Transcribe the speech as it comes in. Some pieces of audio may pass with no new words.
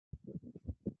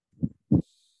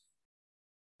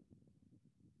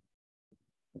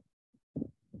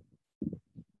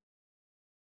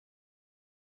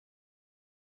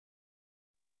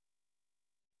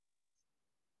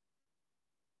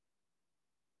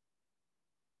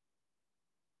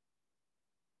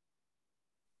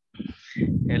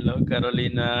Hello,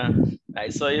 Carolina. I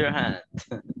saw your hand.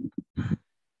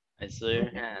 I saw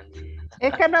your hand.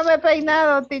 Es que no me he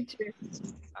peinado, teacher.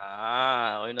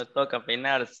 Ah, hoy no toca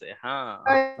peinarse.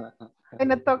 Hoy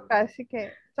no toca, así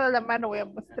que solo la mano voy a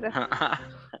mostrar.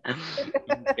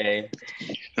 Okay.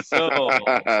 So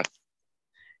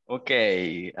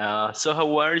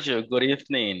how are you? Good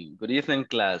evening. Good evening,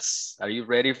 class. Are you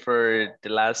ready for the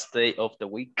last day of the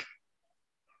week?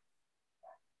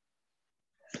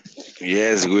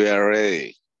 Yes, we are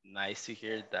ready. Nice to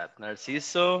hear that.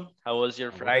 Narciso, how was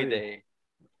your Friday?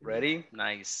 Ready?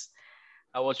 Nice.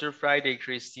 How was your Friday,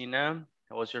 Christina?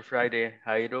 How was your Friday,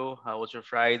 Jairo? How was your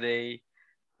Friday?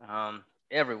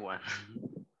 Everyone.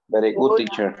 Very good,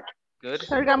 teacher. Good.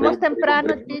 Salgamos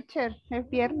temprano, teacher. Es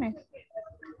viernes.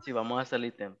 Sí, vamos a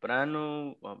salir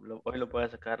temprano. Hoy lo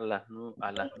puedes sacar a las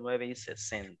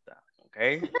 9:60. ¿Ok?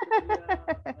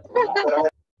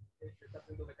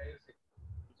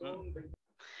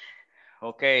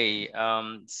 Okay,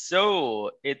 so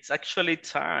it's actually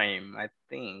time, I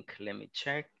think. Let me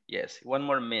check. Yes, 1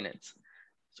 more minute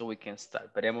so we can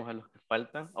start. Veremos a los que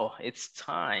faltan. Oh, it's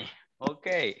time.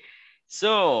 Okay,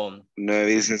 so.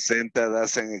 9:60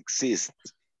 doesn't exist.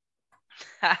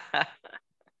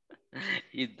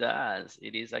 It does.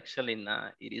 It is actually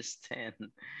not. It is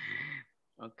 10.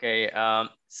 Okay,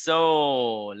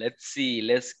 so let's see.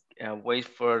 Let's wait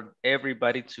for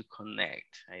everybody to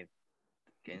connect. I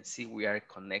can see we are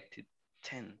connected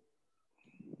 10.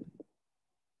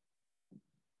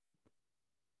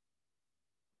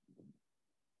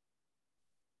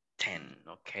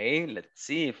 Okay, let's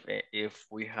see if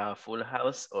we have full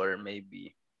house or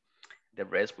maybe the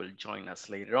rest will join us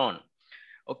later on.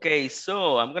 Okay,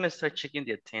 so I'm gonna start checking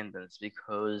the attendance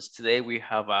because today we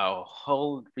have our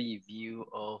whole review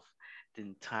of the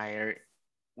entire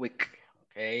week.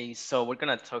 Okay, so we're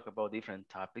gonna talk about different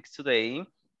topics today.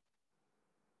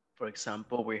 For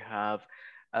example, we have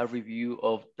a review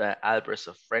of the adverbs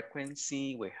of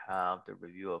frequency. We have the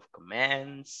review of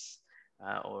commands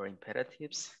or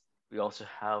imperatives. We also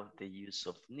have the use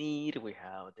of need. We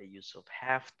have the use of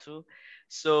have to.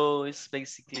 So it's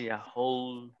basically a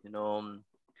whole,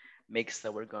 mix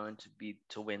that we're going to be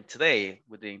doing today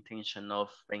with the intention of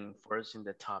reinforcing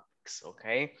the topics,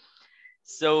 okay?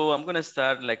 So I'm gonna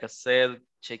start, like I said,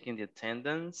 checking the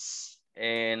attendance,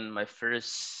 and my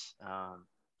first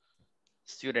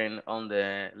student on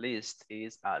the list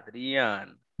is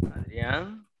Adrian.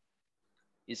 Adrian,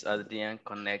 is Adrian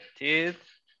connected?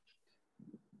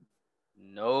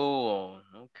 No,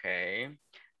 okay.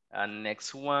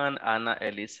 Next one, Ana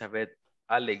Elizabeth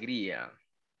Alegría.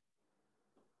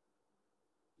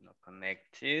 Not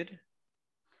connected.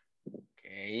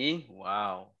 Okay,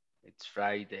 wow, it's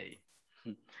Friday.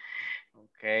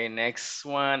 Okay, next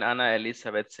one, Ana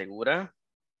Elizabeth Segura.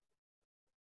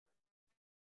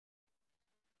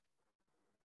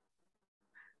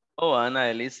 Oh, Ana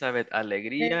Elizabeth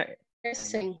Alegría.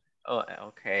 Oh,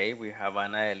 okay, we have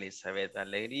Ana Elizabeth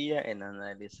Alegría and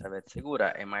Ana Elizabeth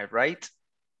Segura. Am I right?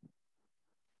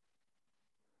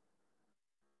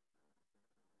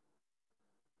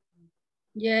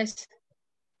 Yes.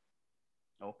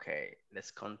 Okay,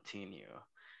 let's continue.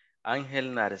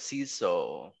 Ángel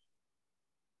Narciso.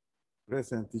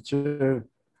 Present, teacher.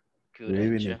 Good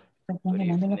evening. Good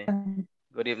evening.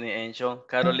 Good evening, Angel.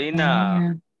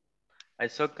 Carolina. I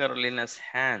saw Carolina's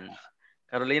hand.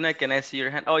 Carolina, can I see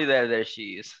your hand? Oh, there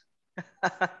she is.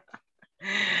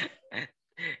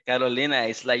 Carolina,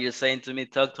 it's like you're saying to me,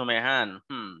 talk to my hand.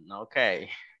 Okay.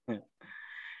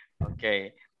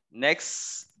 Okay.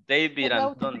 Next, David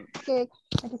Antonio.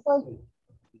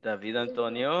 David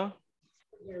Antonio.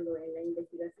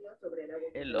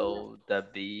 Hello,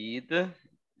 David.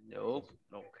 Nope.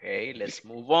 Okay, let's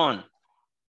move on.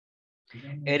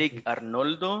 Eric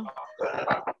Arnoldo.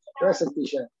 Present,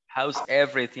 teacher. How's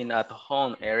everything at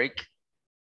home, Eric?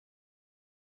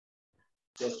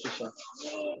 Yes, teacher.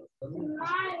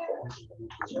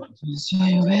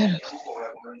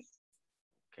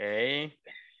 Okay.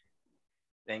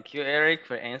 Thank you, Eric,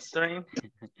 for answering.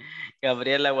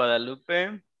 Gabriela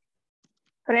Guadalupe.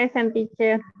 Present,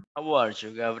 teacher. How are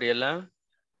you, Gabriela?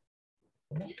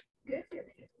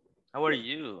 How are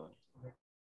you?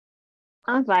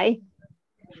 I'm fine.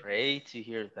 Great to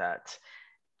hear that.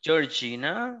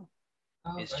 Georgina?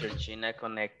 Is Georgina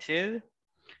connected?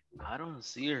 I don't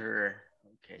see her.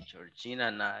 Okay,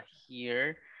 Georgina not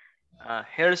here.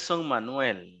 Gerson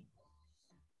Manuel.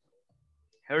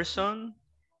 Gerson?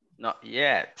 Not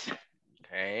yet.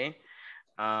 Okay.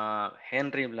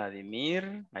 Henry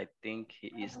Vladimir, I think he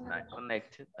is not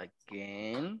connected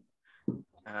again.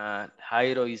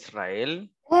 Jairo Israel.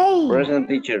 Present,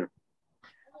 teacher.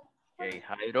 Okay,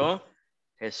 Jairo.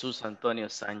 Jesús Antonio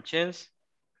Sánchez.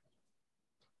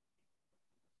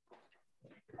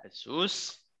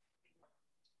 Jesús.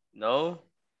 No.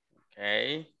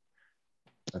 Okay.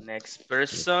 Next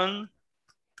person.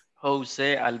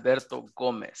 Jose Alberto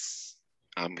Gomez.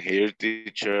 I'm here,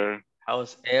 teacher.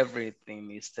 How's everything,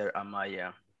 Mr.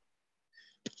 Amaya?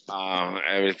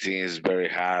 Everything is very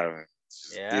hard.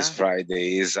 Yeah. This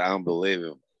Friday is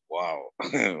unbelievable. Wow.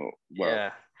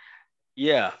 Wow.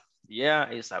 Yeah.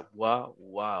 It's like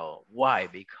wow. Why?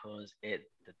 Because the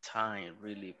time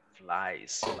really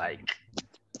flies. Like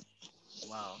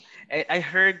wow. I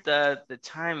heard that the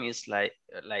time is like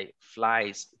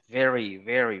flies very,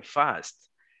 very fast,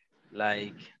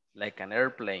 like an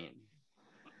airplane.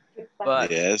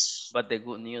 But Yes. but the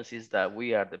good news is that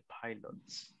we are the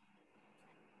pilots.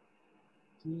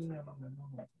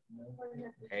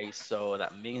 Okay, so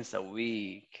that means that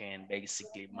we can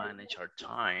basically manage our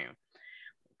time.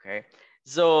 Okay,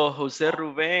 so Jose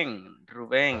Ruben,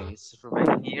 is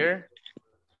Ruben here?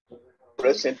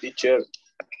 Present, teacher.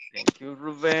 Thank you,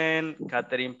 Ruben.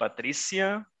 Catherine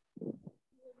Patricia.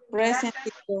 Present,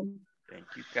 teacher. Thank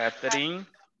you, Catherine.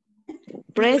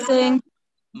 Present.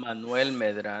 Manuel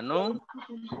Medrano.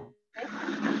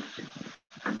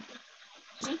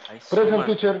 Present,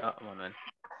 teacher. Manuel.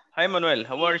 Hi, Manuel.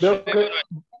 How are you? Okay.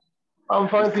 I'm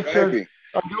fine, teacher. Driving.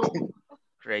 And you?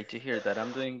 Great to hear that.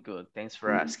 I'm doing good. Thanks for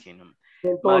asking.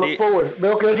 Con todos los powers.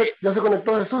 Veo que ya se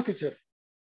conectó Jesús, teacher.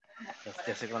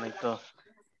 Ya se conectó.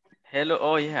 Hello.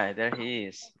 Oh, yeah, there he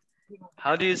is.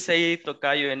 How do you say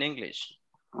tocayo in English?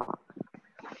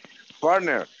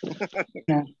 Partner.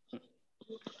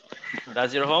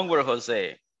 That's your homework,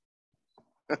 Jose.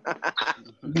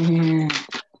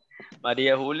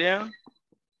 Maria Julia.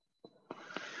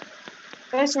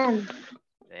 Present.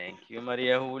 Thank you,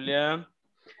 Maria Julia.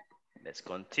 Let's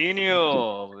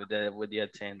continue with the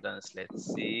attendance.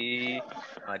 Let's see.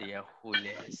 Maria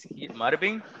Julia is here.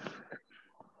 Marvin?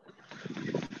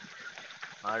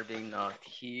 Marvin not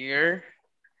here.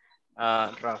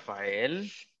 Rafael?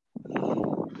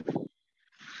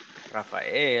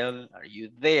 Rafael, are you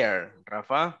there,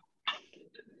 Rafa? I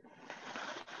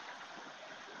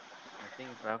think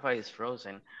Rafa is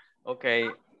frozen. Okay.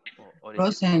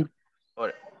 Frozen.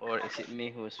 Or is it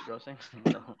me who's frozen?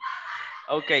 No.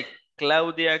 Okay,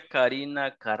 Claudia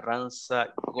Karina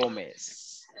Carranza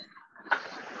Gomez.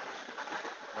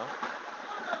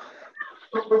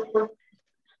 No?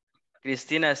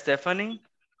 Cristina Stephanie.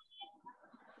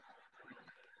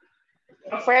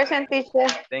 Present, teacher.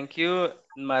 Thank you.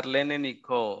 Marlene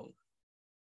Nicole.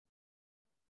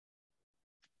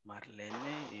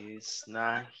 Marlene is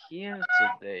not here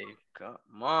today.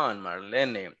 Come on,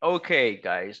 Marlene. Okay,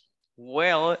 guys.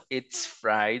 Well, it's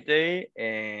Friday,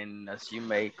 and as you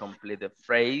may complete the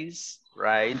phrase,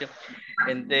 right?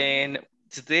 And then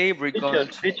today we're going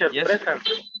to... Teacher, yes? present.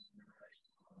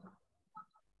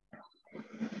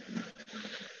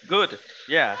 Good.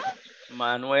 Yeah.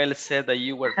 Manuel said that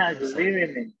you were present. Good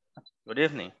evening. Good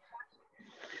evening.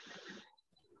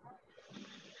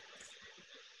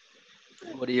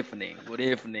 Good evening. Good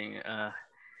evening,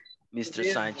 Mr.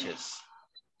 Sanchez.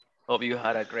 Hope you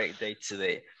had a great day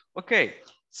today. Okay,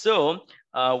 so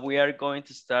we are going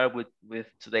to start with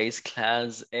today's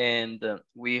class, and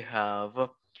we have,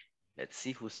 let's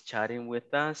see who's chatting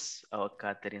with us. Oh,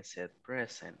 Catherine said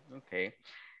present. Okay.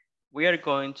 We are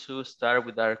going to start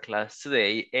with our class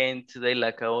today, and today,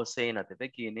 like I was saying at the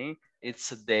beginning,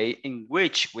 it's a day in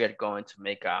which we are going to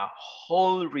make a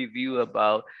whole review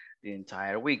about the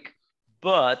entire week.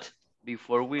 But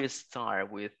before we start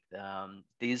with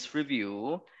this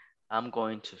review, I'm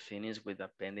going to finish with a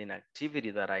pending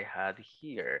activity that I had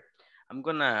here. I'm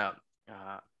gonna,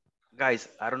 guys,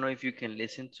 I don't know if you can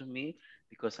listen to me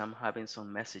because I'm having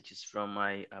some messages from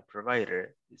my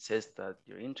provider. It says that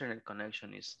your internet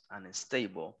connection is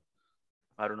unstable.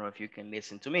 I don't know if you can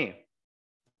listen to me.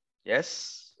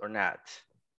 Yes or not?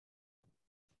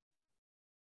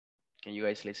 Can you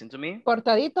guys listen to me?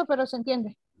 Cortadito, pero se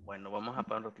entiende. Bueno, vamos a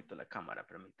apagar un ratito la cámara.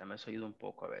 Permítame, se oído un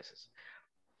poco a veces.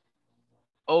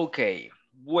 Okay,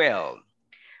 well,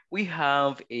 we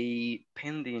have a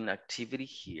pending activity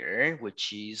here,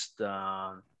 which is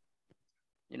the,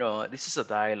 you know, this is a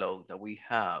dialogue that we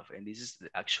have, and this is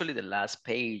actually the last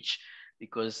page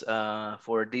because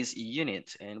for this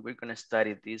unit, and we're gonna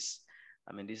study this.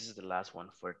 I mean, this is the last one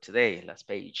for today, last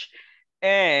page.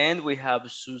 And we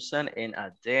have Susan and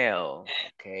Adele,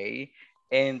 okay?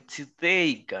 And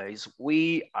today, guys,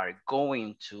 we are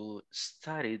going to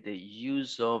study the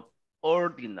use of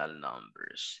ordinal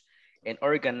numbers and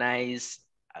organize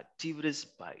activities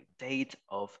by date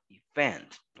of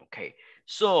event. Okay,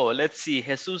 so let's see,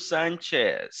 Jesus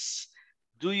Sanchez,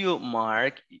 Do you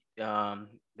mark,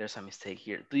 there's a mistake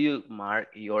here. Do you mark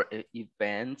your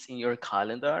events in your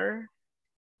calendar?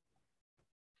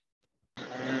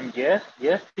 Yes,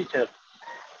 yes, teacher.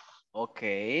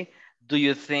 Okay. Do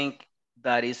you think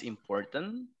that is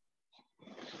important?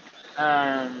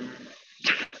 Um,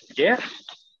 yes,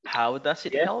 How does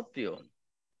it yes. help you?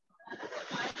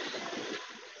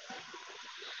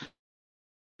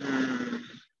 Mm,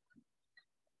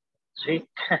 sí,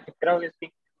 creo que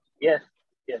sí. Yes,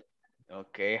 yes.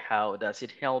 Okay, how does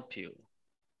it help you?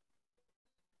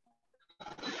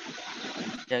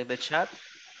 Check the chat.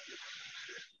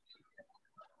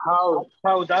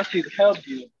 How does it help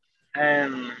you?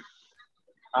 And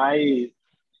I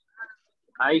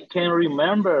I can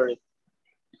remember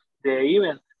the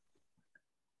event.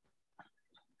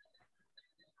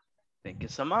 Thank you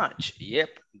so much. Yep,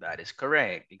 that is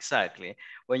correct. Exactly.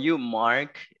 When you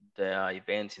mark the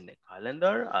events in the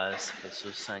calendar, as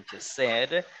Jesus Sanchez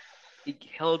said, it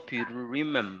helps you to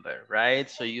remember, right?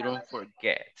 So you don't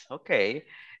forget. Okay.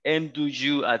 And do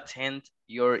you attend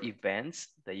your events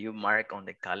that you mark on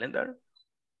the calendar?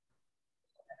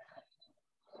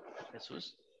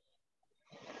 Jesus?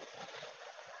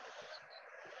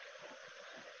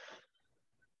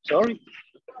 Sorry.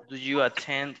 Do you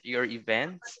attend your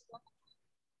events?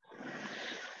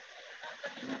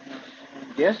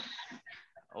 Yes.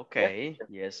 Okay,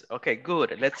 yes. Okay,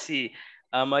 good. Let's see.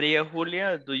 Maria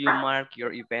Julia, do you mark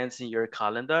your events in your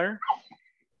calendar?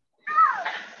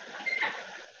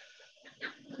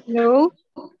 No.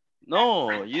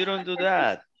 No, you don't do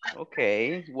that.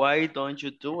 Okay, why don't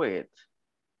you do it?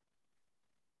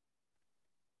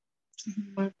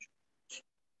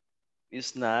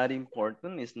 It's not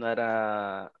important. It's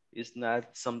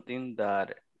not something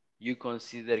that you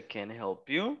consider can help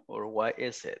you, or why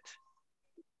is it?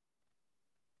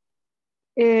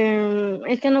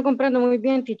 Es que no comprendo muy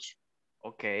bien, teacher.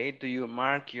 Okay, do you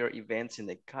mark your events in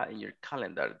in your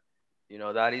calendar? You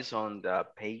know, that is on the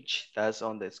page, that's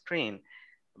on the screen.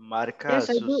 Marca Yes,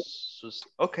 I do.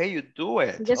 okay, you do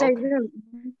it. Yes, I Okay. do.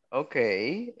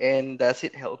 Okay, and does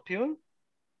it help you?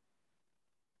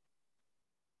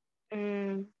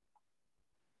 Um,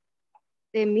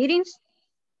 the meetings.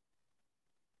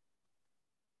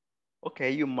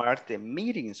 Okay, you mark the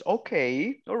meetings.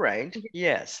 Okay, all right.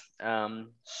 Yes.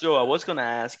 So I was gonna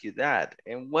ask you that.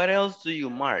 And what else do you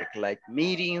mark? Like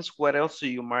meetings, what else do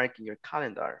you mark in your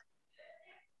calendar?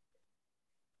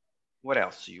 What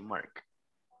else do you mark?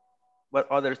 What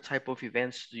other type of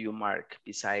events do you mark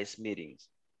besides meetings?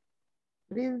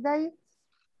 Birthday.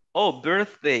 Oh,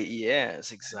 birthday.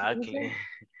 Yes, exactly. Birthday.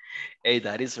 Hey,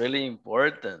 that is really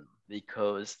important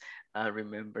because I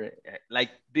remember,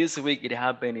 like this week, it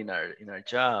happened in our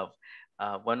job.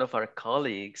 One of our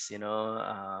colleagues,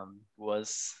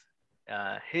 was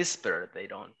his birthday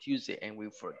on Tuesday, and we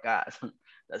forgot.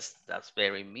 That's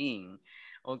very mean.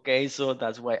 Okay, so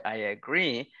that's why I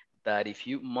agree that if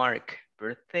you mark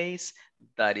birthdays,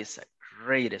 that is a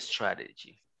great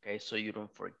strategy. Okay, so you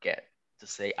don't forget to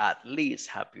say at least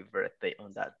happy birthday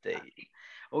on that day.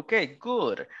 Okay,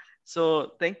 good.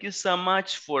 So thank you so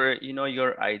much for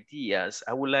your ideas.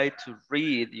 I would like to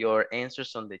read your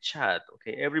answers on the chat.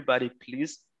 Okay, everybody,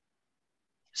 please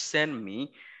send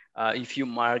me if you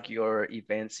mark your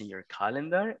events in your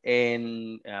calendar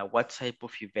and what type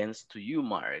of events do you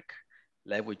mark?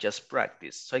 Like we just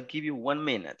practiced. So I give you 1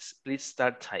 minute. Please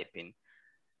start typing.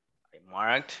 I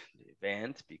marked the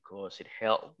event because it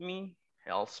helps me,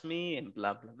 and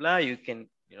blah blah blah. You can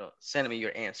send me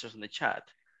your answers in the chat.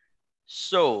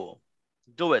 So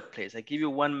do it, please. I give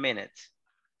you 1 minute.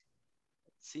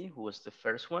 Let's see who was the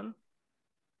first one.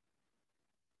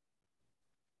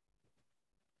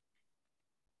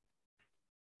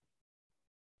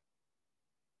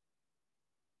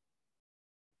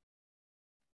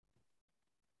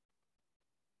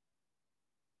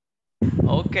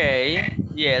 Okay,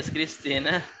 yes,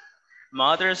 Christina.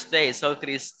 Mother's Day. So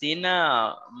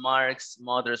Christina marks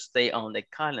Mother's Day on the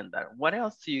calendar. What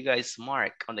else do you guys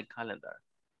mark on the calendar?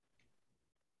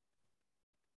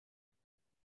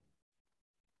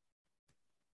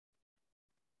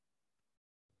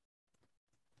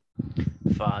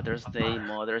 Father's Day,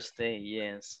 Mother's Day,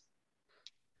 yes.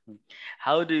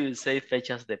 How do you say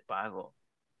fechas de pago?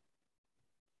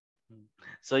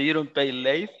 So you don't pay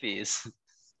late fees.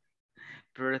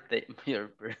 Birthday, your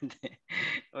birthday.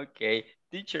 Okay,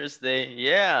 Teacher's Day,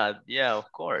 yeah, of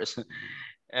course.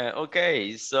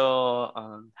 Okay, so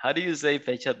how do you say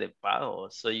fecha de pago?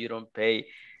 So you don't pay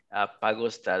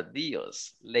pagos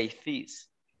tardíos, late fees.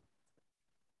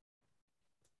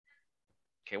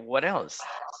 Okay, what else?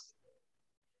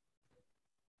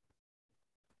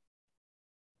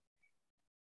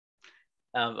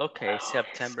 Okay,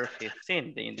 September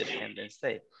 15th, the Independence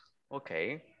Day.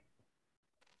 Okay.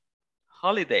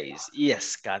 Holidays.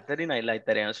 Yes, Catherine, I like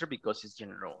that answer because it's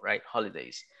general, right?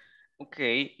 Holidays.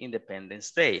 Okay,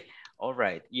 Independence Day. All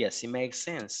right. Yes, it makes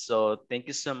sense. So thank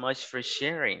you so much for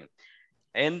sharing.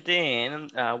 And then,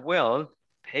 well,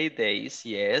 paydays.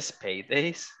 Yes,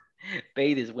 paydays.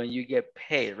 Paydays when you get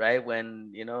paid, right? When,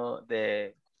 you know,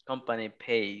 the company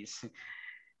pays.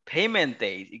 Payment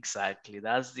days, exactly.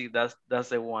 That's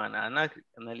the one. Anna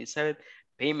Elizabeth,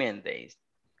 payment days.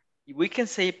 We can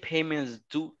say payments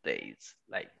due dates,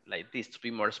 like this to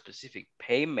be more specific.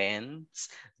 Payments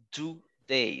due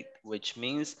date, which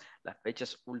means las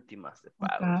fechas últimas de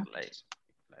pagos. Okay.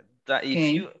 Like that.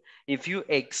 Okay. If you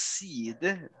exceed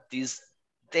this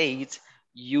date,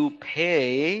 you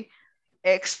pay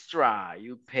extra.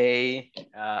 You pay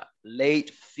late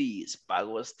fees,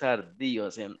 pagos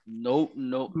tardíos, and no.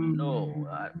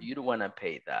 You don't want to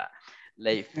pay that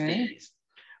late Okay. fees.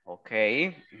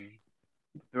 Okay.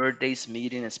 Birthdays,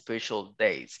 meeting, and special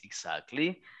dates.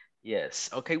 Exactly. Yes.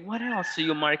 Okay. What else do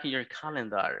you mark in your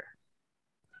calendar?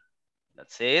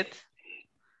 That's it.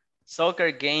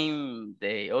 Soccer game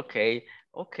day. Okay.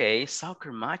 Okay.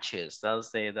 Soccer matches. That's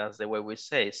the way we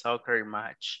say soccer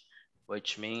match,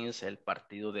 which means el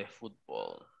partido de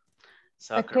fútbol.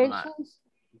 Soccer match.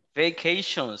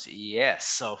 Vacations. Vacations.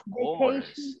 Yes, of course.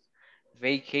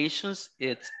 Vacations. Vacations.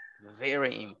 It's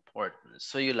very important.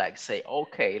 So you like say,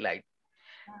 okay, like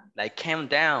count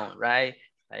down, right?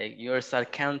 Like you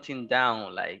start counting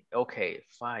down, like, okay,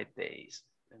 5 days,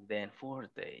 and then 4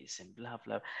 days, and blah,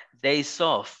 blah. Days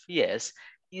off, yes.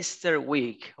 Easter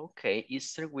week, okay,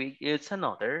 Easter week, it's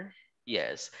another,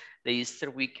 yes. The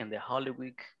Easter week and the Holy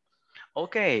Week,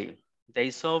 okay,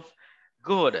 days off,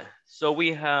 good. So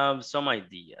we have some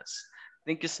ideas.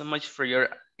 Thank you so much for your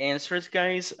answers,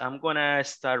 guys. I'm gonna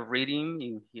start reading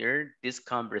in here this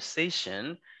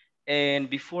conversation. And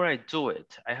before I do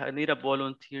it, I need a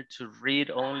volunteer to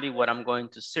read only what I'm going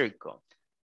to circle.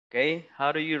 Okay,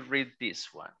 how do you read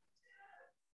this one?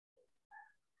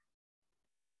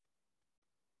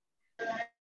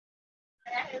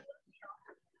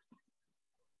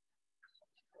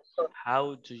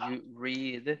 How do you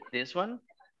read this one?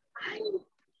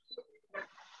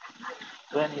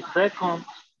 22nd.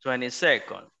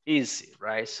 22nd, easy,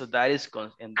 right? So that is,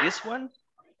 and this one?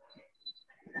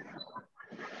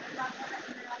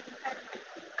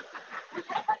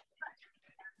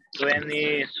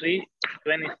 26.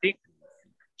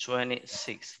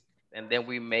 26th. And then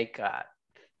we make a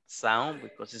sound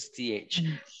because it's TH.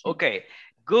 Okay,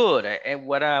 good. And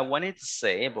what I wanted to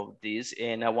say about this,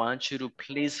 and I want you to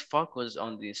please focus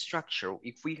on the structure.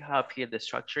 If we have here the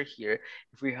structure here,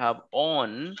 if we have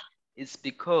on, it's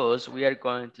because we are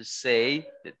going to say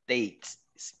the date.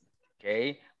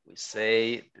 Okay, we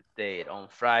say the date on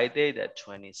Friday, the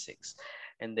 26th.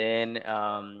 And then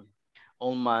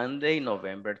on Monday,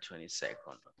 November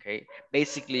 22nd, okay?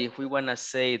 Basically, if we wanna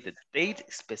say the date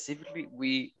specifically,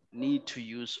 we need to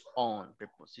use on,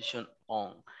 preposition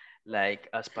on, like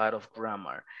as part of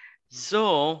grammar.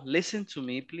 So listen to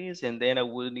me, please, and then I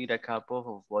will need a couple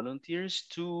of volunteers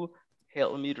to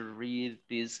help me to read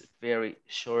this very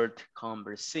short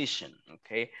conversation,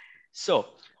 okay? So,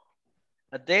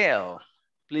 Adele,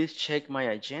 please check my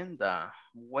agenda.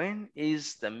 When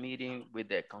is the meeting with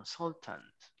the consultant?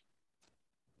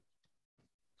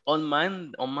 On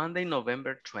Monday,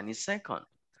 November 22nd.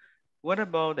 What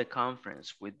about the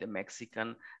conference with the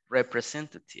Mexican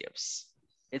representatives?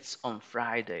 It's on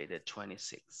Friday, the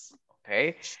 26th,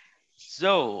 okay?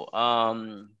 So,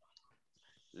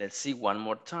 let's see one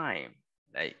more time.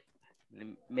 Like,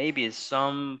 maybe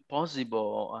some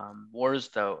possible words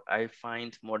that I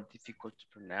find more difficult to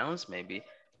pronounce. Maybe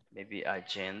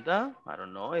agenda. I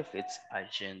don't know if it's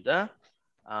agenda,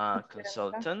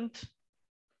 consultant,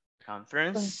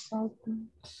 conference,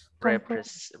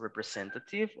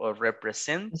 representative or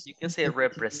represent. You can say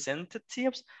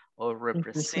representatives or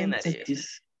representative.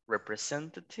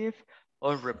 Representative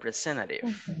or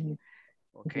representative.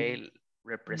 Okay,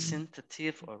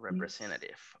 representative or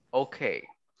representative. Okay.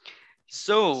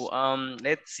 So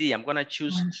let's see. I'm gonna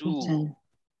choose two.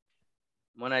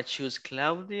 I'm gonna choose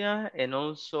Claudia and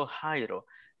also Jairo.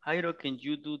 Jairo, can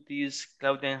you do this?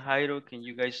 Claudia and Jairo, can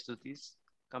you guys do this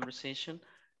conversation?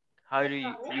 How do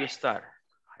you start,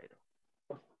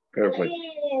 Jairo? Perfect.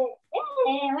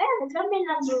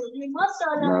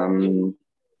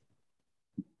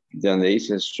 Donde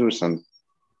dice Susan.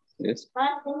 Yes.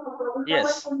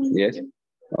 Yes. Yes.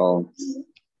 Oh,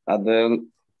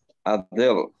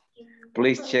 Adele,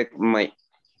 please check my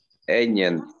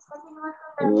agent.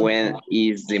 When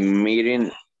is the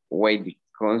meeting with the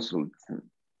consultant?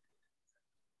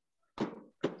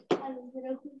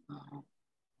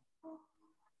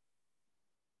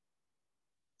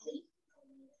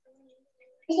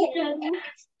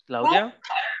 Claudia.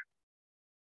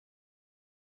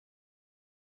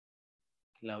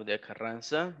 Claudia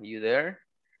Carranza, you there?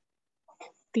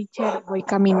 Teacher, voy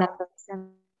caminando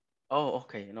Oh,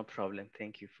 okay, no problem.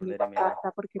 Thank you for a letting me know.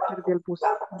 casa porque perdí el bus.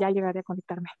 Ya llegaré a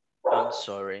conectarme. I'm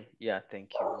sorry. Yeah,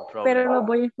 thank you. No Pero problem. lo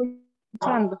voy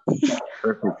escuchando.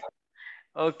 Perfect.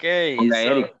 Okay, Ponga so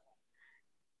Eric.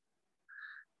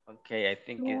 okay, I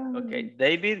think okay.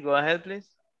 David, go ahead, please.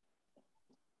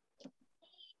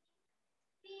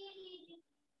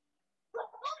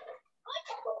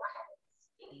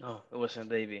 No, it wasn't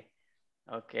David.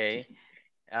 Okay.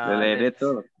 Le leeré Let's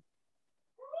todo.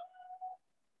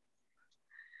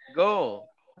 go.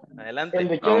 ¿El Adelante.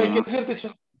 de qué hay que hacer,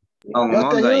 teacher? On Yo te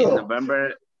Monday, ayudo.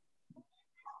 November.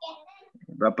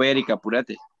 Rápido, Eric,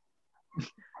 apúrate.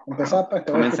 Empezá, pues,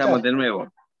 te voy a Comenzamos escuchar. de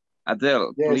nuevo.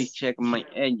 Adele, Yes. please check my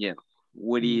agent.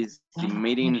 What is the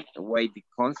meeting with the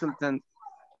consultant?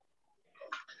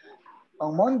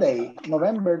 On Monday,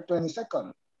 November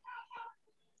 22nd.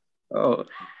 Oh,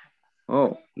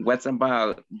 what's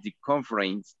about the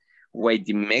conference with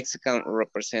the Mexican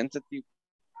representative?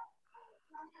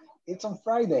 It's on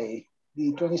Friday,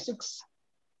 the 26th.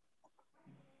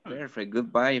 Perfect.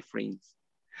 Goodbye, friends.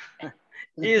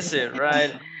 Easy,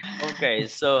 right? Okay,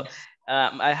 so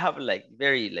I have like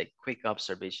very like quick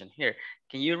observation here.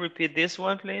 Can you repeat this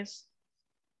one, please?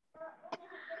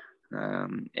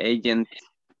 Agent.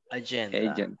 Agenda.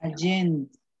 Agent. Agenda.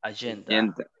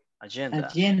 Agenda. Agenda.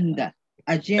 Agenda.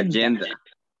 Agenda.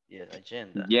 Yes,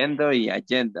 agenda. Agenda y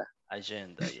agenda.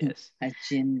 Agenda, yes.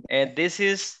 Agenda. And this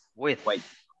is with. White.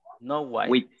 No white.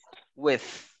 With.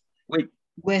 With. With.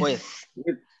 With.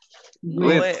 With. No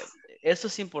With. eso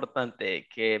es importante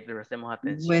que prestemos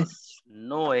atención. With.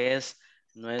 No es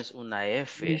una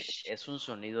F, es un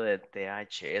sonido de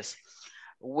TH, es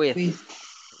with.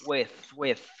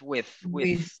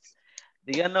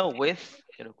 Díganos with,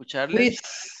 quiero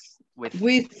escucharles. With.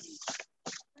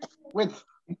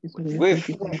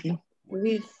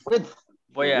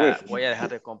 Voy a dejar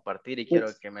de compartir y quiero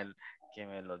que me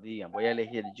lo digan. Voy a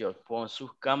elegir yo con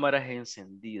sus cámaras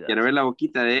encendidas. Quiero ver la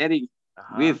boquita de Eric.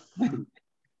 Ajá. With.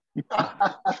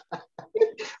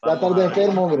 Va a estar de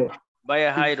enfermo, hombre.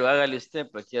 Vaya Jairo, hágale usted,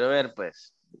 pues quiero ver,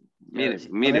 pues. Mire, Si-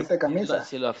 mire. Esta camisa.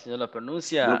 Si lo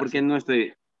pronuncia. No, porque no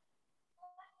estoy.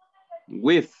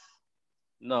 With.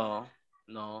 No.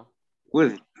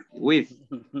 With. With.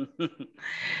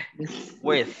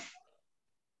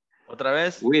 ¿Otra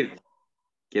vez? With.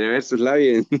 Quiero ver sus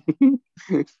labios.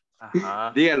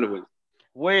 Ajá. Dígalo,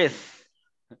 pues.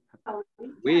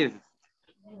 With.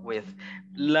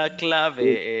 La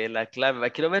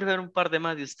clave. Quiero ver un par de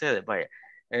más de ustedes, vaya.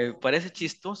 Parece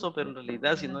chistoso, pero en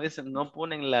realidad si no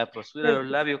ponen la postura de los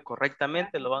labios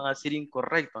correctamente, lo van a decir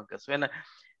incorrecto, aunque suena.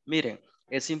 Miren,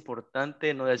 es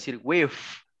importante no decir with,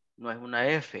 no es una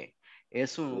F,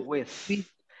 es un with.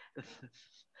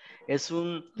 Es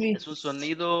un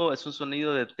sonido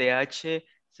de TH,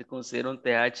 se considera un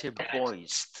TH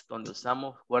voiced, donde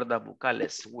usamos cuerdas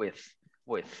vocales, with.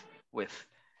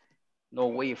 No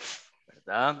with,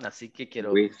 ¿verdad? Así que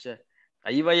quiero escuchar.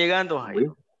 Ahí va llegando,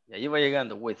 Jairo. Y ahí va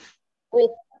llegando, with.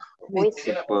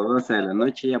 Si puedo 12 de la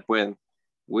noche ya puedo.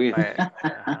 With.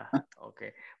 Ajá, ok.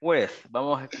 With.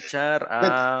 Vamos a escuchar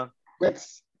a... With.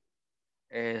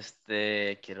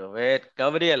 Quiero ver.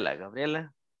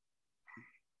 Gabriela.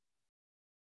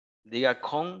 Diga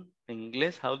con en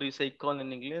inglés. How do you say con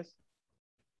en inglés?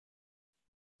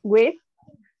 With.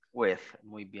 With.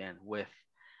 Muy bien. With.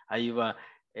 Ahí va.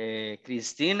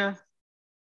 Cristina.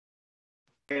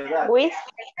 With.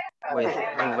 With.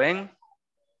 Rubén.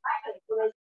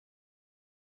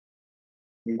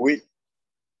 With.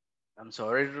 I'm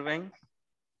sorry, Rubén.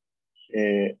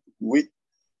 With.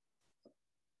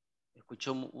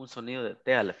 Escucho un sonido de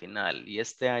T al final y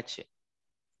es TH.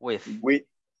 With.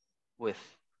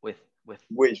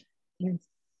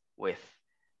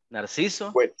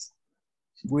 Narciso.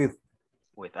 With.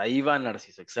 Ahí va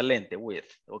Narciso. Excelente. With.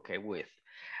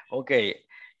 Okay.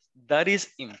 That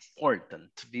is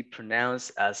important to be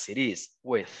pronounced as it is.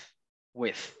 With.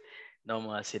 No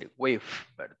vamos a decir with,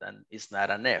 ¿verdad? It's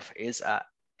not an F, it's a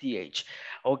TH.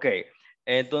 Ok,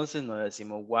 entonces no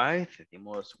decimos with,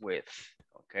 decimos with.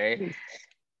 Ok,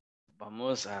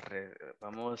 vamos a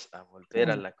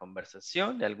volver a la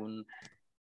conversación de algún...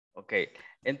 Ok,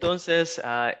 entonces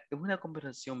es una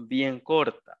conversación bien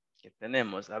corta que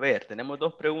tenemos. A ver, tenemos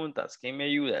dos preguntas. ¿Quién me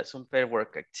ayuda? Es un pair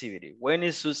work activity. When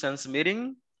is Susan's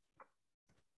meeting?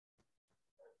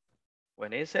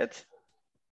 When is it?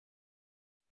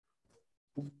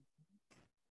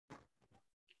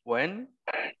 When?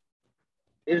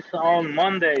 It's on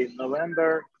Monday,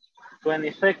 November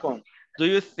 22nd. Do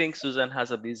you think Susan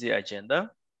has a busy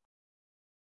agenda?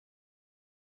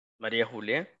 Maria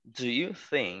Julia, do you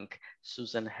think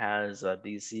Susan has a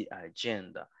busy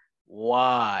agenda?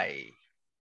 Why?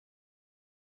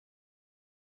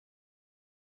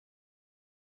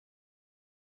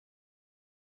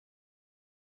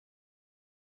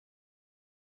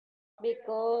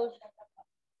 Because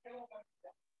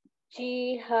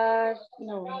she has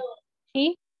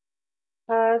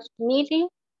meeting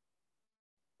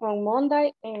on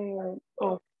Monday and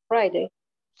on Friday.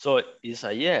 So is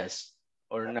a yes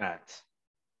or not?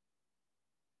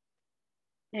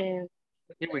 And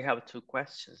Here we have two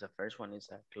questions. The first one is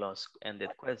a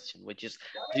close-ended question, which is,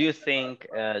 do you think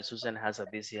Susan has a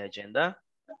busy agenda?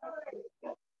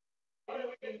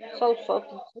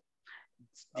 so.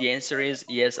 The answer is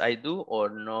yes, I do, or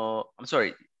no. I'm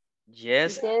sorry.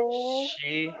 Yes,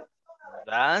 she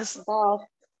does.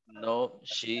 No,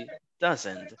 she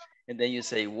doesn't. And then you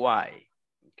say why.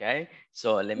 Okay.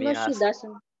 So let me ask. She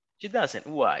doesn't. She doesn't.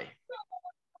 Why?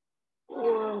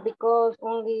 Because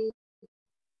only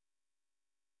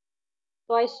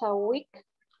twice a week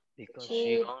Because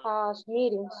she has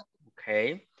meetings.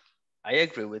 Okay. I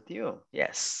agree with you.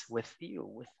 Yes, with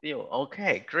you.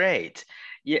 Okay, great.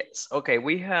 Yes. Okay,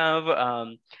 we have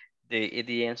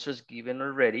the answers given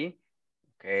already.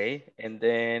 Okay, and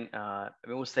then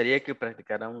me gustaría que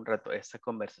practicaran un rato esta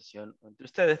conversación entre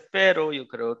ustedes, pero yo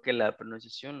creo que la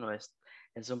pronunciación no es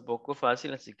un poco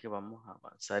fácil, así que vamos a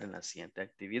avanzar en la siguiente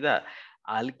actividad.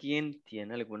 ¿Alguien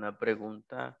tiene alguna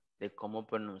pregunta de cómo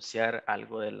pronunciar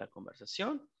algo de la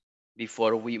conversación?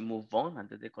 Before we move on,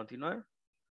 antes de continuar.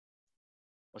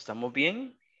 ¿Estamos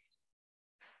bien?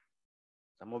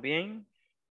 ¿Estamos bien?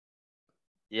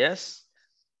 Yes.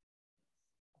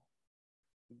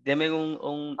 Deme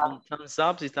un thumbs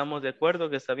up si estamos de acuerdo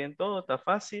que está bien todo, está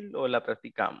fácil o la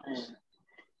practicamos.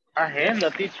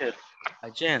 Agenda, teacher.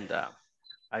 Agenda.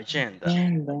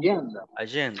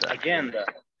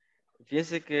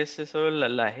 Fíjense que ese solo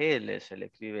la G se le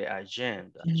escribe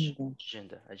agenda.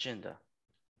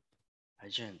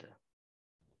 Agenda.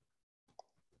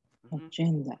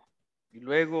 Y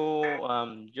luego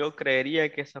yo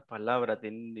creería que esa palabra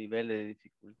tiene un nivel de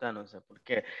dificultad, no sé por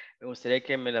qué. Me gustaría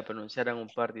que me la pronunciaran un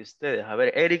par de ustedes. A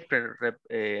ver, Eric,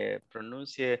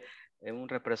 pronuncie un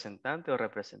representante o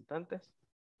representantes.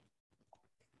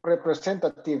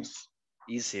 Representatives.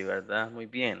 Easy, ¿verdad? Muy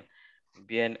bien.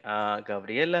 Bien,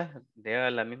 Gabriela, lea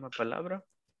la misma palabra.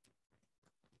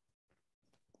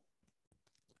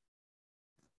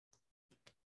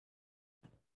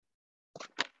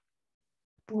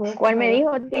 ¿Cuál me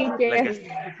dijo,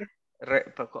 teacher?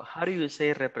 How do you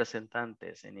say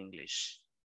representantes in English?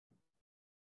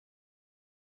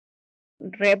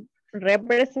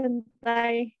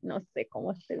 Representar, no sé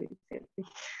cómo se dice.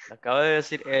 Acaba de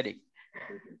decir Eric.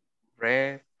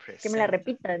 Que me la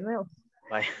repita de nuevo.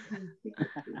 Vaya.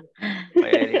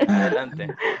 Vaya, Eric,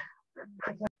 adelante.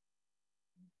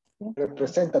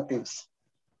 Representatives.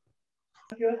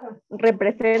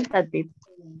 Representative.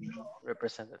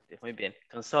 Muy bien.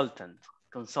 Consultant.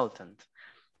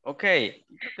 Ok,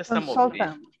 yo creo que estamos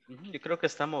bien. Yo creo que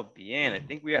estamos bien. I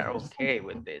think we are okay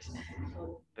with this.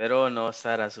 Pero no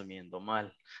estar asumiendo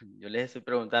mal. Yo les estoy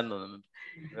preguntando.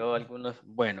 Veo algunos.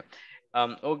 Bueno.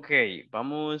 Ok,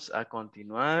 vamos a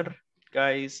continuar,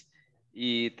 guys.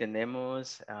 Y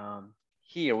tenemos,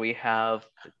 here we have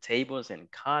the tables and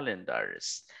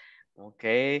calendars. Ok.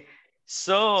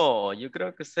 So, yo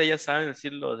creo que ustedes ya saben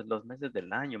decir los meses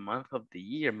del año, months of the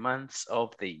year.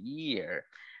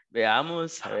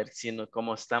 Veamos, a ver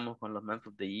cómo estamos con los months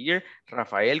of the year.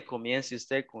 Rafael, comience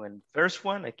usted con el first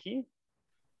one aquí.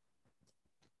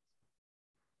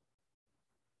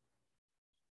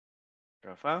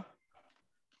 Rafa.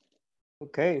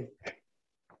 Okay.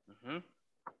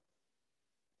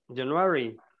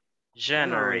 January.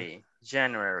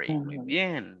 Muy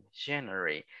bien.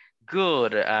 January.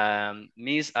 Good.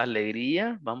 Miss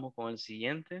Alegría, vamos con el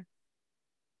siguiente.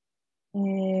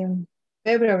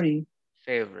 February.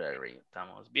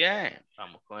 Estamos bien.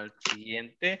 Vamos con el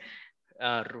siguiente.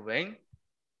 Rubén.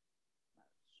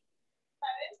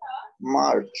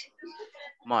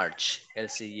 March. El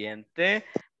siguiente.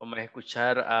 Vamos a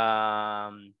escuchar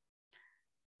a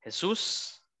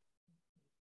Jesús.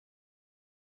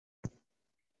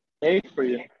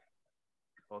 April.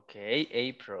 Ok,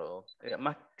 April.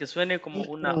 Más que suene como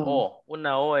una O.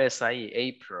 Una O es ahí.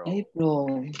 April.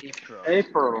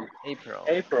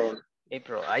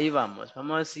 Ahí vamos.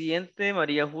 Vamos al siguiente.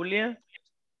 María Julia.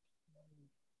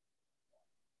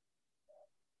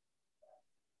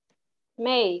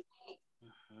 May.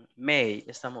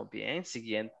 Estamos bien.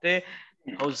 Siguiente.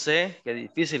 José. Qué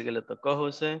difícil que le tocó a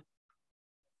José.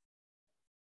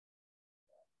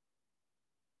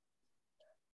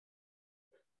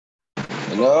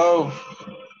 Hello.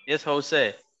 Yes,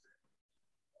 Jose.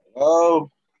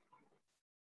 Hello.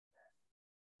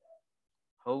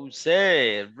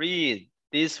 Jose, read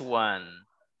this one.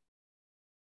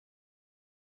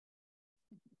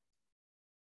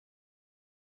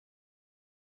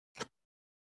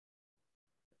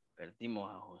 Perdimos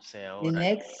a Jose ahora.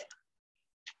 Next.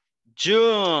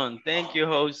 June. Thank you,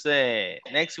 Jose.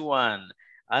 Next one.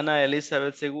 Ana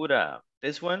Elizabeth Segura.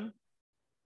 This one?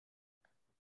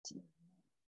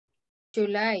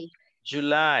 July.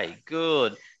 July.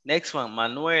 Good. Next one.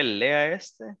 Manuel, lea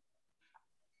este.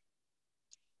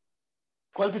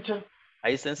 ¿Cuál teacher?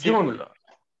 Ahí está en June. círculo.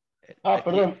 Ah,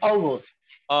 perdón, August.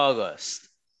 August.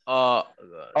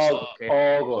 Okay.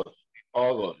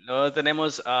 August. Luego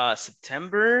tenemos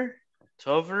September,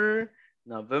 October,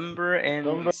 November,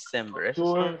 and December.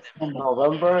 Esos son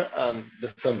November and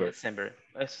December. December.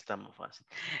 Eso está muy fácil.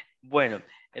 Bueno,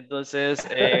 entonces,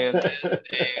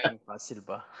 fácil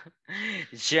va.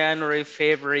 January,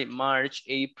 February, March,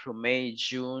 April, May,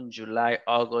 June, July,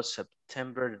 August,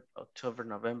 September, October,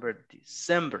 November,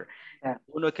 December.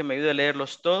 Uno que me ayude a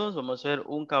leerlos todos. Vamos a ver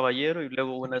un caballero y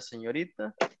luego una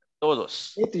señorita.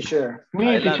 Todos. Me, teacher.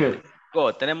 Adelante.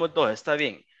 Go, tenemos dos, está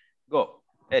bien. Go,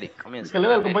 Eric, comienza. Que le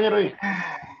da el compañero ahí.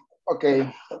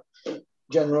 Okay.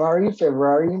 January,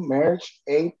 February, March,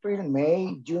 April,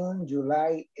 May, June,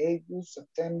 July, August,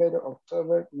 September,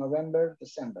 October, November,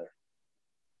 December.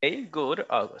 Okay, good.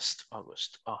 August.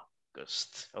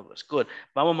 Good.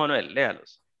 Vamos, Manuel,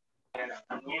 léalos.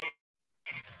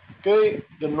 Okay,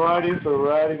 January,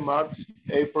 February, March,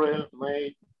 April,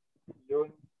 May,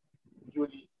 June,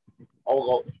 July,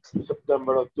 August,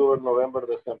 September, October, November,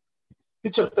 December.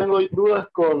 Teacher, tengo dudas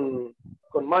con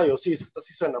mayo, sí,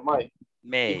 así suena, mayo.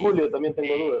 May. Y julio también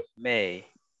tengo dudas. May.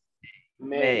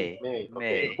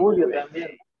 Okay. Julio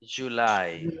también.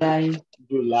 July.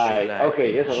 Ok,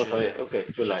 eso no sabía. Ok,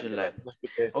 July.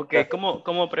 Ok,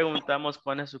 ¿cómo preguntamos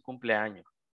cuándo es su cumpleaños?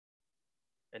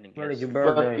 En inglés. What is your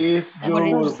birthday?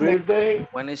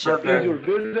 When is your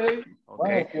birthday?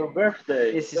 Okay. Your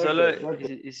birthday. Y si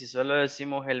solo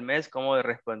decimos el mes, ¿cómo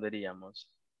responderíamos?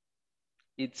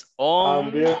 It's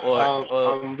on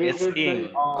or it's in.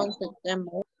 On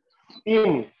September.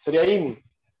 In, sería in.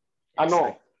 Ah,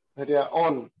 no, sería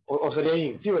on o sería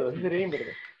in. Sí, ¿verdad? Sí sería in,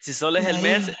 ¿verdad? Si solo es el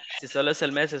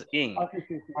mes, es in.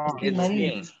 Sí. It's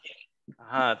in.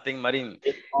 Ajá, Tin Marín.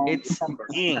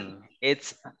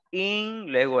 It's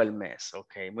in, luego el mes.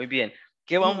 Ok, muy bien.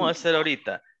 ¿Qué vamos a hacer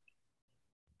ahorita?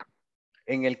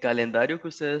 En el calendario que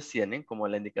ustedes tienen, como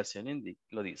la indicación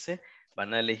lo dice,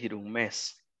 van a elegir un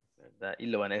mes, ¿verdad? Y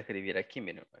lo van a escribir aquí,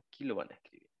 miren, aquí lo van a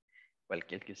escribir.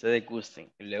 Cualquier que ustedes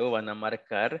gusten. Y luego van a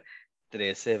marcar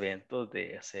 3 eventos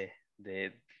que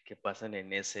pasan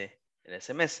en ese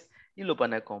mes. Y lo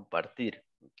van a compartir,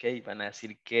 ¿ok? Van a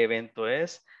decir qué evento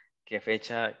es, qué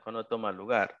fecha, cuándo toma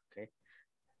lugar, ¿ok?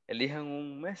 Elijan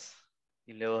un mes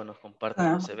y luego nos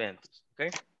comparten los eventos, ¿ok?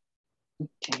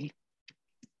 Okay.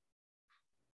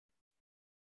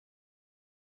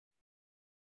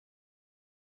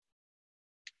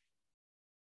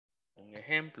 Un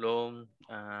ejemplo,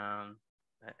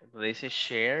 donde dice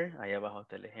share, ahí abajo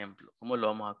está el ejemplo. ¿Cómo lo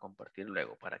vamos a compartir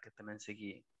luego para que también se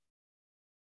guíen?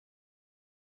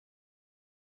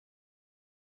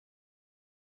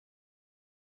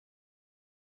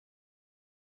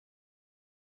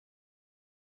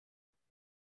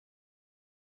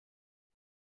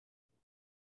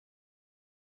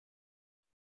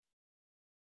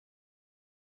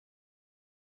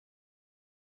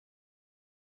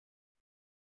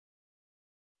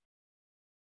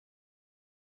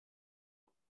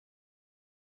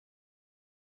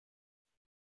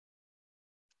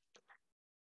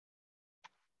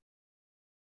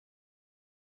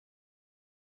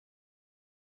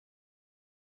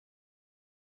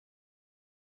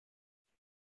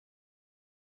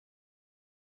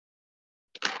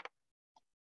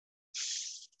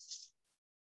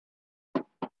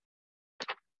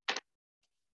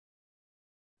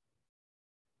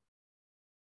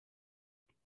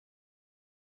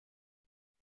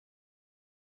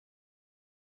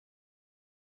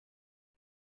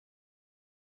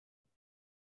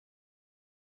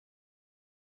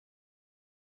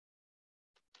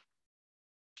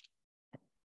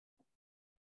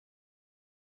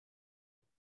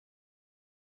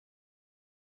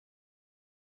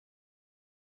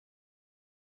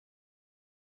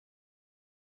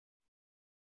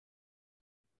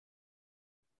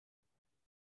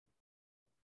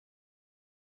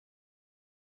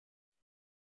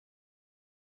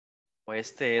 Como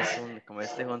este es un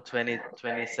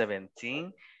 2017,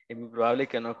 es muy probable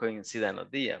que no coincidan los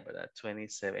días, ¿verdad?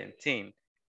 2017.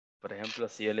 Por ejemplo,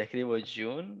 si yo le escribo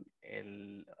June,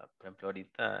 por ejemplo,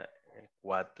 ahorita el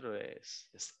 4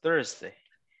 es Thursday,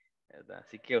 ¿verdad?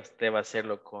 Así que usted va a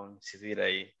hacerlo coincidir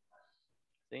ahí,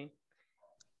 ¿sí?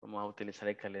 Vamos a utilizar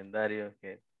el calendario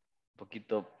que es un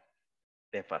poquito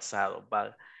desfasado,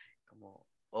 va como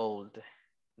old,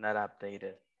 not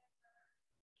updated.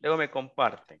 Luego me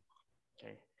comparten.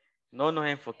 Okay. No nos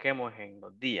enfoquemos en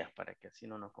los días para que así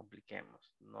no nos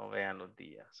compliquemos. No vean los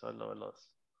días, solo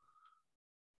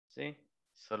 ¿sí?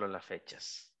 Solo las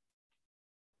fechas.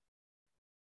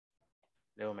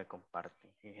 Luego me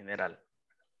comparten en general.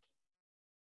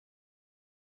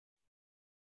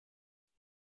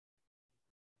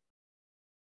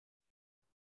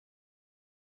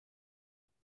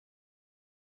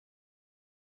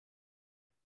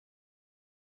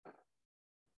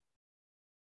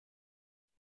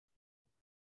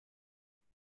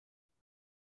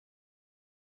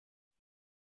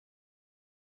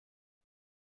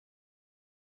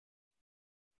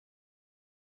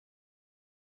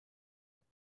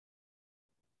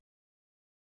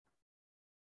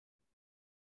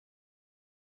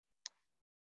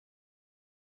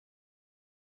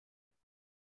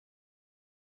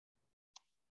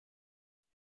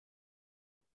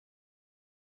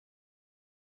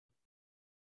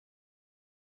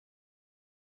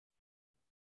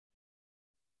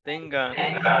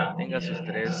 Tenga sus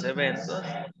 3 eventos.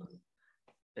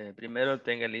 Primero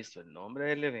tenga listo el nombre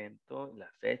del evento,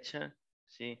 la fecha,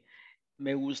 ¿sí?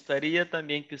 Me gustaría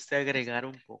también que usted agregara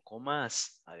un poco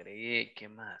más. Agregue, ¿qué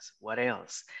más? What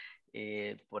else?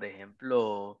 Por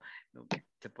ejemplo,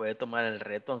 se puede tomar el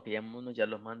reto, aunque ya unos ya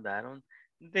los mandaron,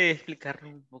 de explicarlo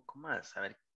un poco más, a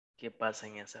ver qué pasa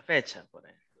en esa fecha, por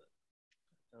ejemplo.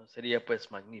 Sería pues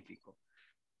magnífico.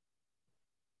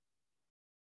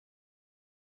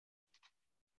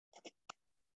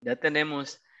 Ya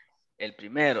tenemos el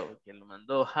primero, que lo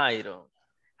mandó Jairo.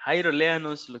 Jairo,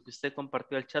 léanos lo que usted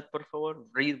compartió al chat, por favor.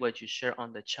 Read what you share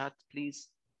on the chat, please.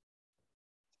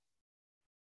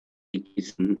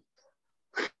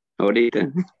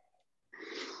 Ahorita.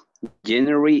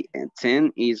 January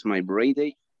 10 is my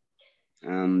birthday.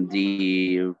 And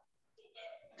the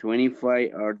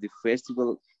 25 are the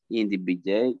festival in the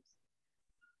BJ.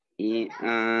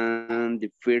 And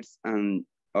the 1st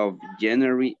of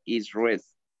January is rest.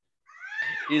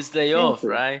 It's day off,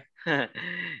 right?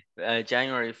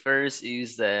 January 1st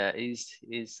is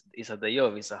a day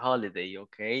off. It's a holiday,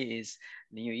 okay? It's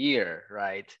New Year,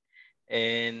 right?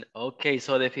 And okay,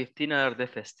 so the 15 are the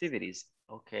festivities,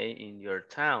 okay, in your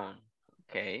town.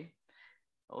 Okay.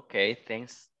 Okay,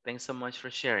 thanks so much for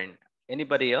sharing.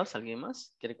 Anybody else? ¿Alguien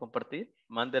más quiere compartir?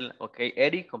 Mándela. Okay,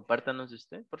 Eddie, compártanos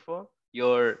usted, por favor.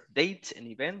 Your date and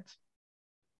event.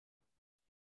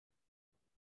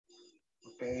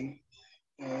 Okay.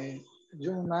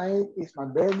 June 9 is my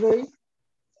birthday.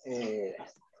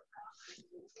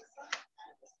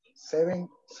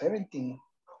 17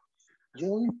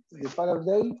 June, the Father's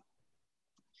Day.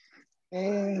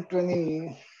 And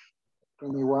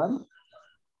 2021,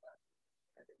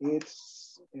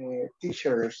 it's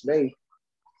Teacher's Day.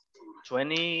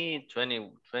 20,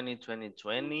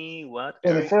 what?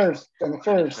 21st.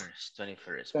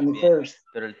 21st.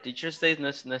 Pero el Teacher's Day no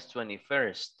es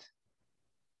 21st.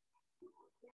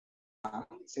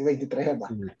 Sí, 23, ¿verdad?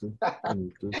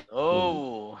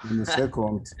 Oh.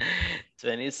 22nd.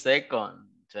 22nd.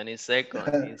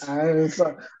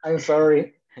 I'm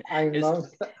sorry.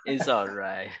 It's all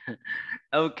right.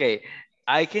 Okay.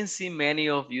 I can see many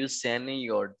of you sending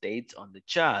your dates on the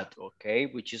chat, okay,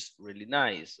 which is really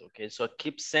nice, okay, so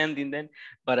keep sending them,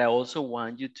 but I also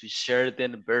want you to share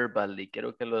them verbally.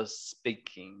 Quiero que los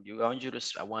speaking. I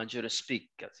want you to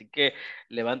speak. Así que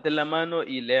levanten la mano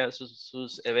y lean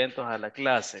sus eventos a la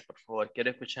clase, por favor. Quiero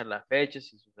escuchar las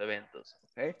fechas y sus eventos,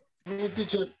 okay. Mi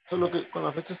teacher, solo que con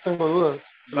las fechas tengo dudas.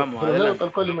 Vamos, se lo leo adelante.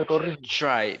 tal cual y me corrige.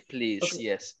 Try, please, okay.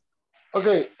 Yes. Ok,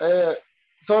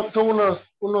 son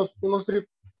unos trips.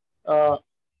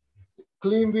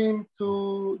 Climbing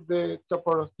to the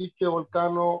Chaparrastique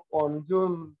volcano on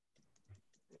June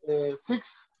 6th.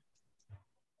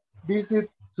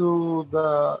 Visit to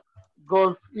the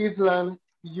Gulf Island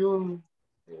June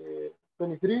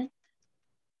 23.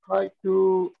 Hike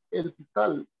to El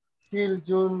Pital Hill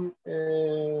June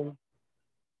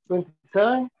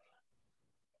 27.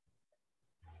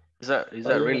 Is that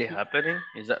really happening?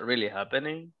 Is that really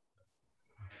happening?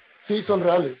 Sí, son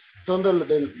reales. Son del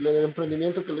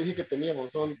emprendimiento que le dije que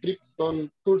teníamos. Son trips,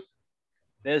 son tours.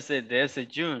 There's a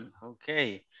June.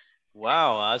 Okay.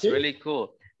 Wow, that's ¿Sí? really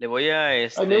cool. Le voy a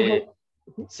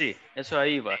sí, eso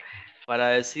ahí va. Para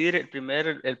decir el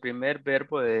primer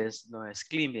verbo no es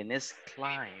climbing, es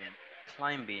climb.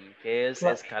 climbing, que es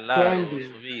Cli- escalar o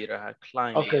climbing. subir, ajá,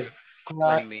 climbing, Okay.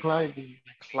 climbing, Climbing.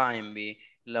 climbing.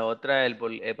 La otra,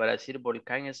 para decir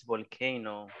volcán es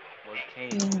volcano,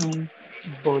 volcano,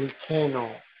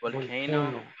 Volcano.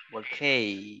 volcano, Volcano.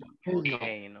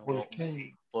 volcano, Volcano.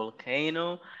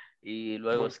 volcano, y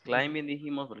luego es Volcano. climbing,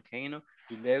 dijimos, volcano,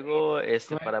 y luego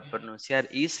para pronunciar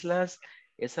islas,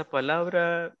 esa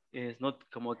palabra es no,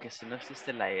 como que si no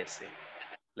existe la S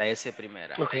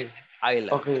primera. Okay.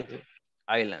 Island, Okay.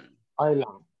 island,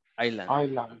 Island. island,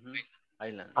 Island. ujú,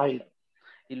 island. Island.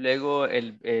 Y luego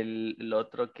el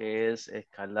otro que es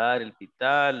escalar, el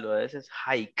pital, lo ese es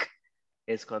hike,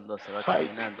 es cuando se va Hike.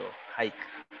 caminando, hike,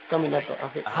 Caminata.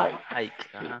 Okay. ajá, Hike.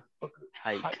 hike, ajá, Okay.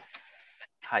 hike,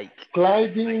 hike,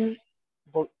 Climbing.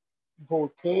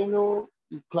 Volcano.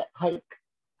 Y hike.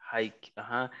 hike,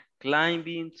 ajá,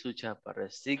 climbing to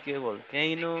Chaparrastique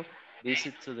volcano,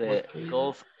 visit to the Volcano.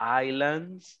 Gulf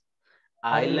Islands,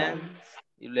 Island.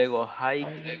 y luego hike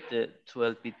Island. to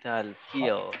el Pital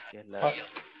Hill, que es la... Hike.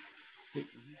 Sí.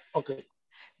 Okay.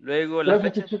 Luego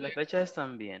Gracias, teacher. las fechas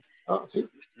están bien. Ah, sí.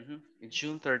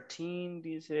 June 13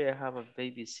 dice, I have a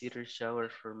babysitter shower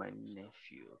for my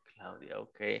nephew, Claudia,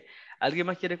 ok. ¿Alguien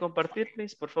más quiere compartir,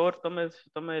 please? Por favor, tome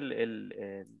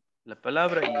la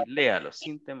palabra y léalo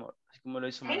sin temor, así como lo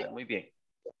hizo Manuel. Muy bien.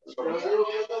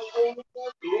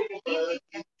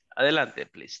 Adelante,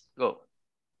 please. Go.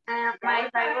 My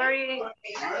favorite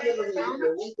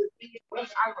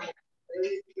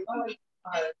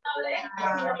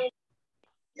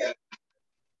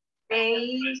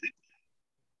day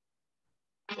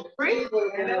free.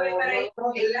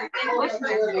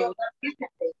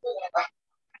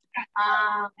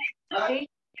 Okay.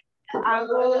 I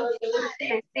will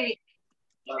specific.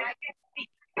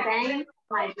 Then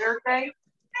my birthday.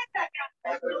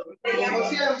 Como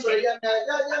siempre, ya me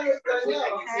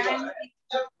extrañaba.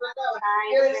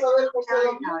 ¿Quieres saber por qué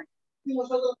si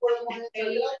nosotros podemos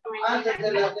ensayar antes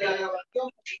de la grabación?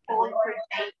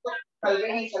 Tal vez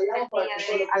ensayamos para que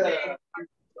solo pueda.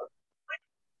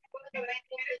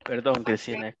 Perdón,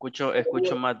 Cristina, escucho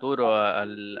más duro a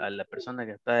la persona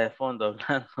que está de fondo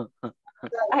hablando.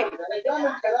 Ay,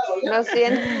 lo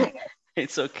siento.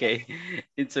 It's okay,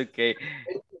 it's okay.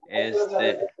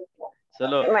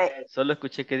 Solo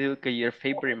escuché que digo que your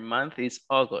favorite month is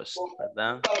August,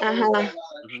 ¿verdad? Ajá.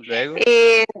 Luego.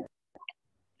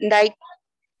 Day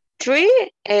 3,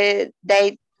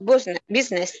 day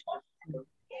business.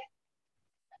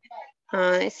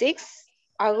 6,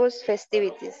 August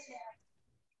festivities.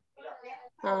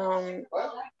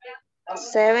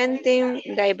 17,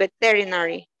 day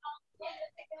veterinary.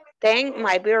 10,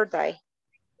 my birthday.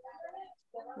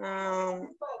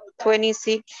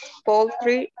 26,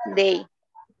 poultry day.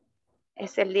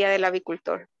 Es el día del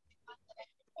avicultor.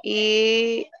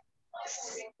 Y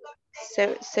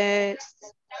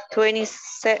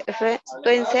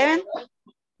 27,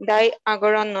 day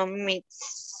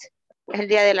agronomists. Es el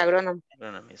día del agrónomo.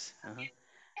 Agronomist.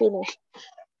 Finish.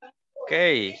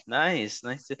 Okay, nice.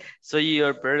 So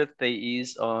your birthday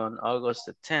is on August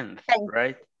the 10th,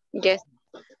 right? Yes.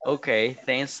 Okay,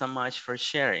 thanks so much for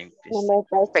sharing.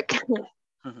 Perfect.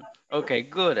 Okay,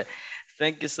 good.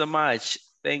 Thank you so much.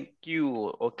 Thank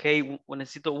you. Okay,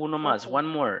 necesito uno más. One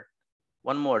more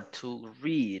to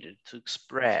read, to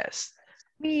express.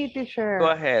 Me, teacher. Go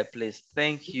ahead, please.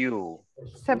 Thank you.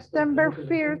 September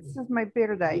 1st is my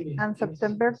birthday, and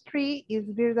September 3 is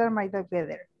birthday my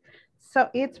better. So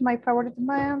it's my favorite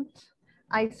month.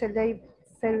 I celebrate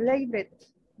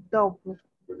double.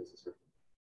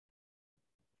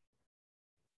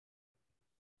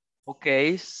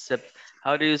 Okay,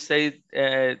 how do you say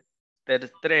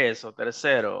tres o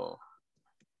tercero?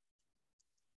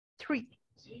 3.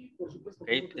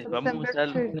 Okay, vamos a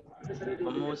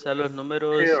usar los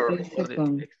números,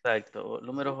 exacto,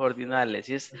 números ordinales.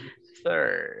 Y es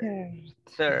third,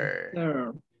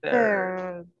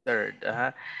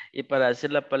 ajá. Y para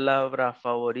decir la palabra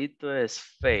favorito es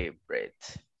favorite.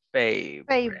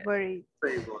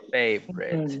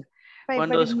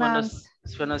 Cuando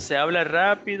se habla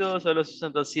rápido, solo se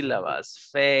usan 2 sílabas.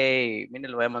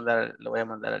 Miren, lo voy a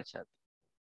mandar al chat.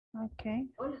 Okay.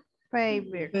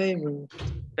 Favorite.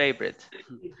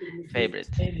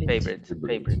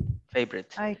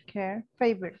 I care.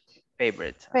 Favorite.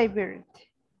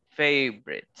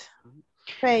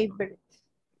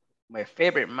 My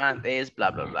favorite month is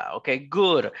blah, blah, blah. Okay,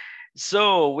 good.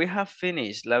 So we have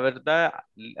finished. La verdad,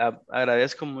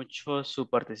 agradezco mucho su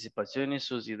participación y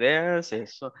sus ideas.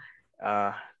 Eso,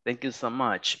 thank you so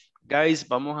much. Guys,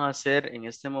 vamos a hacer en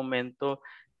este momento,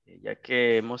 ya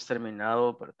que hemos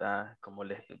terminado, ¿verdad? Como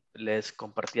les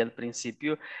compartí al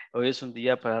principio, hoy es un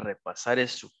día para repasar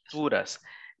estructuras.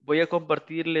 Voy a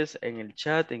compartirles en el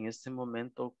chat en este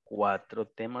momento 4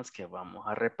 temas que vamos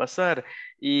a repasar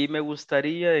y me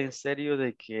gustaría en serio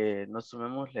de que nos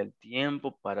tomemos el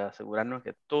tiempo para asegurarnos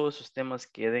que todos esos temas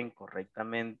queden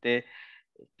correctamente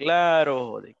claros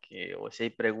o de que o si hay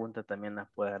preguntas también las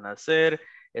puedan hacer.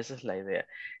 Esa es la idea.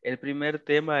 El primer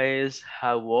tema es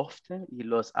how often y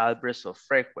los outbursts of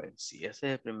frequency. Ese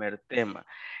es el primer tema.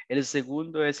 El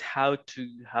segundo es how to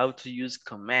use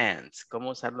commands. Cómo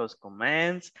usar los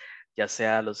commands, ya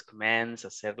sea los commands,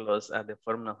 hacerlos de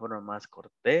una forma más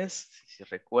cortés, si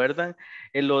recuerdan.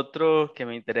 El otro que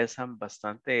me interesan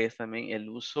bastante es también el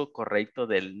uso correcto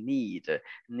del need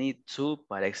to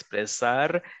para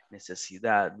expresar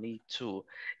necesidad, need to.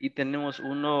 Y tenemos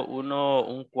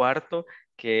un cuarto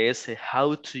que es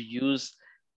how to use,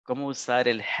 cómo usar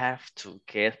el have to,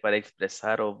 que es para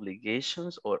expresar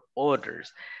obligations o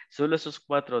orders. Solo esos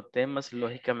 4 temas,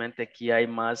 lógicamente aquí hay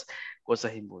más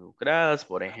cosas involucradas,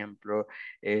 por ejemplo,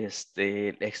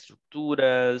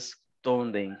 estructuras,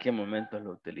 dónde, en qué momentos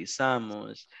lo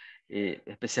utilizamos,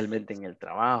 especialmente en el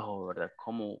trabajo, ¿verdad?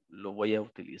 Cómo lo voy a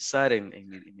utilizar en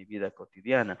mi vida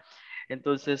cotidiana.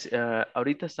 Entonces,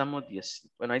 ahorita estamos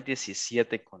hay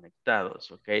 17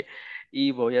 conectados, ¿ok?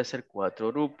 Y voy a hacer 4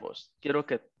 grupos. Quiero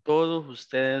que todos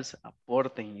ustedes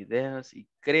aporten ideas y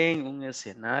creen un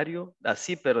escenario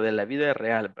así, pero de la vida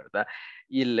real, ¿verdad?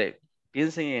 Y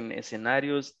piensen en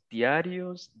escenarios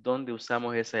diarios donde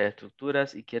usamos esas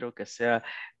estructuras y quiero que sea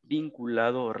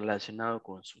vinculado o relacionado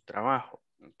con su trabajo.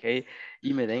 ¿Ok?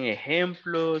 Y me den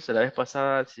ejemplos. La vez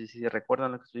pasada, si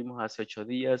recuerdan lo que estuvimos hace 8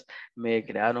 días, me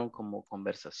crearon como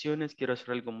conversaciones. Quiero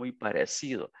hacer algo muy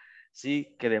parecido,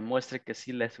 ¿sí? Que demuestre que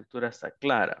sí la estructura está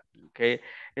clara, ¿ok?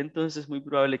 Entonces, muy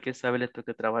probable que esta vez le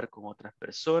toque trabajar con otras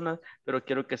personas, pero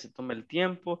quiero que se tome el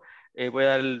tiempo. Voy a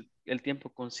dar el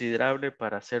tiempo considerable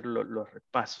para hacer los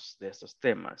repasos de estos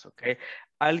temas, ¿ok?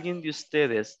 Alguien de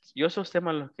ustedes, yo esos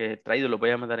temas los que he traído los voy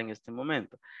a mandar en este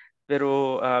momento,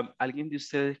 pero ¿alguien de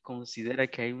ustedes considera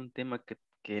que hay un tema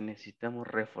que necesitamos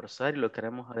reforzar y lo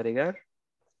queremos agregar?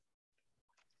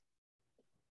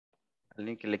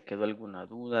 ¿Alguien que le quedó alguna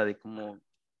duda de cómo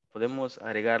podemos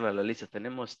agregarla a la lista?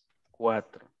 Tenemos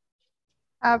 4.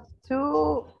 Up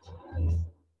to.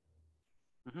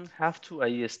 Have to,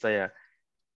 ahí está ya.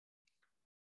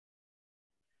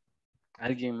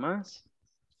 ¿Alguien más?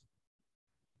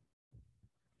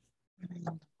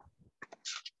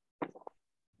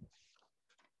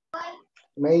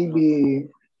 Maybe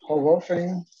how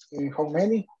often and how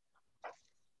many.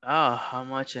 How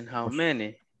much and how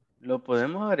many. Lo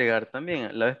podemos agregar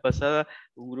también. La vez pasada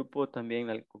un grupo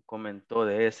también comentó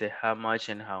de ese how much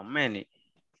and how many.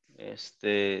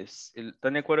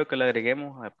 ¿Están de acuerdo que lo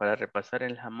agreguemos para repasar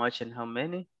el how much and how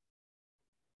many?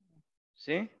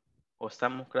 ¿Sí? ¿O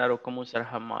estamos claros cómo usar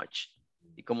how much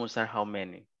y cómo usar how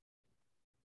many?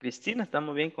 Cristina,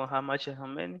 ¿estamos bien con how much and how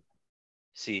many?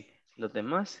 Sí. ¿Los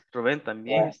demás? Rubén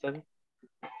también está bien.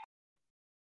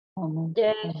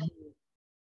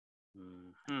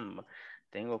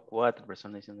 Tengo 4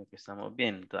 personas diciendo que estamos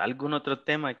bien. Entonces, ¿algún otro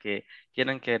tema que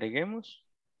quieran que agreguemos?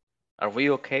 Are we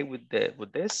okay with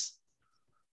this?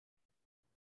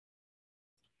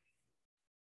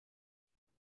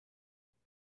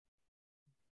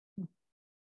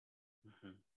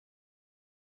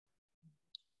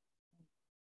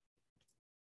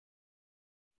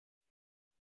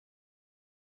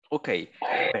 Ok,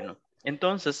 bueno,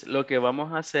 entonces lo que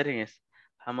vamos a hacer es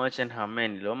how much and how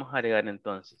many. Lo vamos a agregar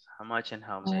entonces. How much and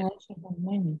how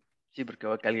many. Sí, porque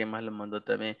veo que alguien más lo mandó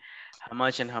también. How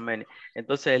much and how many.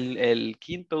 Entonces el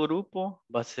quinto grupo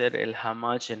va a ser el how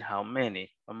much and how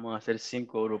many. Vamos a hacer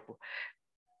 5 grupos.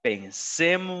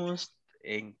 Pensemos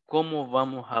en cómo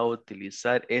vamos a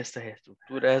utilizar estas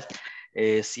estructuras.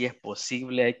 Si es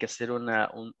posible, hay que hacer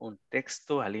un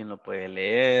texto, alguien lo puede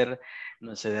leer,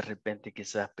 no sé, de repente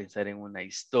quizás pensar en una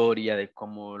historia de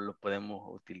cómo lo podemos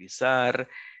utilizar.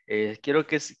 Quiero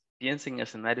que piensen en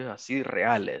escenarios así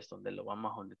reales, donde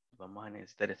vamos a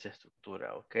necesitar esa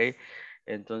estructura, ¿ok?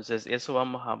 Entonces, eso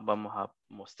vamos a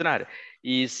mostrar.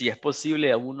 Y si es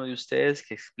posible, a uno de ustedes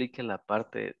que explique la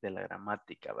parte de la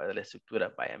gramática, ¿verdad? De la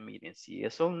estructura, vaya, miren, si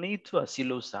es un need to, así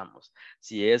lo usamos.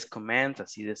 Si es command,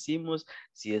 así decimos.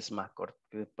 Si es más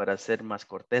para ser más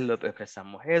cortés, lo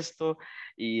expresamos esto.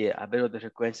 Y a ver, de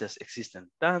frecuencias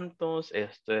existen tantos.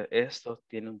 Esto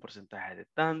tiene un porcentaje de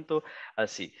tanto.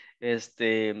 Así.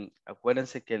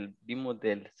 Acuérdense que vimos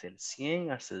del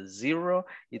 100 hasta el 0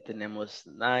 y tenemos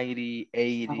 90,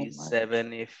 80,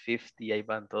 70, 50, ahí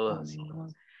van todos así.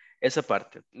 Esa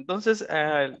parte. Entonces,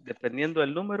 dependiendo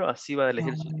del número, así va a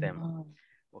elegir su tema.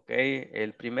 Ok,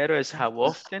 el primero es how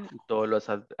often y todos los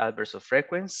adverbs of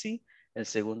frequency. el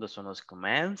segundo son los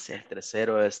commands, el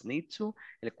tercero es need to,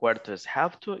 el cuarto es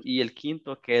have to y el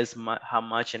quinto que es how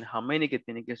much and how many, que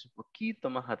tiene que ser un poquito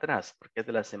más atrás porque es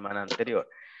de la semana anterior.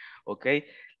 ¿Ok?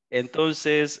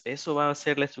 Entonces, eso va a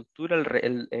ser la estructura,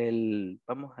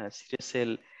 vamos a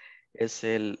decir, es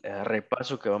el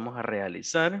repaso que vamos a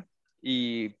realizar.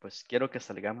 Y pues quiero que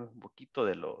salgamos un poquito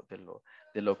de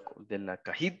la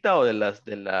cajita o de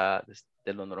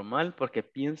lo normal, porque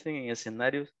piensen en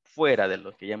escenarios fuera de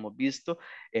lo que ya hemos visto,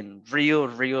 en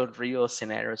real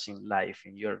scenarios in life,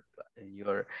 in your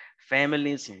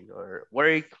families, in your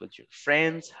work, with your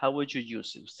friends. How would you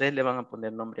use it? Ustedes le van a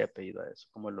poner nombre y apellido a eso,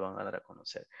 cómo lo van a dar a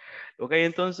conocer. Ok,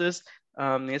 entonces,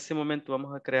 en este momento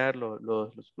vamos a crear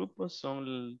los grupos,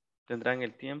 tendrán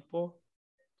el tiempo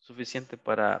suficiente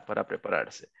para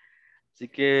prepararse. Así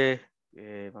que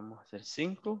vamos a hacer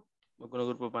 5. Algunos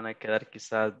grupos van a quedar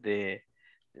quizás de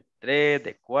 3,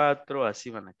 de 4, así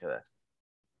van a quedar.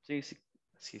 Sí,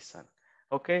 así están.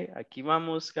 Ok, aquí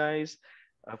vamos, guys.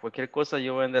 A cualquier cosa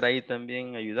yo voy a andar ahí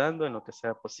también ayudando en lo que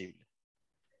sea posible.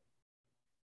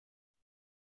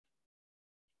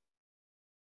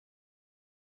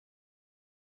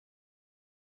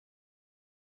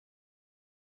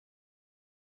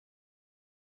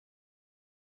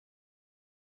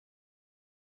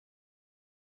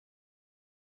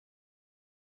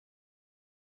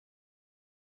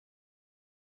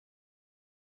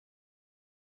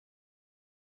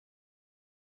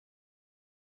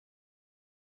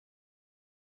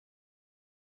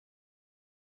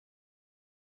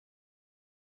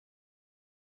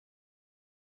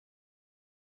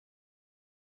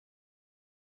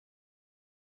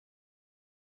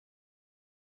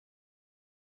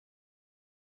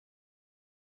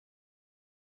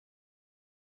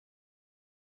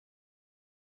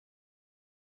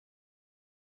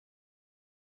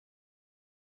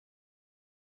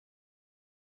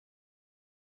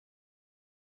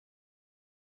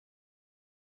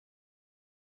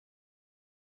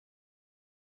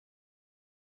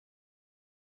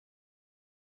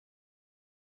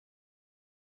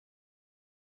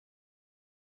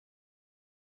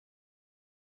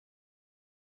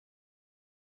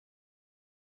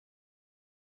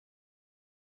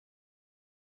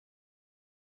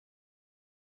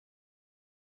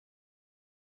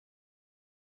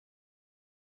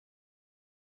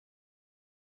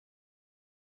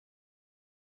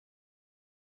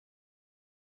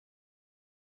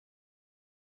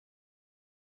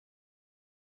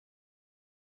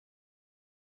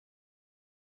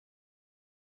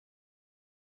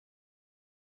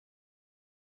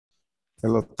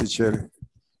 Hello, teacher.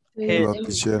 Hello,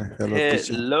 teacher. Hello,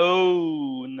 teacher.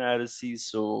 Hello,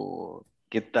 Narciso.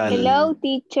 ¿Qué tal? Hello,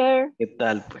 teacher. ¿Qué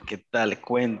tal? Pues, ¿qué tal?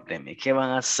 Cuénteme, ¿qué van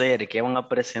a hacer? ¿Qué van a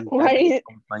presentar What a is, los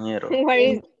compañeros? what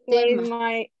is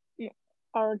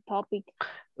our topic?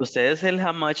 Ustedes el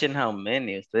how much and how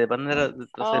many. Ustedes van a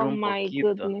retroceder Oh un my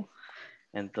poquito. goodness.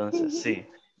 Entonces, sí.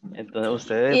 Entonces,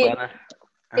 ustedes It, van a...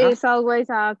 Ajá. it's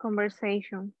always a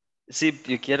conversation. Sí,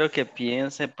 yo quiero que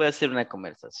piensen, puede ser una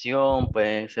conversación,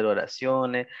 pueden ser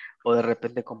oraciones, o de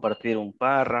repente compartir un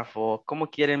párrafo, como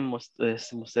quieren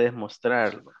ustedes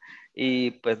mostrarlo.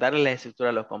 Y pues darle la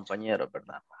estructura a los compañeros,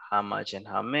 ¿verdad? How much and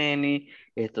how many,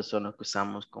 estos son los que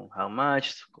usamos con how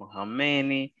much, con how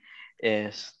many.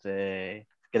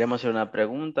 Queremos hacer una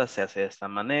pregunta, se hace de esta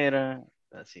manera,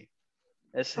 así.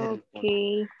 Ese es el punto.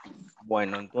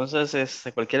 Bueno, entonces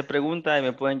cualquier pregunta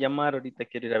me pueden llamar. Ahorita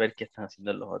quiero ir a ver qué están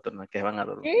haciendo los otros, ¿no? Que van a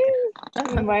dormir.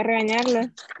 Voy a regañarla.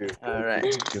 All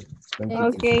right.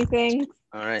 Okay, thanks.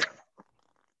 All right.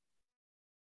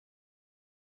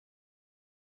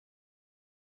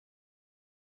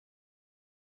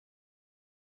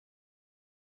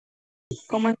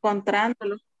 ¿Cómo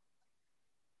encontrándolo?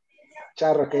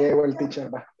 Charro, que ya llegó el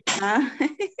teacher, va. Ah.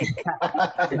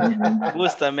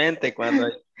 Justamente cuando...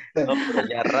 No, pero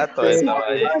ya rato estaba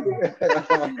ahí.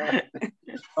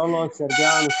 Solo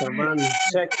observando.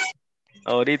 Check.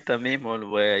 Ahorita mismo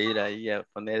voy a ir ahí a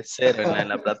poner 0 en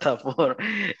la plataforma.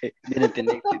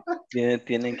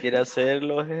 Tienen que ir a hacer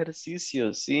los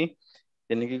ejercicios, ¿sí?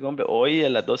 Tienen que comprar. Hoy a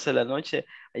las 12 de la noche,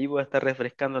 ahí voy a estar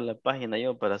refrescando la página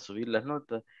yo para subir las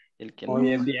notas. El que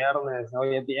Hoy es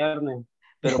viernes.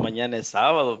 Pero mañana es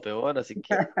sábado, peor, así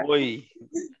que hoy.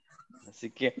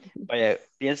 Así que, vaya,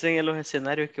 piensen en los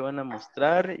escenarios que van a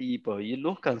mostrar y pues ahí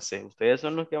lúzcanse. Ustedes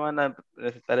son los que van a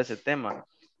presentar ese tema.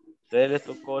 Ustedes les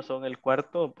tocó, son el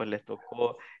cuarto, pues les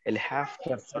tocó el have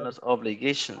to, son los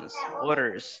obligations,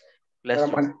 orders.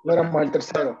 No éramos el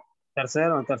tercero.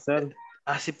 Tercero.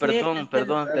 Ah, sí, perdón,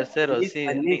 tercero, sí,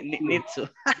 Nitsu.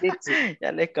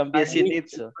 Ya les cambié, sí,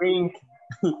 Nitsu.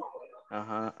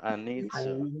 Ajá, a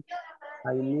Nitsu.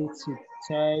 I need to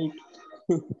take.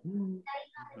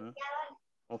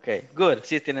 Ok, good.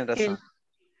 Sí, tienen razón.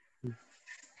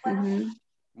 Ujú.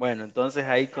 Bueno, entonces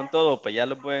ahí con todo, pues ya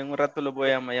en un rato los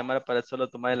voy a llamar para solo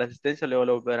tomar la asistencia, luego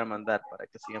lo volver a mandar para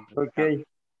que sigan practicando.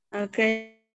 Ok. Ok.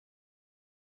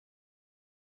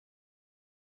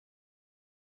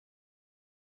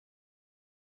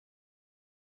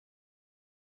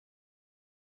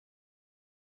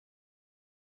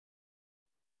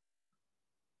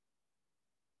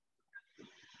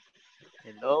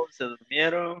 Hello, ¿se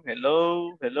durmieron?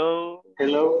 Hello, hello.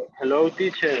 Hello,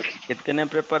 teacher. ¿Qué tienen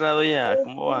preparado ya?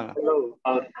 ¿Cómo van? Hello.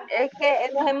 Es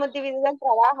que nos hemos dividido el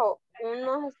trabajo.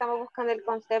 Unos estamos buscando el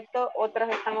concepto, otros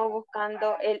estamos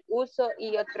buscando el uso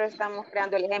y otros estamos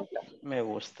creando el ejemplo. Me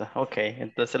gusta. Ok,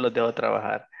 entonces los dejo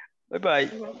trabajar. Bye bye.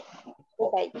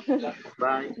 Ok.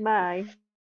 Bye. Bye.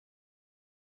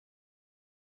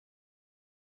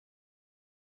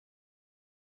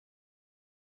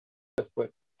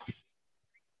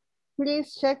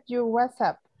 Please check your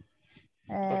WhatsApp.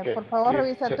 Okay, Por favor,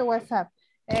 please revisa check. tu WhatsApp.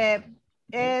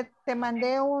 Te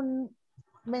mandé un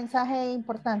mensaje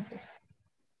importante.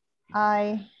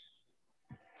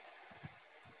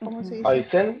 ¿Cómo se dice? I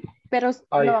send, Pero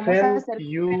I lo vamos a send hacer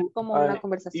you como an una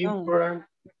conversación. important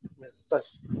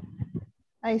message.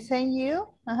 I send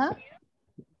you. Ajá.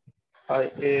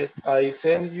 I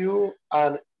send you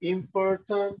an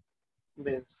important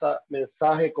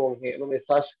mensaje con G, no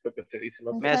mensaje, creo que se dice,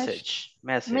 no sé. Message.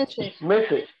 Message.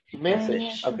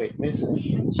 Message. Ok,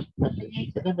 message.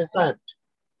 ¿Qué es mensaje?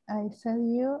 I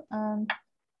send you an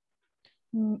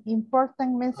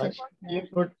important message.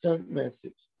 Important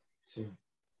message. Sí.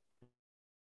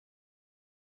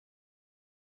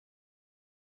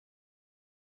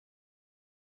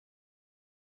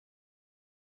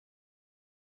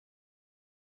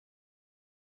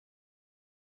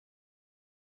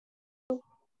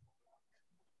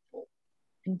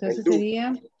 Entonces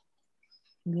sería...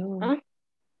 No. ¿Ah?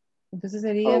 Entonces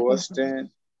sería... How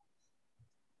often?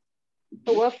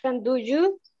 How often do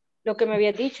you, lo que me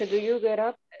había dicho, do you get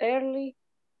up early?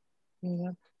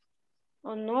 Yeah.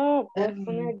 Oh no, puedes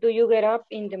poner do you get up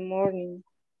in the morning.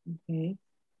 Okay.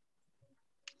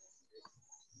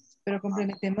 Pero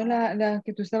complementemos la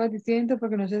que tú estabas diciendo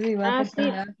porque no sé si va a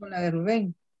acompañar con la de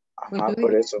Rubén. Pues Ajá, tú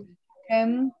por dijiste,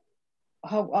 eso.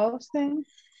 how often?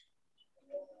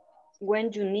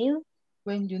 When you need.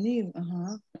 When you need.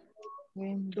 Ajá.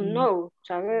 To know,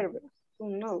 saber, to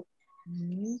know.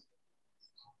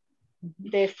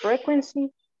 The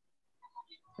frequency.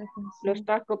 Lo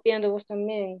estás copiando vos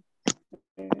también.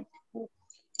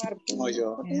 No,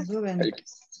 yo.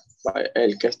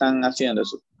 El que están haciendo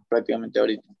eso prácticamente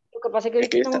ahorita. Lo que pasa es que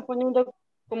ahorita estamos poniendo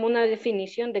como una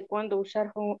definición de cuándo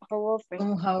usar how often.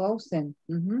 Como how often.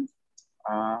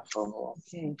 Ah, how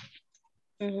often.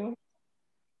 Okay.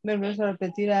 Vamos a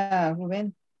repetir a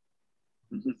Rubén.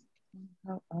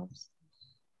 How often.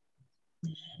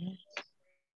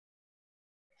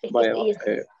 Vaya,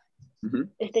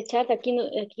 Este chat aquí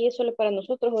es solo para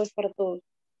nosotros o es para todos.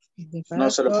 No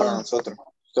solo para nosotros,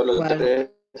 solo tres.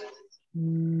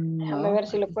 Déjame ver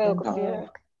si lo puedo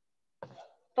copiar.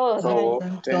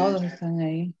 Todos están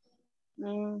ahí.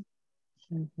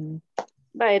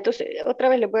 Vale, entonces otra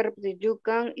vez le voy a repetir. You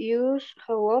can use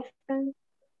how often.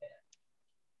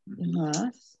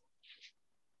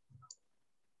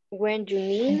 When you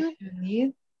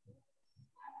need.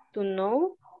 To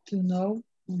know.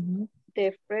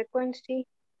 The frequency.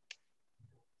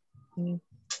 Of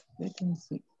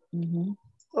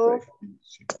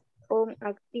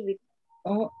activity.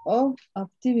 Of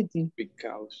activity.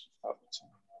 Because of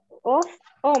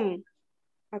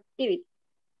activity.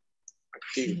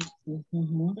 Activity.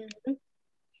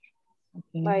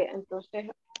 Okay. Vaya, entonces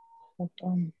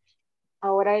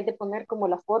ahora es de poner como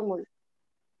la fórmula.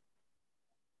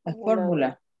 La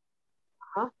fórmula.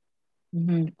 Ajá.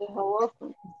 De how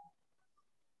often.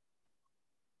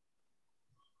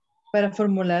 Para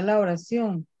formular la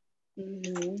oración.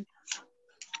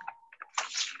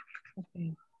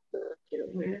 Okay. Quiero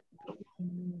ver.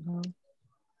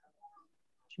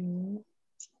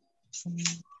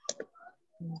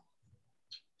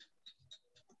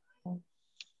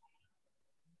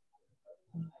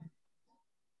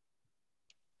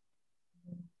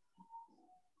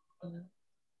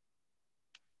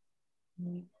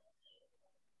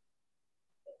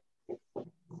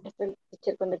 Está el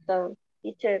teacher conectado.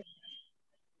 Teacher.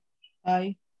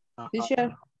 Hi.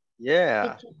 Teacher.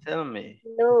 Yeah, Teacher. tell me.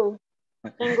 No,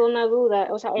 tengo una duda.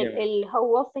 O sea, el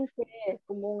how often que es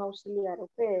como un auxiliar,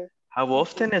 ¿ok? How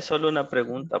often es solo una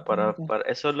pregunta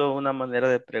es solo una manera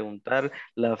de preguntar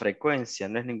la frecuencia,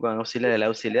 no es ningún auxiliar. El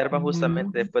auxiliar va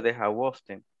justamente después de how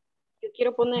often. Yo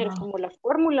quiero poner como la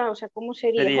fórmula, o sea, ¿cómo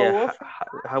sería? Sería How often,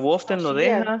 how often lo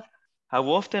auxiliar. deja, how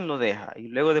often lo deja. Y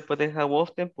luego después de how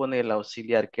often pone el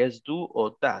auxiliar, que es do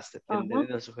o does, depende Ajá.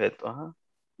 del sujeto. Ajá.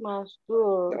 Más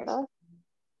do, ¿verdad?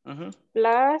 Ujú.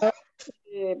 Plus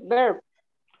verb,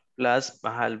 Plus,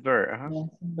 ajá, el verb. Ajá.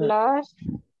 plus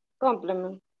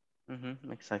complement.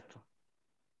 Ujú, exacto.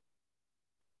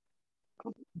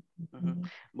 Ujú.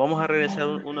 Vamos a regresar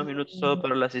unos minutos solo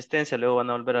para la asistencia, luego van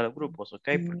a volver a los grupos, ¿ok?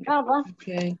 Porque Ah, va. Ok.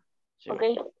 sí, Ok.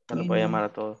 se los voy a llamar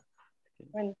a todos.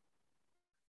 Bueno.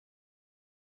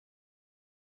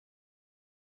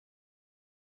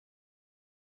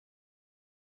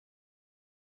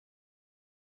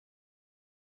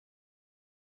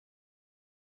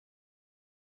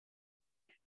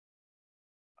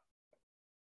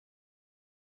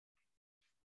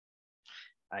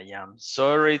 I am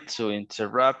sorry to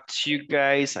interrupt you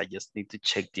guys. I just need to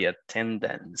check the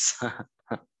attendance.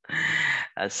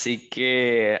 Así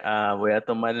que voy a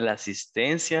tomar la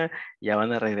asistencia. Ya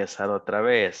van a regresar otra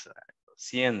vez. Lo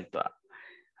siento.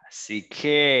 Así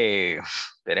que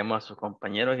esperemos a sus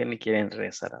compañeros que ni quieren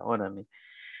regresar ahora.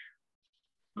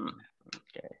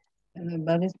 Okay.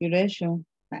 Bad inspiration.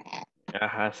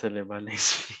 Ajá, se le va la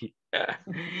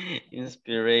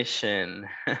inspiration.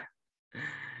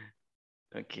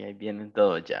 Ok, ahí vienen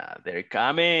todos ya. They're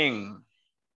coming.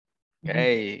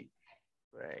 Okay,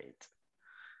 great.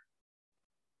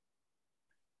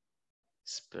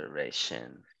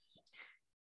 Inspiration.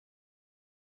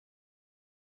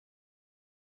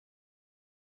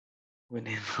 We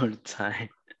need more time.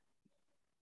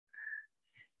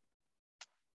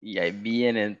 Y ahí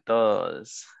vienen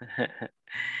todos.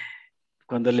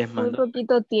 Cuando les Muy mando,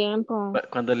 poquito tiempo.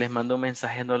 cuando les mando un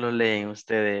mensaje no lo leen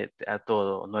ustedes a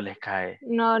todo, no les cae.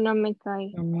 No, no me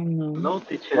cae. No,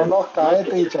 teacher. No nos cae, No,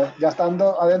 teacher. Ya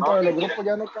estando adentro No, de los teacher. grupos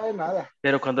ya no cae nada.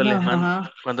 Pero cuando No, les mando,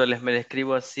 ajá. cuando me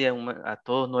escribo así a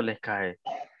todos no les cae.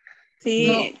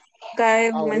 Sí, cae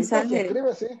un Ahorita se mensaje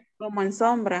escribe, sí. como en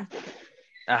sombra.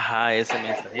 Ajá, ese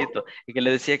mensajito. Y que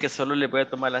le decía que solo le voy a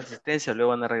tomar la asistencia,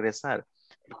 luego van a regresar,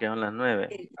 porque son las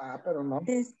 9. Ah, pero no.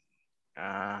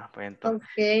 Ah, pues entonces,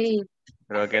 Ok.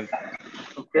 creo que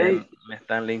Ok. me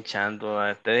están linchando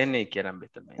a ustedes ni quieran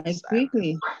visto el I mensaje.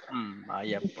 quickly.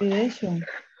 Vaya pues. Inspiration.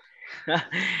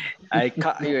 I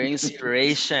caught your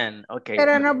inspiration. Ok.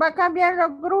 Pero nos va a cambiar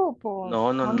los grupos.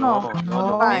 No, no, ¿O no, no?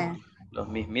 no, Vaya. los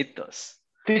mismitos.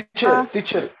 Teacher,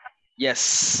 teacher,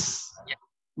 Yes.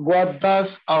 what does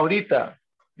ahorita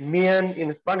mean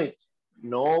in Spanish?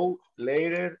 No,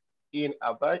 later, in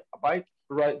a bite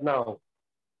right now.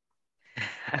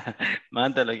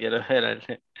 Mándalo, quiero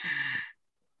ver.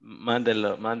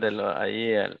 Mándelo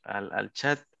ahí al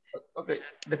chat. Ok,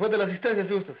 después de la asistencia,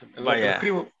 si gustas, en lo que lo Vaya.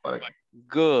 escribo. Para que...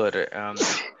 Good.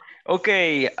 Ok,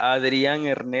 Adrián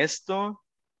Ernesto.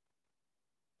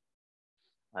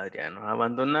 Adrián nos ha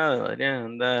abandonado. Adrián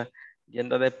anda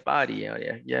yendo de party.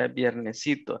 Ya es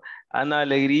viernesito. Ana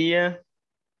Alegría.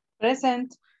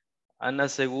 Present. Ana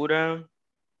Segura.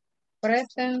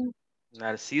 Present.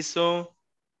 Narciso.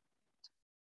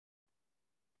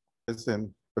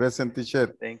 Present. Present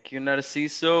teacher. Thank you,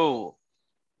 Narciso.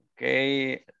 Ok.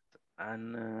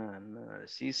 Ana,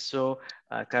 Narciso.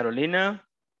 Carolina.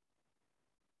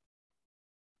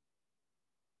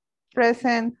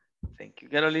 Present. Thank you,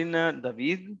 Carolina.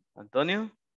 David.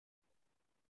 Antonio.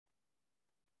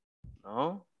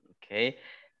 No. Ok.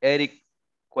 Eric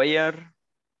Cuellar.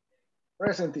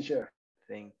 Present, teacher.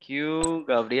 Thank you.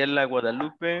 Gabriela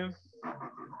Guadalupe.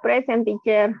 Present,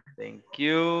 teacher. Thank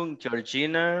you.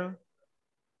 Georgina.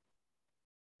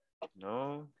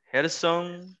 No.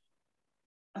 Gerson.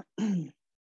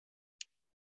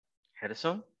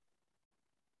 Gerson.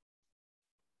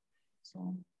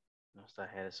 No está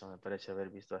Gerson. Me parece haber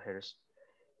visto a Gerson.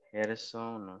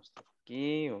 Gerson no está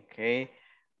aquí. Ok.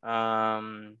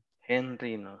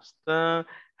 Henry no está.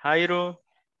 Jairo.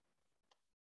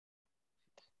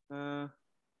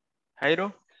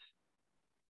 Jairo.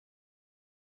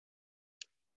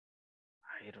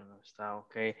 Jairo no está.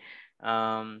 Ok.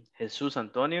 Jesús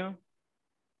Antonio.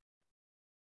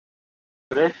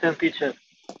 Present, teacher.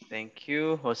 Thank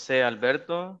you. José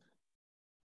Alberto.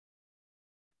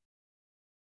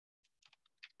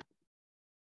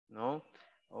 No.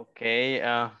 Ok.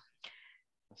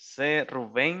 José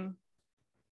Rubén.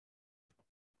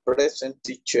 Present,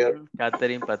 teacher.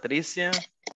 Catherine Patricia.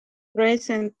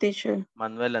 Present, teacher.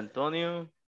 Manuel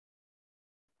Antonio.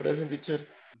 Present, teacher.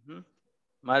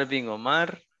 Marvin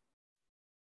Omar.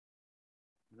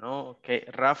 No. Ok.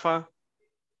 Rafa.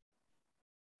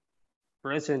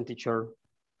 Present, teacher.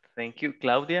 Thank you.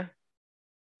 Claudia.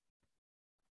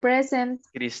 Present.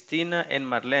 Cristina and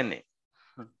Marlene.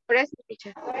 Present,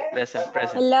 teacher. Present,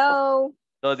 present. Hello.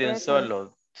 Dos de un Present.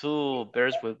 solo. Two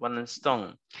birds with one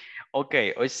stone. Ok,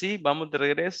 hoy sí, vamos de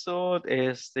regreso.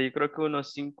 Yo creo que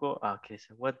unos 5. Ok,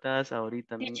 se guardas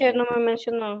ahorita Teacher mismo. no me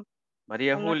mencionó.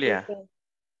 María O no Julia. escuché.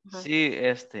 Ajá. Sí,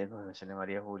 no mencioné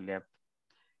María Julia.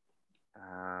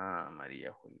 Ah,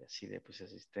 María Julia, sí le puse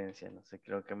asistencia, no sé,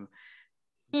 creo que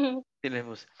sí le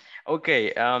puse. Ok,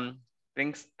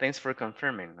 thanks for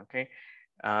confirming, ok.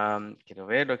 Quiero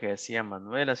ver lo que decía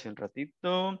Manuel hace un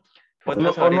ratito. O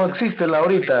no existe la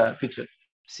ahorita, teacher.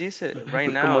 Sí,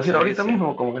 right now. Como decir se ahorita dice.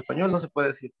 mismo, como en español no se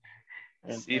puede decir.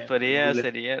 Sí, inglés.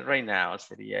 sería right now,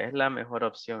 es la mejor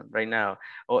opción, right now.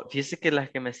 O fíjese que las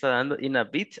que me está dando in a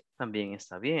bit también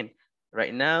está bien.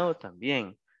 Right now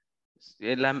también.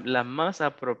 Las más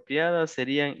apropiadas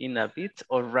serían in a bit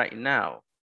o right now.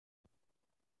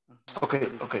 Ok.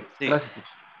 Sí. Gracias,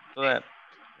 teacher.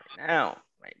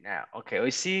 Right now. Ok,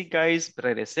 hoy sí, guys,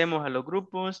 regresemos a los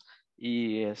grupos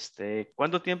y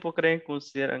 ¿cuánto tiempo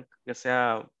consideran que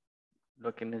sea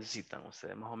lo que necesitan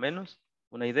ustedes? Más o menos,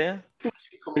 ¿una idea?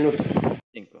 5 minutos.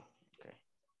 5.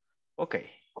 Ok,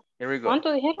 here we go.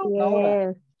 ¿Cuánto dijeron?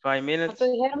 Yes. 5 minutes. ¿Cuánto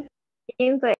dijeron?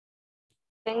 15.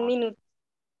 10 minutos.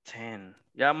 10.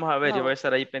 Ya vamos a ver, yo No. voy a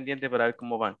estar ahí pendiente para ver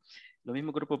cómo van. Los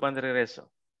mismos grupos van de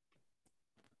regreso.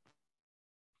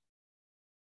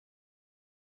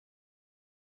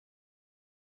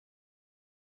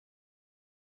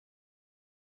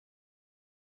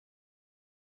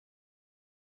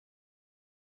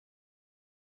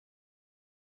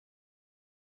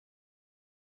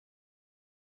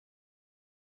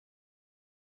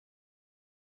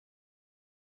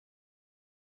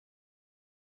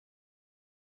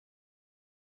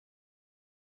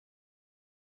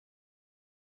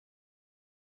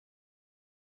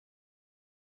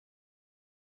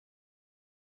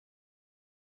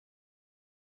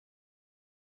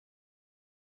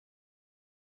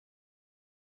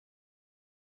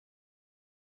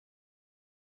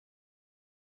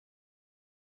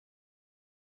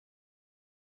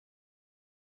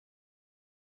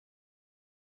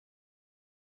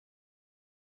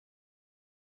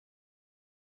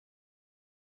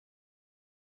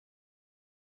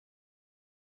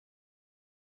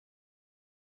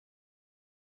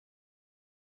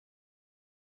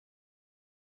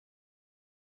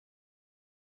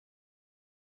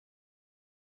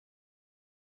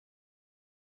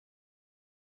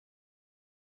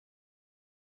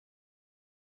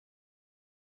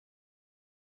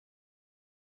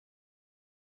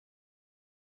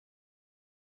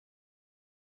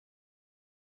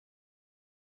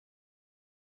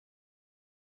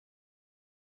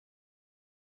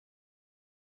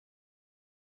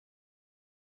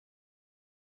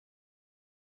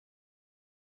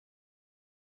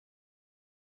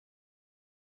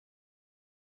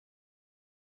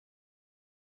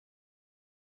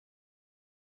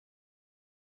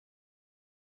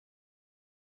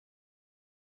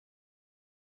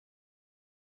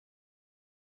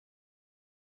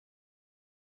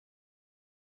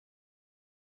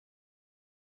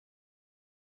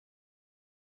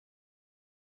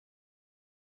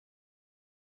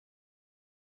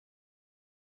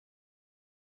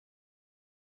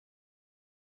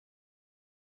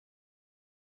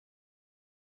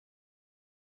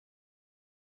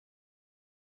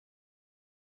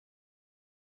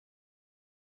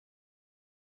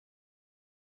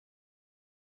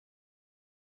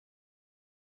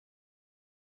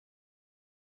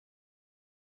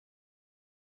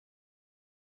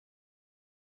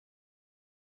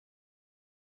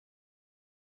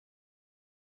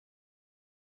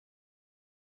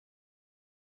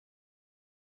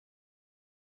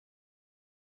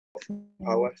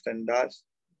 How often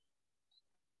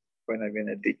when I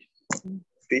viene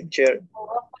teacher.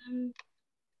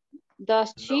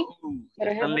 Does she? Por Están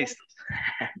ejemplo. listos.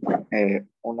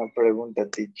 Una pregunta,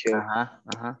 teacher.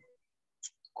 Ajá.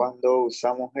 ¿Cuándo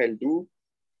usamos el do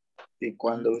y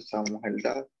cuándo usamos el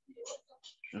that?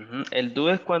 El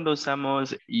do es cuando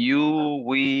usamos you,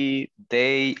 we,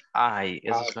 they, I.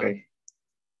 Esos son. Okay.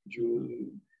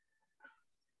 You.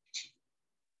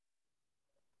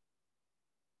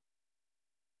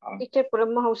 Es que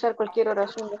podemos usar cualquier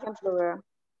oración de ejemplo, ¿verdad?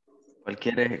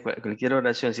 Cualquier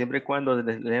oración, siempre y cuando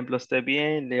el ejemplo esté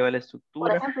bien, lleva la Por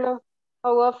estructura. ejemplo,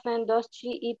 how often does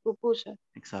she eat pupusa?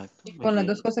 Exacto. Con las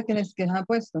dos cosas que les ha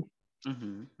puesto.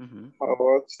 How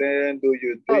often do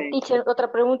you drink? Teacher,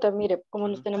 otra pregunta, mire, como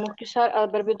nos tenemos que usar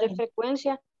adverbios de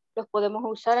frecuencia, los podemos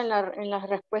usar en la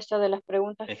respuesta de las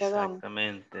preguntas que hagamos.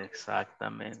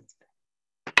 Exactamente.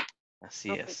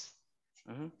 Así es.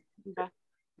 Ya.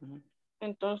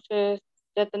 Entonces,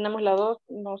 ya tenemos la 2,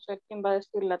 no sé quién va a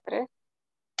decir la 3.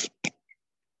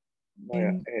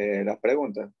 Vaya, las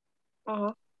preguntas.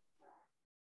 Ajá.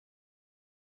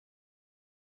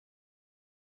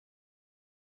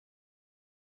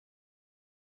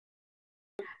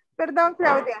 Perdón,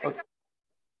 Claudia.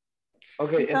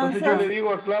 Ok, entonces yo le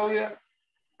digo a Claudia.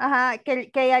 Ajá,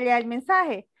 que ella lea el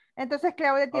mensaje. Entonces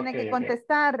Claudia tiene Ok, que ok.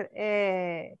 contestar.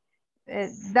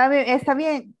 Está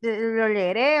bien, lo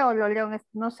leeré o lo leo,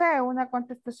 no sé, una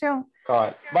contestación.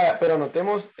 Cabal. Vaya, pero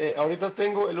anotemos, ahorita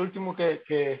tengo el último que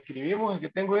escribimos, el que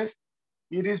tengo es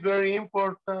It is very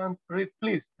important, read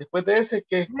please. Después de ese,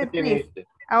 ¿qué tiene Please. este?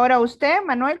 Ahora usted,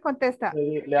 Manuel, contesta.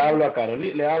 Le hablo a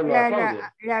Carolina, le hablo a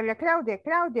Claudia. Le habla a Claudia.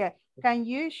 Claudia, can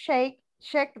you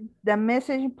check the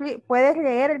message, please? ¿Puedes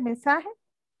leer el mensaje,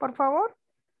 por favor?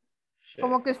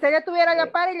 Como que usted ya tuviera la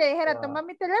par y le dijera, toma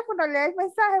mi teléfono, lee el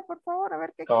mensaje, por favor, a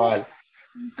ver qué Cabal.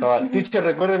 quiere. Cabal. Teacher,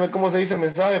 recuérdeme cómo se dice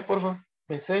mensaje, por favor.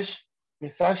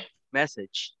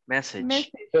 Message.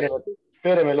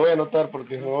 Espéreme, lo voy a anotar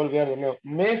porque me voy a olvidar de nuevo.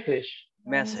 Message.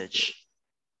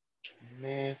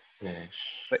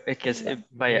 Es que,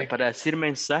 vaya, para decir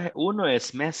mensaje, uno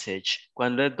es message.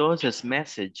 Cuando es dos es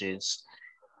messages.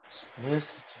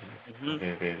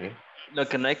 Okay. Lo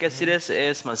que no hay que decir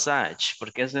es massage,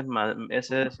 porque ese es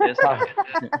Esa es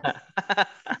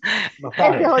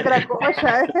otra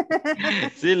cosa.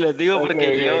 Sí, les digo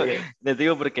porque yo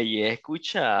he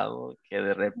escuchado que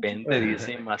de repente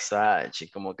dicen massage, y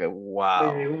como que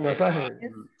wow. Un masaje.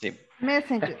 Sí.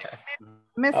 Messenger.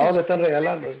 Ahora están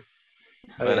regalando.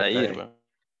 Para ir, ¿va?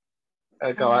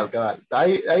 Cabal.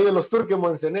 Ahí de los tours que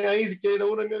mencioné ahí, si quiere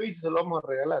uno me avisa, se lo vamos a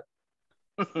regalar.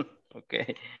 Ok.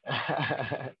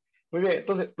 Muy bien,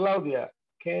 entonces, Claudia,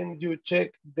 can you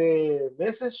check the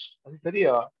message? Así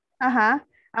sería, ¿va? Ajá.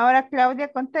 Ahora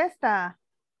Claudia contesta.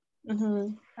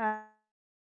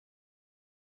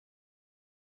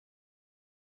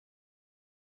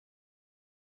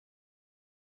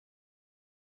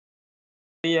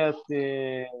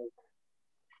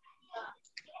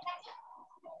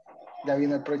 Ya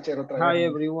vino el preacher otra vez. Hi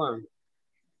everyone.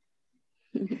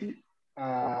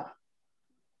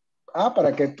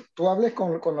 Para que tú hables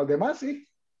con los demás, ¿sí?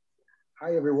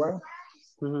 Hi everyone.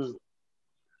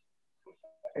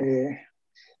 Hi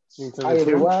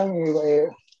everyone.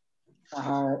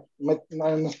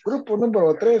 En el grupo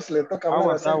número 3 le toca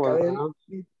hablar acerca de él.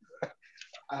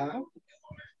 Ajá.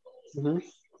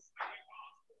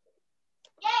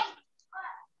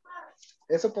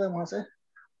 Eso podemos hacer.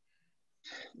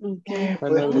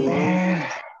 Pues muy bien.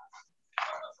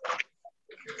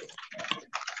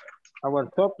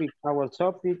 Our topic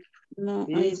No,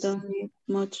 is I don't need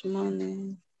much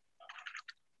money.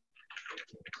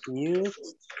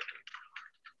 use.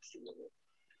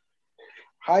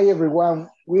 Hi everyone.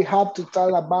 We have to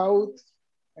talk about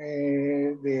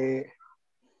the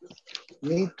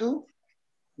me too.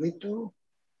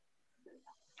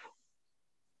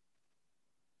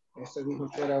 Este dijo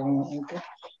que era un ¿qué?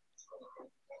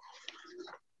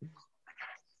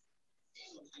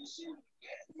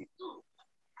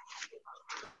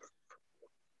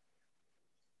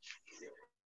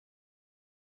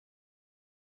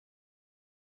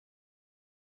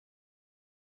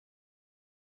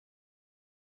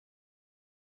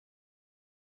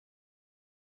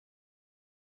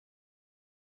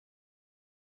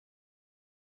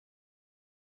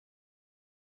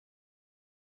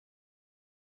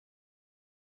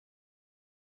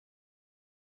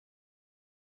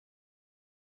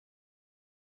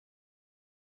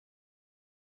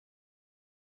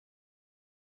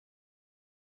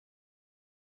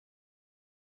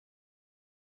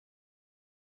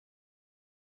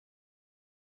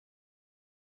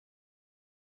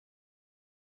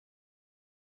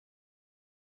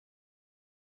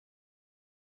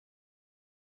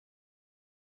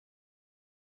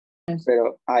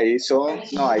 Pero ahí son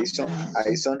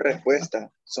respuestas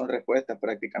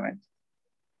prácticamente.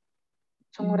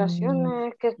 Son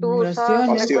oraciones que tú usas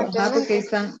Oraciones,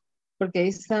 frecuentemente. porque ahí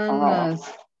están las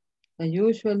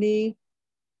usually,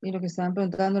 y lo que estaban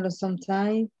preguntando los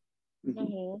sometimes,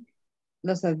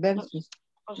 los adverbios.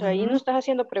 O sea, ahí no estás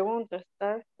haciendo preguntas,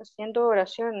 estás haciendo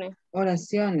oraciones.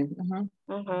 Oraciones,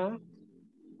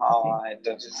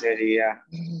 Entonces sería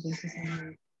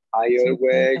I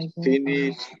always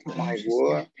finish my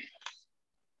work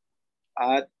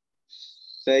at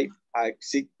 6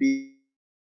 p.m.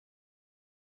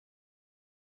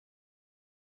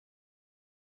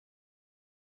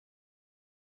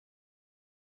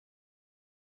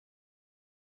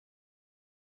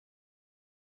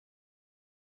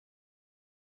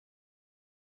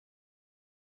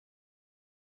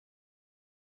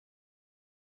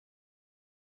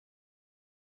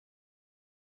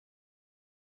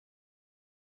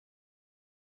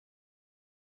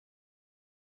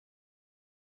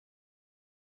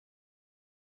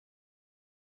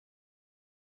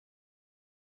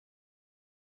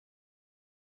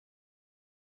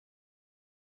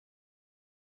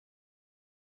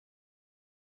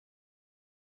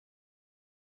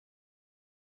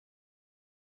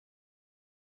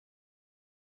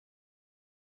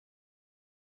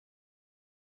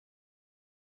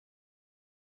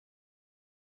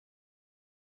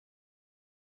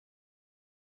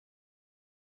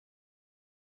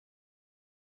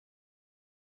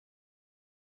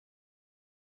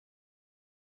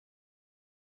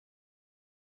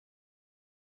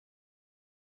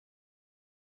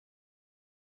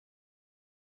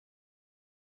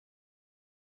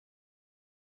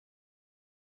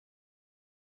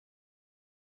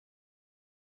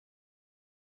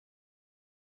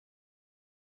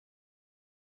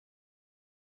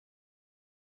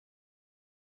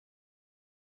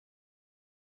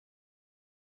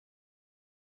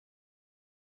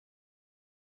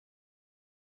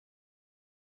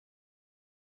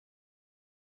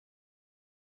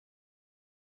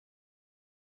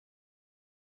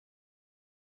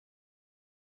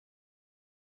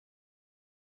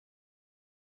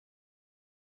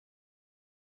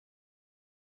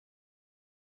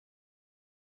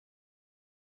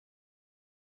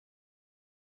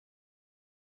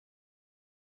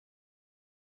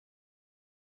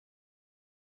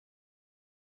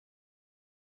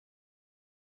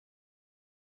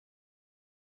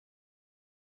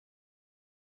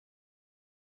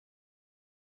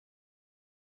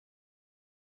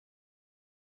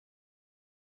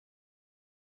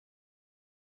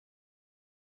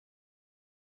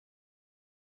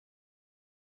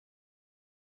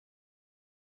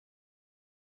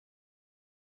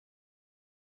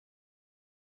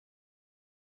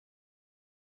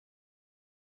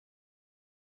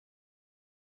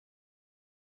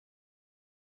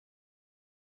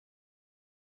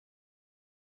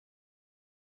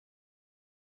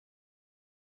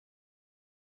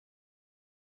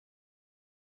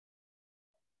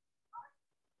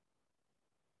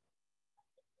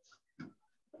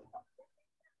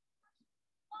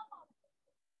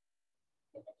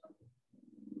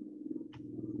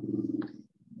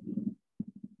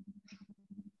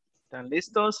 ¿Están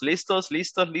listos? ¿Listos?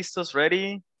 ¿Listos? ¿Listos?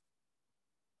 ¿Ready?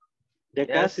 Ya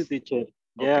casi, Yes. teacher.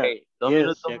 Ya. Okay, 2 Yes,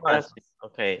 minutos ya más. casi.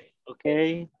 Okay.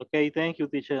 Okay, okay, thank you,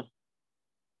 teacher.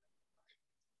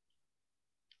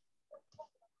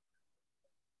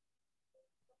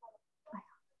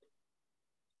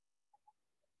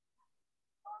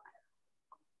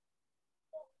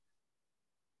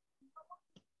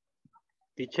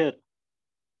 Teacher,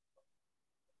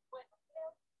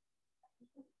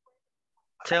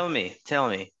 Tell me.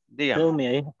 Dígame. tell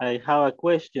me, I have a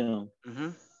question.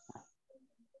 Mhm.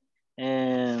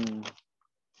 And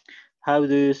how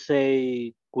do you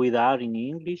say cuidar in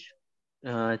English?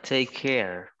 Take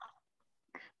care.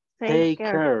 Take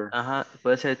care. Ajá,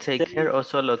 puede ser take care o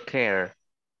solo care.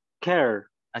 Care.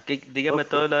 Aquí dígame Okay.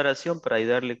 toda la oración para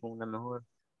ayudarle con una mejor.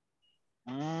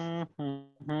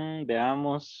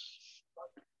 Veamos.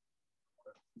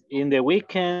 In the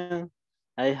weekend,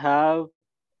 I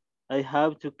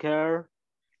have to care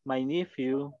my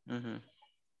nephew.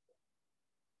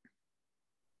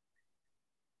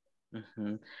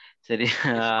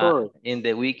 Sería, in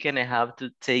the weekend I have to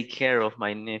take care of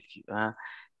my nephew.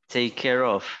 Take care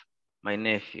of my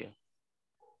nephew.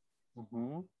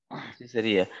 Así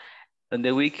sería. On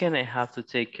the weekend I have to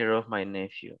take care of my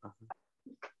nephew.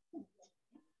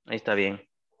 Ahí está bien.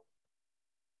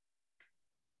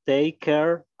 Take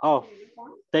care of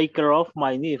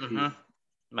my nephew.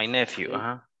 My nephew,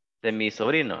 de mi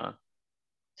sobrino.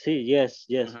 Sí, yes.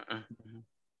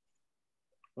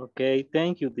 Okay,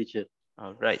 thank you, teacher.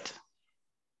 All right.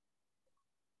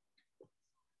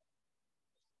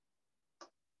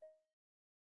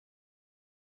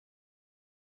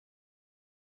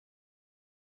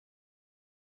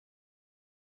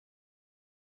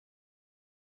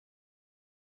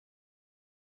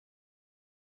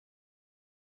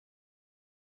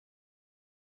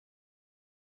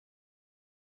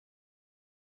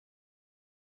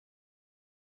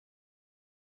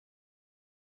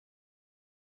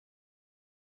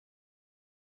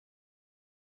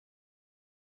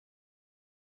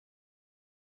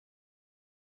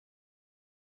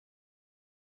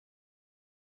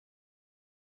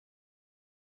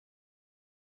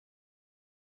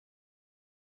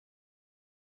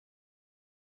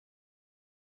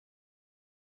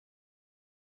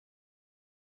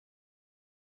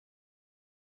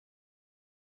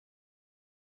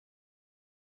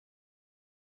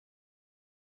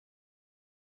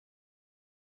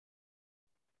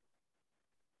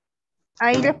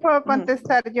 Ahí les puedo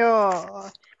contestar yo.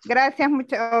 Gracias,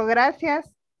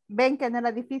 gracias. Ven que no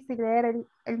era difícil leer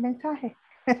el mensaje.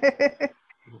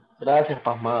 Gracias,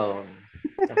 pasmado.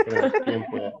 Ya perdí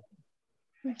tiempo ya.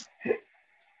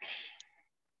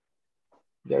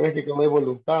 Ya ves que como hay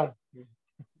voluntad.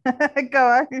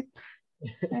 Cabal.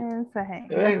 Mensaje.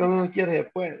 Ya ves que uno quiere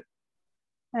después.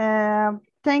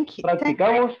 Thank you.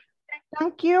 ¿Practicamos?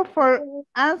 Thank you for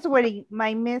answering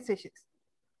my messages.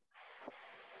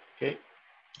 Okay.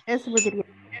 Es really good.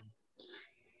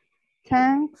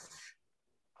 Thanks.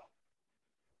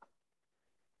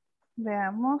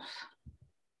 Veamos.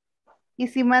 Y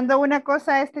si mando una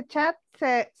cosa a este chat,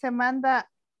 ¿se manda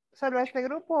solo a este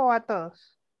grupo o a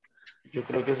todos? Yo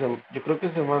creo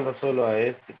que se manda solo a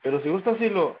este. Pero si gusta, sí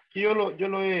yo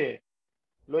lo he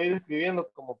ido escribiendo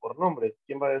como por nombre.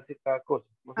 ¿Quién va a decir cada cosa?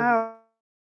 No sé si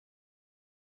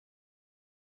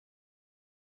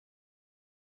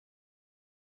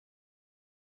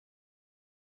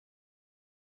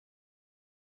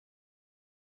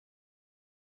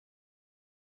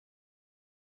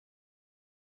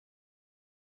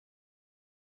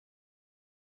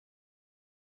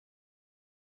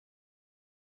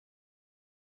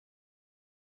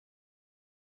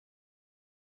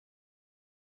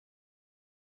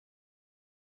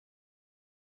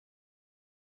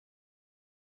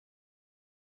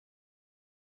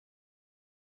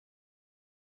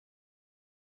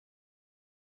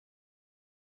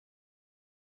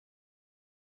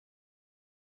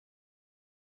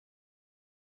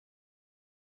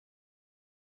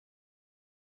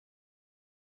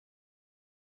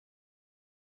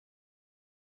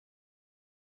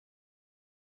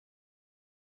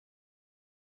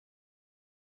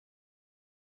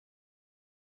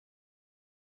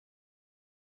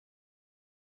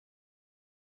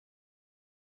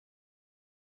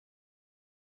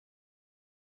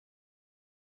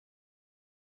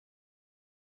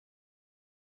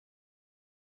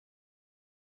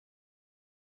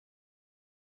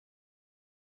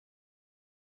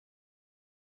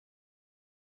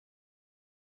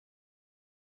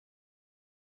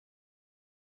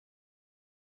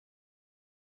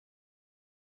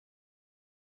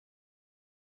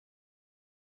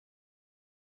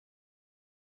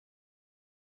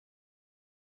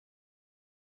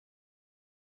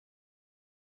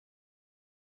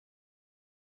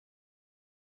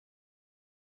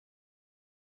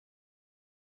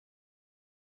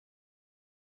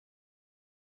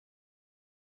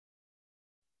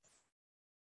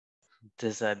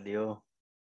Se salió.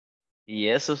 ¿Y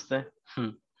eso usted?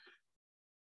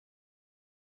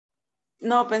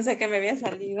 No, pensé que me había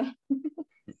salido.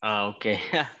 Ah, ok.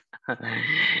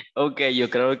 Ok, yo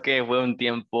creo que fue un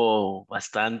tiempo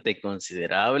bastante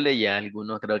considerable. Ya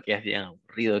algunos creo que ya habían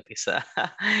aburrido quizá.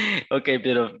 Ok,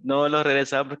 pero no los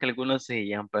regresaba porque algunos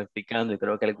seguían practicando y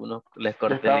creo que algunos les Ya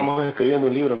corté estábamos escribiendo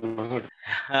un libro mejor.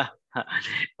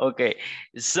 Ok,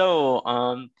 so,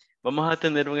 vamos a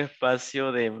tener un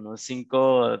espacio de unos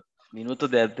 5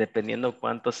 minutos, dependiendo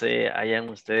cuánto se hayan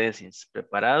ustedes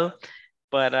preparado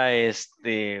para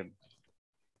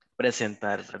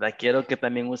presentar, ¿verdad? Quiero que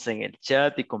también usen el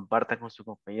chat y compartan con sus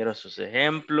compañeros sus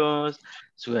ejemplos,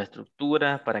 sus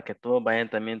estructuras, para que todos vayan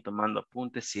también tomando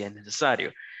apuntes si es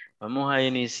necesario. Vamos a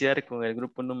iniciar con el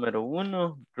grupo número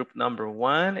 1, group number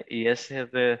 1, y ese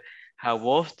es de how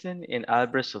often in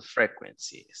average of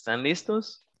frequency. ¿Están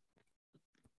listos?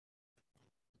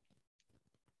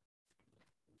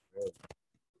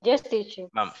 Yes, teacher.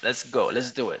 Vamos, let's go,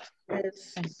 let's do it.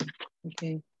 Yes.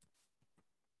 Okay.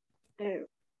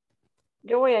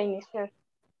 Yo voy a iniciar.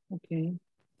 Okay.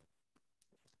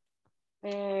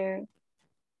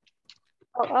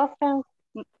 How often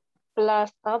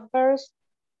plus adverbs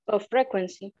of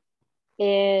frequency.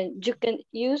 You can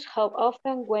use how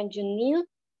often when you need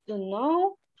to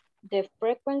know the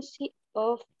frequency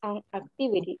of an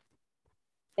activity.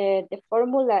 The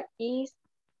formula is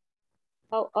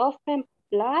how often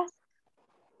plus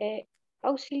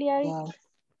auxiliary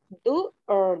do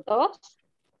or does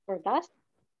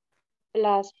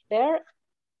plus verb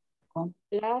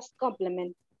plus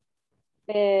complement.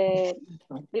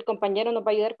 El compañero nos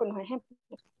va a ayudar con los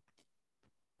ejemplos.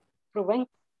 Rubén.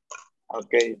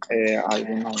 Ok,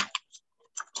 algunos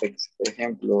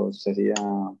ejemplos sería,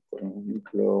 por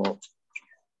ejemplo,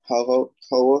 how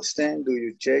often do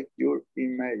you check your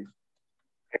email?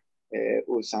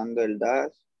 Usando el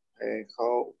dash,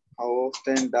 how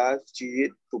often does she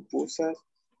eat pupusas?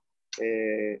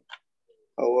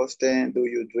 How often do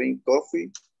you drink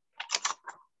coffee?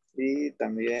 Y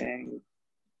también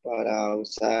para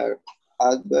usar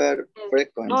adverb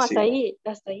frequency. No, hasta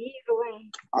ahí,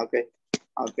 Rubén. Ok,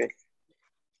 ok.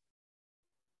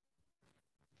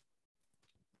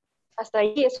 Hasta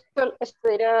ahí, eso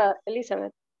era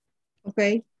Elizabeth.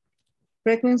 Okay.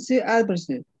 Frequency adverbs.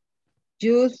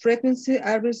 Use frequency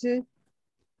adverbs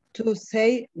to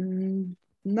say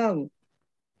no.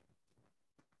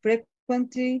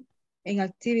 Frequency in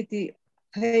activity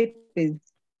happens.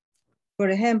 For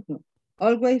example,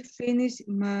 always finish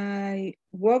my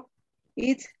work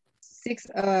at 6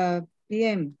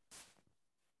 p.m.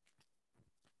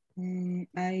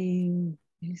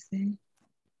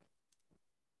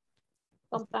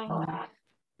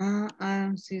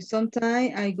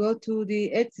 Sometimes I go to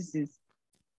the exercise.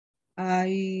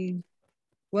 I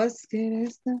was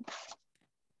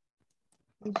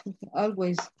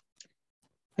always.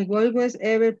 I always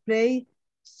ever play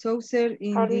soccer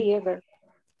in Hardly ever.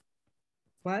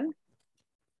 What?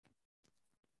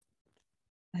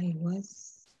 I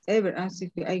was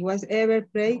ever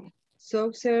play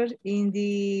soccer in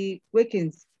the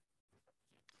weekends.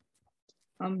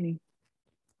 Only.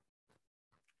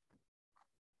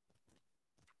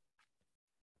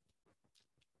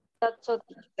 That's all.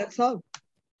 That's all.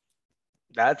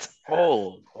 That's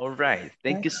all. All right.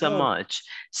 Thank you That's so all. much.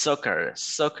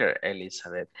 Soccer,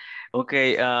 Elizabeth. Ok,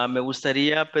 me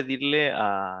gustaría pedirle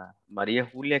a María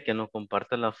Julia que nos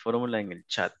comparta la fórmula en el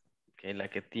chat, okay, la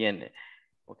que tiene.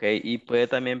 Ok, y puede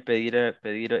también pedir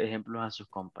ejemplos a sus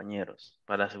compañeros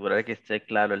para asegurar que esté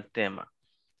claro el tema.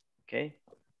 Ok.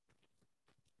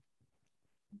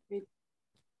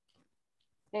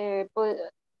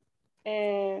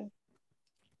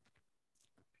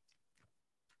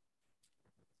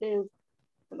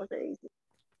 ¿Cómo se dice?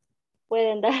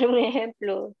 Pueden dar un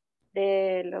ejemplo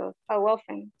de los how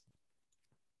often.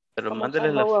 Pero ¿Cómo mándele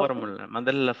usar la how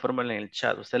often? fórmula en el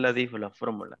chat. Usted la dijo, la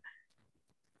fórmula.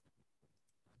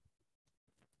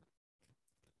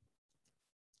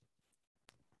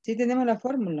 Sí tenemos la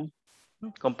fórmula.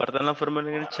 Compartan la fórmula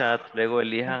en el chat, luego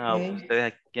elijan a Ok.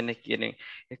 ustedes a quienes quieren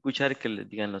escuchar que les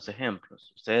digan los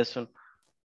ejemplos. Ustedes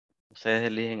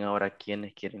eligen ahora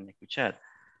quienes quieren escuchar.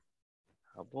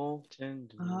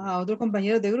 Otro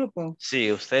compañero de grupo.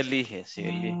 Sí, usted elige, sí,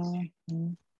 elige.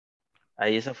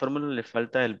 Ahí esa fórmula le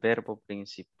falta el verbo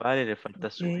principal y le falta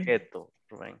sujeto,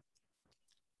 Rubén.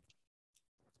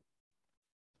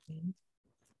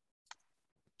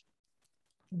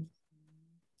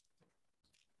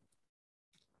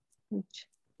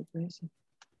 ¿Qué puede ser?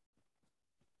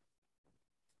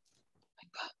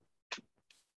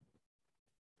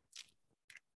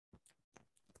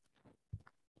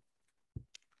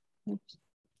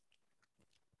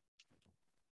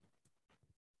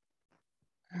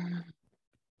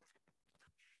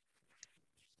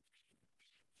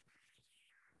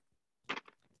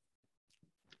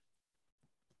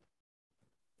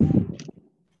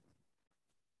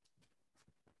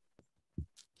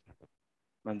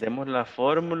 Mandemos la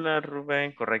fórmula,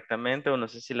 Rubén, correctamente, o no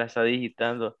sé si la está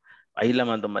digitando. Ahí la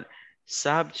mando mal.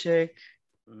 Subject.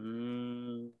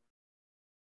 No,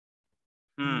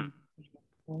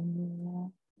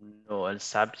 el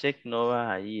subject no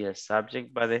va ahí. El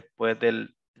subject va después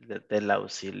del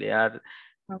auxiliar.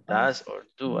 Das or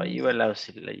do. Ahí va el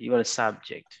auxiliar, ahí va el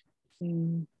subject.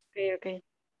 Okay, okay.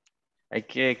 Hay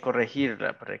que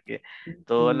corregirla para que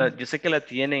todas las, yo sé que la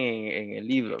tienen en el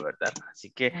libro, ¿verdad?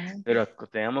 Así que, pero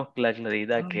tengamos la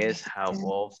claridad que es how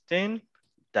often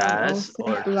does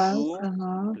or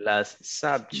do plus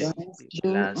subject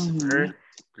plus verb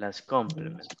plus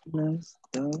complement.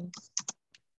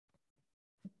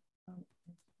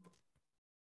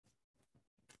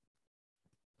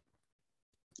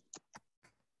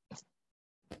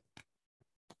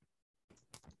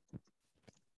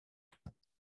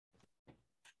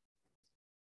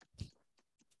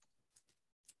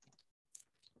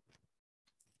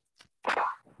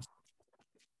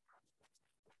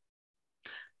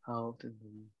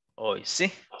 Hoy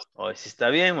sí está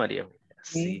bien, María.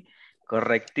 Sí,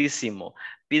 correctísimo.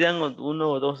 Pidan uno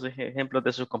o dos ejemplos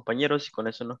de sus compañeros y con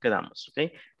eso nos quedamos,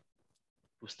 ¿ok?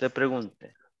 Usted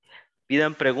pregunte.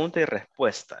 Pidan pregunta y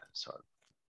respuesta. Solo.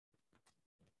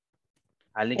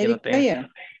 Alguien que no tenga.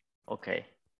 Ok.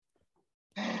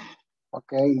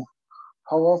 Okay.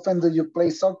 How often do you play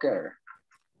soccer?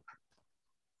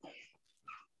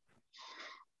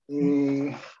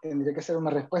 Tendría que ser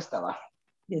una respuesta, va.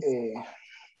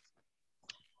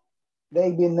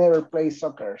 David never plays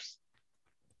soccer.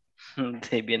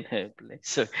 David never plays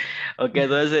soccer. Ok,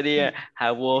 entonces sería,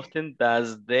 how often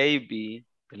does David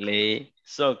play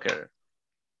soccer?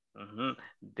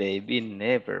 David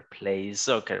never plays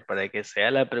soccer, para que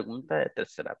sea la pregunta de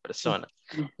tercera persona.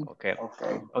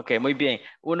 Ok, muy bien.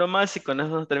 Uno más y con eso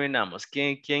nos terminamos.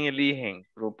 ¿Quién eligen?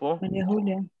 ¿Grupo? María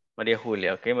Julia. María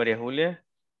Julia, ok, María Julia.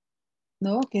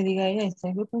 No, que diga ella, está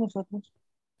en grupo nosotros.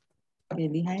 Que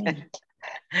elija ella.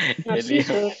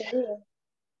 Narciso.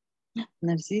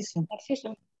 Narciso.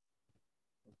 Narciso.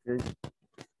 Okay.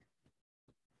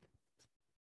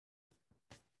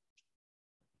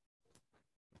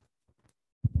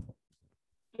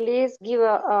 Please give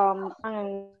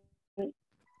an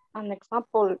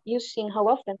example using how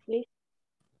often, please.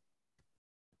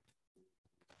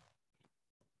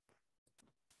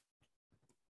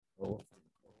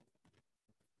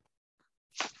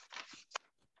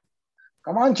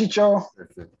 Come on, Chicho.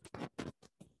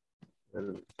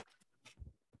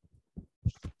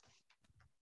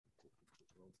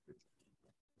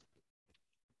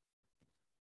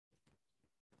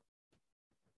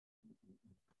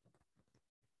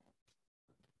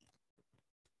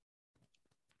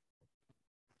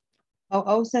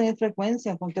 Often es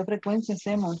frecuencia. ¿Con qué frecuencia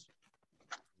hacemos?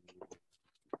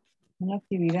 Una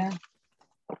actividad.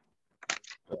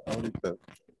 Ahorita.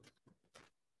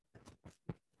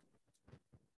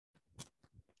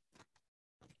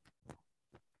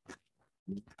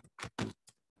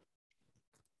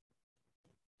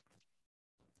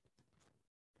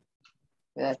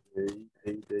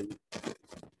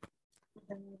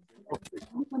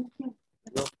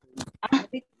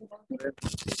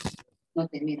 No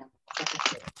te mira.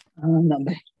 No,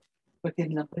 hombre. Porque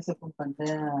no aparece con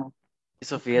pantalla.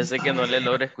 Eso fíjese que no le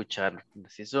logro escuchar.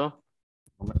 ¿Eso?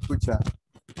 ¿No me escucha?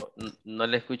 No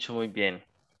le escucho muy bien.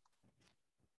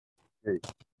 Okay.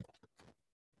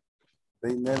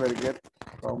 They never get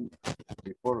home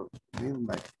before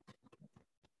midnight.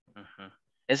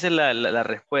 Esa es la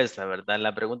respuesta, ¿verdad?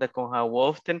 La pregunta con how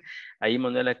often, ahí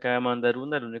Manuel acaba de mandar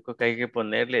una, lo único que hay que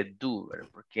ponerle do, ¿verdad?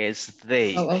 Porque es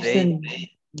they. How often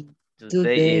do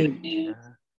they eat.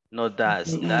 No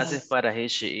does. Does es para he,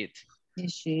 she, it. He,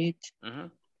 she, it.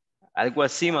 Algo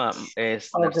así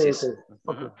es Okay, Narciso.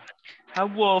 okay. How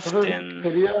often.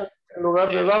 Sería en lugar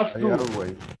de das, I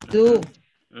always. Do.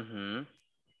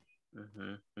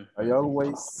 I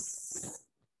always.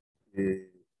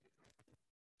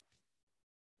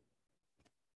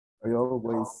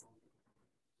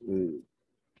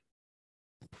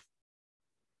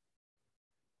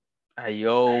 I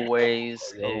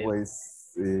always. I always.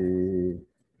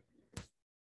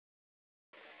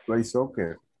 Play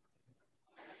soccer.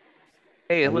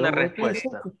 Es una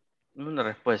respuesta. Es una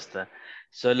respuesta.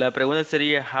 So, la pregunta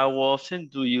sería, how often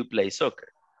do you play soccer?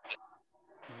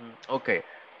 Ok.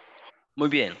 Muy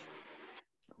bien.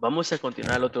 Vamos a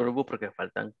continuar al otro grupo porque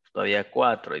faltan todavía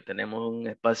 4 y tenemos un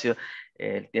espacio,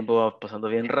 el tiempo va pasando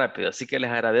bien rápido. Así que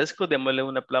les agradezco, démosle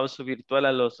un aplauso virtual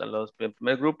a los del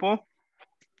primer grupo.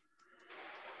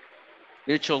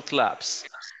 Virtual claps.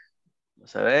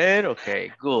 Vamos a ver, ok,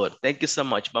 good, thank you so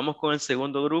much. Vamos con el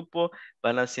segundo grupo,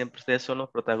 siempre ustedes son los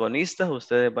protagonistas,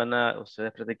 ustedes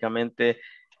prácticamente,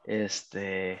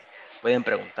 pueden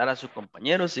preguntar a sus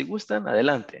compañeros si gustan,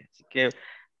 adelante. Así que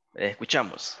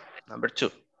escuchamos. Number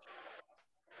 2.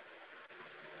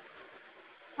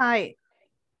 Hi.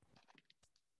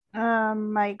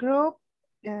 My group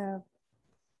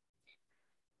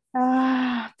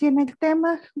tiene el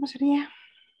tema, ¿cómo sería?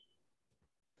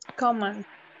 Command.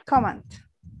 Command.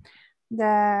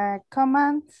 The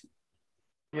commands.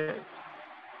 Yes.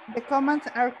 The commands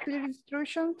are clear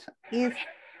instructions. Is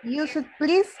use it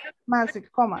please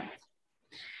massive command.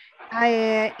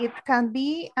 It can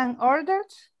be an order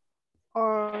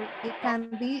or it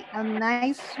can be a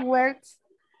nice words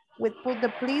with put the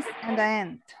please and the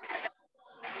end.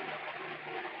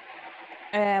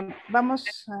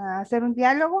 Vamos a hacer un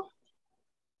diálogo.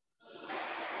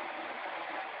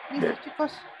 ¿Listos,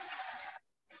 chicos?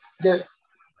 Yes.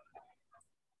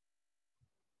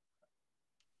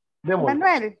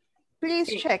 Manuel,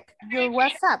 please check your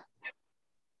WhatsApp.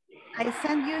 I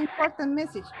send you important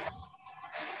message.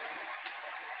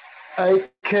 I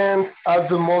can't at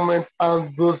the moment.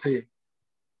 I'm busy.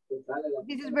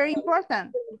 This is very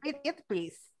important. Read it,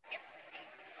 please.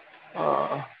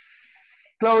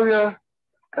 Claudia,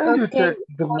 can you check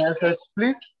the message,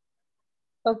 please?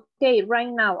 Okay, right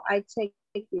now I check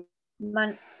it.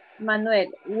 Manuel,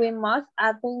 we must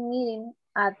attend meeting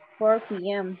at 4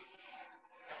 p.m.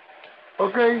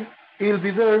 Okay, he'll be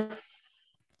there.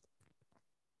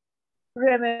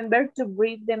 Remember to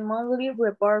read the monthly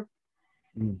report.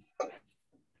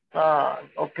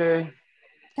 Okay.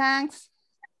 Thanks.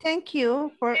 Thank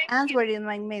you for answering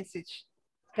my message,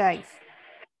 guys.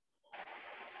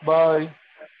 Bye.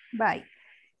 Bye.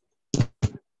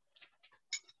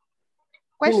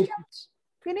 Questions?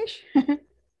 Finish?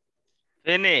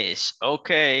 Finish.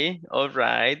 Okay. All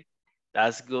right.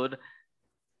 That's good.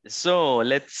 So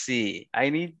let's see. I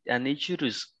need you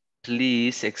to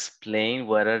please explain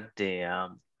what are the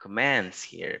commands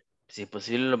here. Si es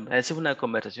posible, esa es una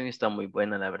conversación y está muy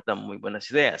buena, la verdad, muy buenas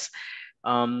ideas.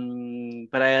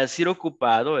 Para decir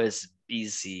ocupado es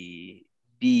busy,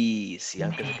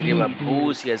 aunque se escriba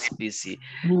busy es busy.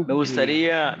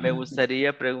 Me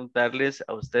gustaría preguntarles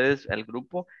a ustedes, al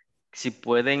grupo, si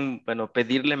pueden, bueno,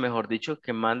 pedirle, mejor dicho,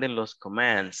 que manden los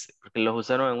commands, porque los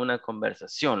usaron en una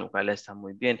conversación, lo cual está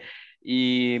muy bien.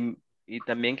 Y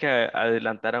también que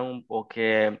adelantaran o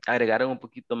que agregaran un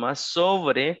poquito más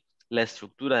sobre la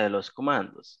estructura de los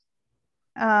comandos.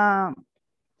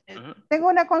 Tengo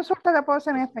una consulta, la puedo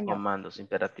hacer en español. Comandos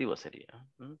imperativos sería.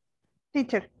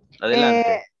 Teacher.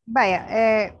 Adelante.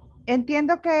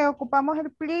 Entiendo que ocupamos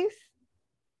el please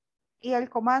y el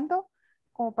comando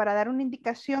como para dar una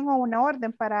indicación o una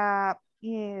orden, para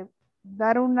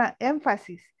dar una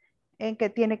énfasis en que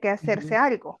tiene que hacerse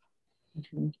algo.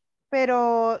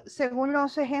 Pero según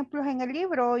los ejemplos en el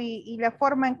libro y la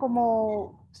forma en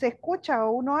cómo se escucha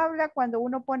o uno habla, cuando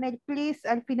uno pone el please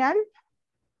al final,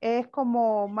 es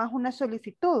como más una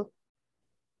solicitud.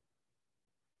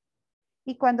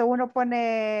 Y cuando uno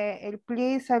pone el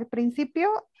please al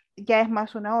principio, ya es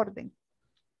más una orden.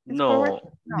 No.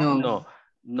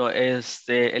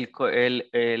 El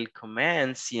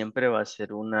command siempre va a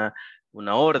ser una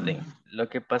orden. Lo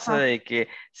que pasa de que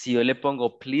si yo le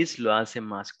pongo please, lo hace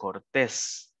más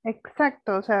cortés.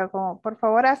 Exacto, o sea, como por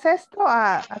favor haz esto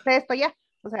ya.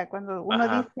 O sea, cuando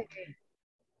uno dice,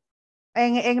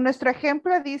 en nuestro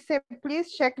ejemplo dice, please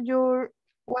check your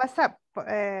WhatsApp.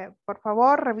 Por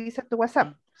favor, revisa tu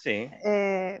WhatsApp. Sí.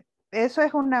 Eso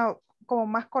es como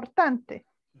más cortante.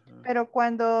 Pero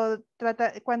cuando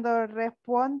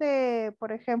responde,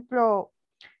 por ejemplo,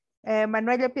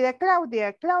 Manuel le pide a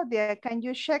Claudia, can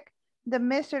you check the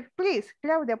message, please?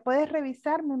 Claudia, ¿puedes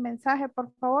revisar mi mensaje,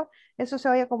 por favor? Eso se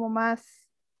oye como más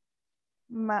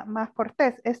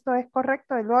cortés. ¿Esto es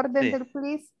correcto? ¿El orden del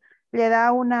please le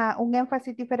da un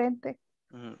énfasis diferente?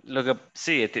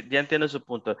 Sí, ya entiendo su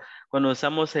punto. Cuando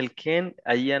usamos el can,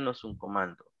 ahí ya no es un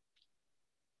comando.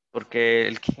 Porque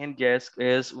el can ya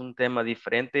es un tema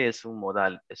diferente, es un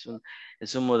modal. Es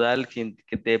un modal que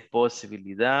de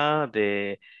posibilidad,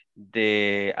 de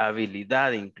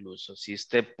habilidad incluso. Si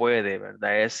usted puede,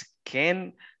 ¿verdad? Es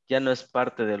can, ya no es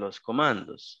parte de los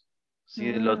comandos.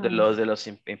 ¿Sí? De los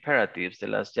imperatives,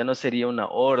 ya no sería una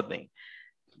orden.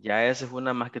 Ya esa es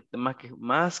una más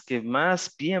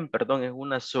bien, es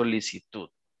una solicitud.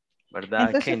 ¿verdad?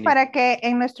 Entonces, Can you? para que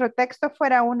en nuestro texto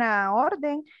fuera una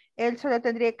orden, él solo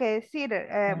tendría que decir,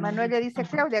 Manuel le dice,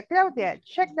 Claudia,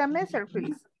 check the message,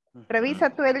 please. Revisa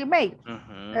tu el email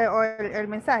o el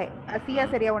mensaje. Así ya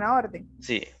sería una orden.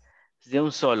 Sí, de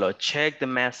un solo, check the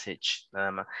message,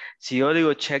 nada más. Si yo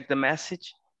digo check the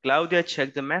message, Claudia,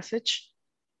 check the message,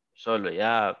 solo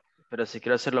ya, pero si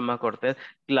quiero hacerlo más cortés,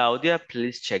 Claudia,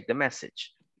 please check the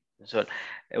message. Solo.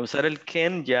 Usar el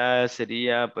can ya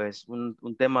sería pues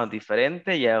un tema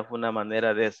diferente, ya es una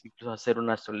manera de incluso hacer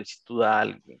una solicitud a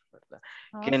alguien, ¿verdad?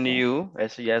 Can you,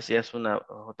 eso ya es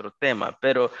otro tema,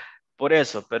 pero por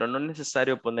eso, pero no es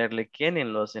necesario ponerle can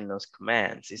en los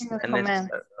commands. En los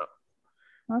commands.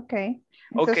 Ok.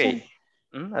 Entonces,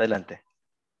 ok. Adelante.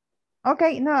 Ok,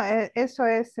 no, eso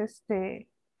es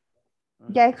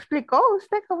ya explicó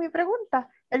usted con mi pregunta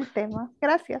el tema.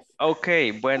 Gracias. Ok,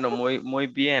 bueno, muy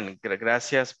bien.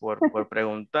 Gracias por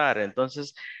preguntar.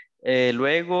 Entonces,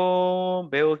 luego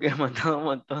veo que ha mandado un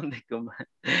montón de comandos.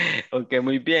 Ok,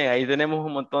 muy bien. Ahí tenemos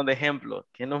un montón de ejemplos.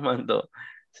 ¿Quién nos mandó?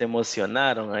 Se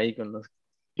emocionaron ahí con los...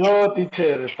 Yo,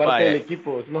 teacher, parte del Vaya,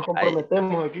 equipo. Nos ahí,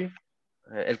 comprometemos aquí.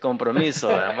 el compromiso,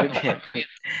 ¿verdad? Muy bien.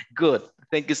 Good.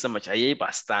 Thank you so much. Ahí hay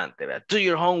bastante, ¿verdad? Do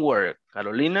your homework.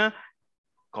 Carolina,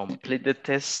 complete the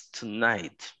test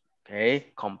tonight.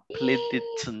 Okay, complete it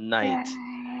tonight.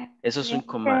 Eso es un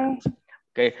command.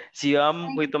 Okay, si vamos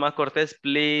un poquito más cortés,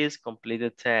 please complete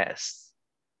the test.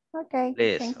 Ok.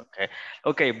 Please, okay.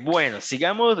 Ok, bueno,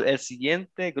 sigamos el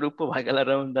siguiente grupo, valga la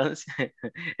redundancia,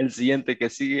 el siguiente que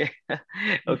sigue.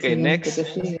 Ok, next.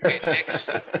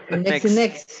 Next.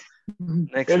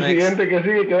 Next. El siguiente que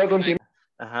sigue que va a continuar.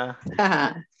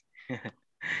 Ajá.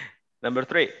 Number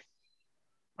 3.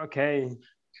 Okay.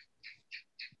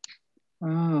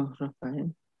 Oh,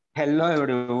 Rafael. Hello,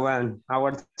 everyone.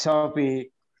 Our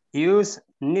topic is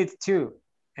need to.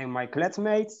 And my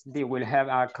classmates, they will have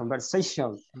a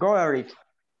conversation. Go, Eric.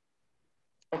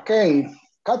 Okay,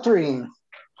 Catherine,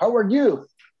 how are you?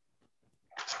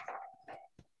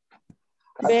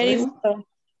 Very Catherine? well.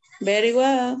 Very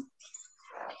well.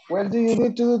 What do you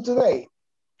need to do today?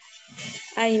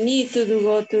 I need to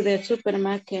go to the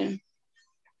supermarket.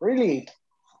 Really?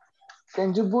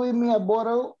 Can you buy me a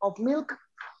bottle of milk?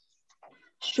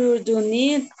 Sure, do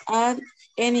need add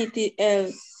anything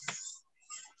else.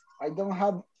 I don't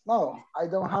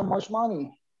have much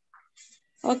money.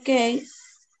 Okay,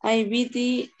 I beat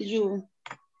you.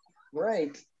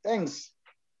 Great, thanks.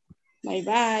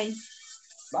 Bye-bye.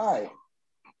 Bye.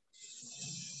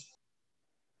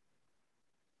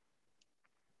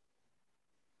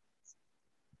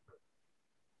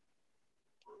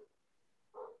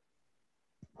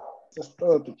 Eso es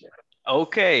todo, teacher.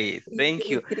 Ok, thank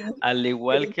you. Al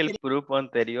igual que el grupo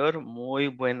anterior, muy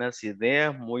buenas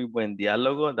ideas, muy buen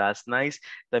diálogo, that's nice.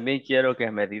 También quiero que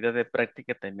a medida de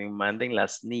práctica también manden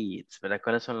las needs, ¿verdad?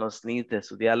 ¿Cuáles son los needs de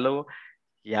su diálogo?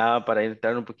 Ya para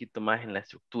entrar un poquito más en la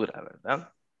estructura,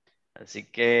 ¿verdad? Así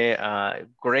que,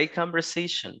 great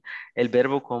conversation. El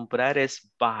verbo comprar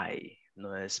es buy,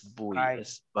 no es buy,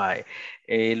 es buy.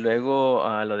 Luego,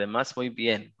 lo demás, muy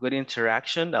bien. Good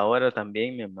interaction. Ahora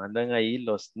también me mandan ahí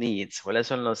los needs. ¿Cuáles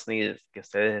son los needs que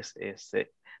ustedes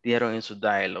dieron en su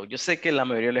diálogo? Yo sé que la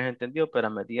mayoría les entendió, pero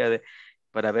a medida de,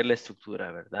 para ver la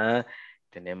estructura, ¿verdad?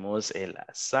 Tenemos el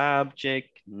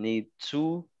subject, need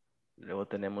to. Luego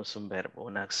tenemos un verbo,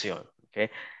 una acción, ¿ok?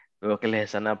 Veo que les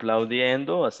están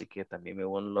aplaudiendo, así que también me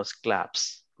unen los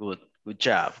claps. Good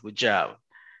job, good job.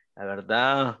 La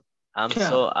verdad, I'm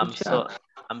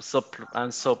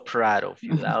so proud of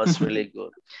you. That was really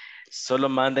good. Solo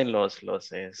manden los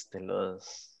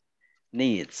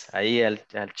needs ahí al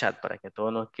chat para que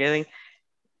todos nos queden.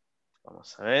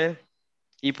 Vamos a ver.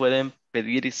 Y pueden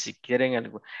pedir si quieren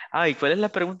algo. ¿Y cuál es la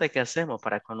pregunta que hacemos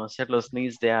para conocer los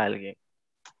needs de alguien?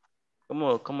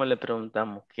 ¿Cómo le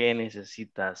preguntamos qué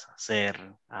necesitas hacer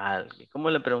a alguien? ¿Cómo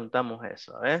le preguntamos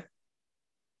eso? A ver.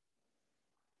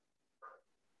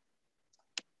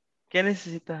 ¿Qué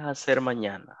necesitas hacer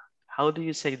mañana? How do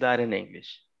you say that in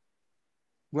English?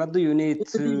 What do you need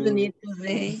to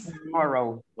today?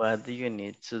 tomorrow? What do you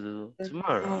need to do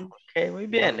tomorrow? Ok, muy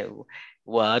bien.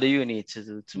 What do you need to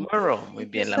do tomorrow? Muy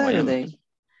bien, la voy a...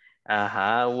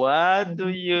 Ajá. What do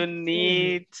you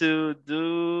need to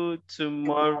do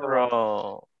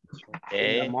tomorrow?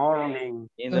 Okay. In the morning.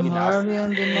 In the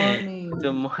morning.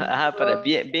 Pero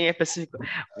bien específico.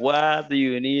 What do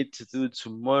you need to do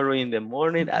tomorrow in the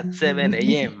morning at 7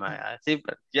 a.m.? Así,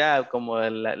 ya como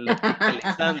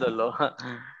localizándolo.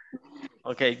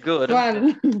 Ok, good.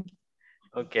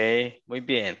 Ok, muy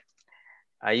bien.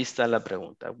 Ahí está la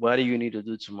pregunta. What do you need to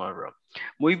do tomorrow?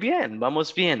 Muy bien,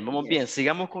 vamos bien, vamos bien.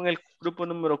 Sigamos con el grupo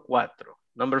número 4.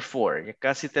 Number 4. Ya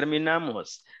casi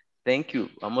terminamos. Thank you.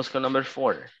 Vamos con number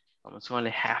 4. Vamos con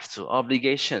el have to.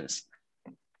 Obligations.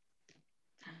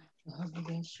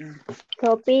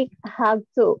 Topic have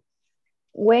to.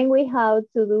 When we have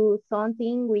to do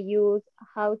something, we use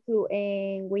how to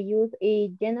and we use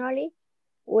it generally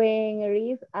when it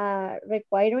is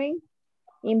requiring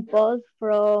imposed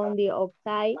from the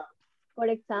outside. For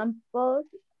example,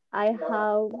 I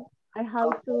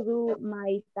have to do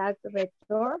my tax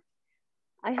return.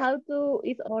 I have to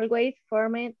is always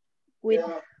formed with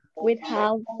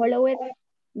have followed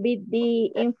with the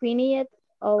infinite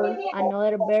of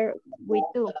another verb with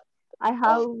to. I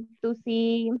have to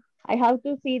see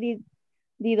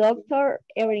the doctor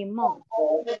every month.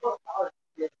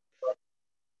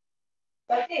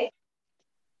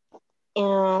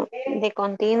 The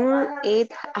continuum,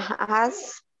 it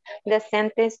has the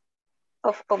sentence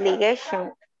of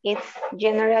obligation. Its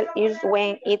general is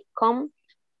when it comes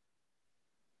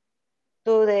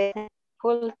to the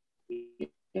fulfillment.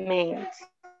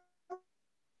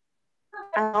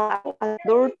 A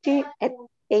duty at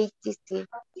ATC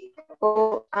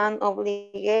or an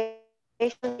obligation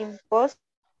imposed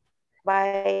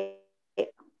by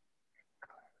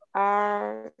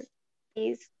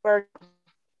is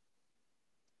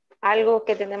algo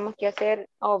que tenemos que hacer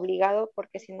obligado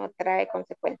porque si no trae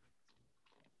consecuencias.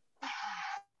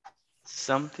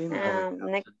 Something.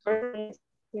 Next person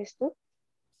is tú.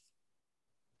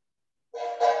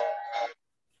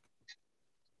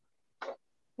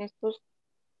 Estos.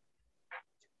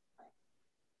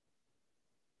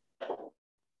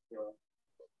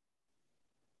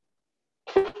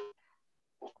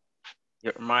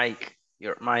 Your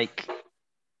mic.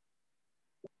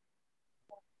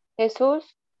 Jesús.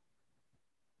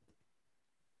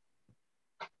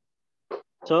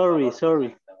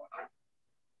 Sorry.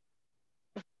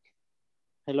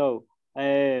 Hello.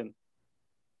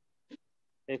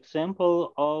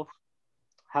 Example of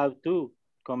have to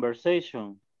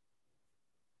conversation.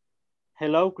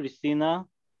 Hello, Christina.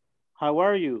 How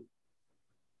are you?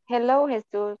 Hello,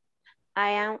 Jesús.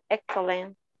 I am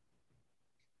excellent.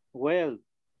 Well,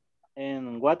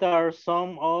 and what are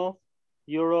some of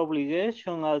your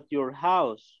obligations at your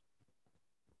house?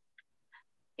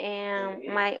 And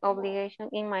my obligation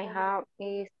in my house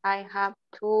is I have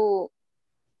to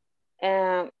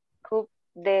cook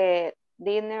the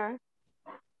dinner,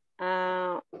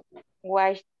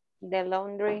 wash the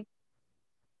laundry,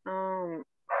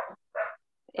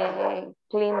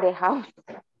 clean the house.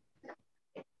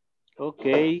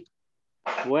 Okay,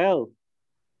 well,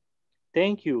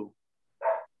 thank you.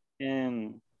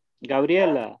 And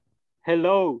Gabriela,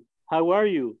 hello, how are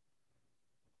you?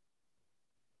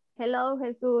 Hello,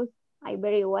 Jesus. I'm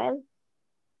very well.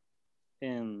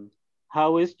 And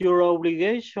how is your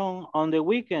obligation on the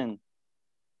weekend?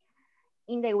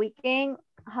 In the weekend,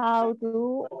 how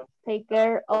to take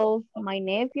care of my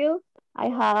nephew. I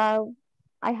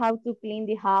have to clean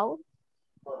the house.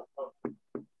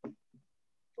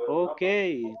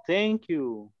 Okay, thank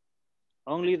you.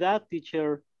 Only that,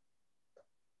 teacher.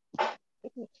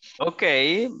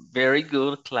 Okay, very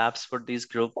good. Claps for this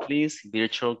group, please.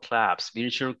 Virtual claps.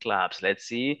 Let's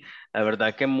see. La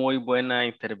verdad que muy buena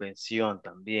intervención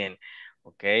también.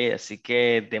 Ok, así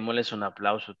que démosles un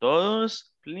aplauso a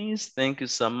todos. Please, thank you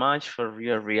so much for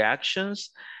your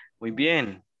reactions. Muy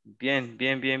bien,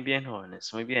 bien,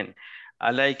 jóvenes. Muy bien. I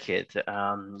like it.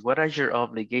 What are your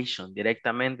obligations?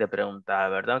 Directamente preguntada,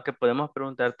 ¿verdad? Aunque podemos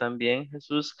preguntar también,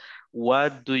 Jesús,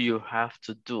 what do you have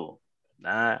to do?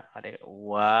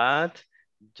 What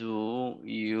do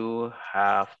you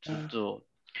have to do?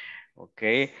 Ok,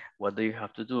 what do you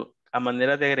have to do? A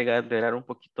manera de agregar un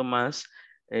poquito más,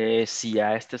 si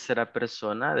a esta tercera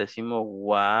persona decimos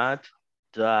what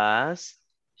does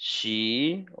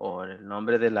she o el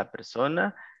nombre de la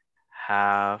persona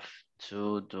have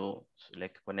to do. Le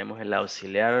ponemos el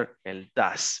auxiliar, el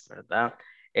does, ¿verdad?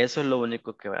 Eso es lo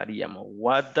único que haríamos.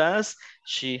 What does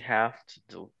she have to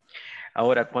do?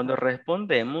 Ahora, cuando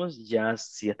respondemos, ya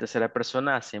si es tercera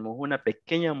persona, hacemos una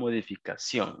pequeña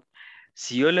modificación.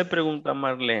 Si yo le pregunto a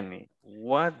Marlene,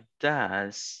 what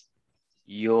does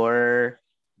your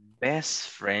best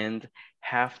friend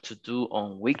have to do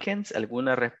on weekends?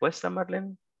 ¿Alguna respuesta,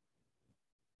 Marlene?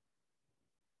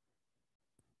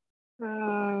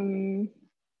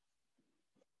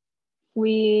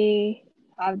 We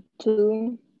have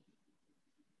to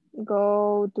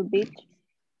go to beach.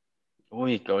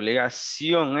 Uy, qué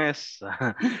obligación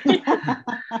esa.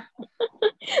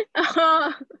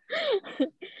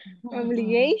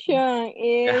 Obligation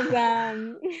is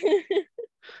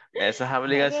Esas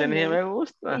obligaciones sí me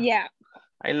gustan. Yeah.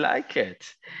 I like it.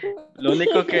 Lo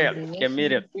único que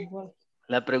mire,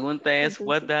 La pregunta es,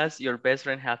 what does your best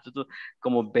friend have to do?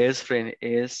 Como best friend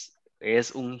es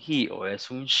un he o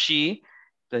es un she,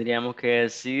 tendríamos que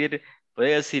decir,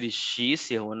 puede decir she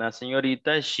si es una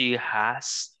señorita, she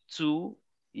has to,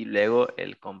 y luego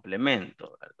el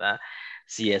complemento, ¿verdad?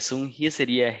 Si es un he,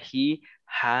 sería he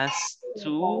has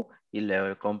to, y luego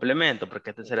el complemento,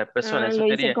 porque tercera persona, eso Lo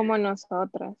hice quería. como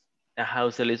nosotras. Ajá,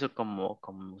 usted lo hizo como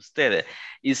ustedes.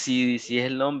 Y si es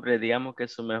el nombre, digamos que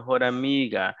su mejor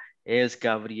amiga es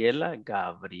Gabriela,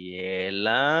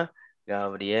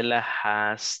 Gabriela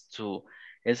has to.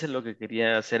 Eso es lo que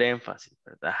quería hacer énfasis,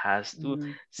 ¿verdad? Has to.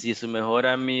 Si su mejor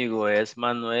amigo es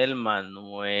Manuel,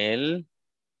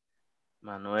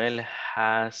 Manuel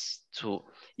has to.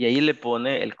 Y ahí le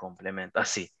pone el complemento,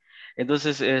 así.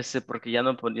 Entonces, porque ya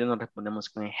no respondemos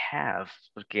con have,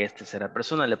 porque este será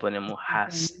persona, le ponemos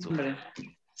has to.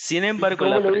 Sin embargo,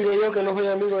 ¿Cómo le digo yo que no soy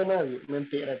amigo de nadie?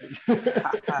 Mentira.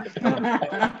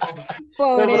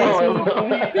 Pobrecito.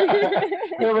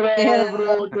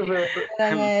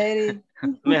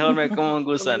 Mejor me como un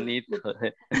gusanito.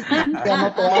 Ya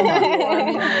no te ama.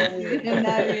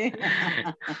 Nadie.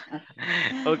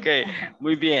 Ok,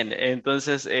 muy bien.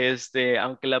 Entonces,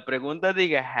 aunque la pregunta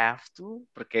diga have to,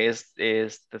 porque es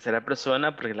tercera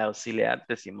persona, porque la auxiliar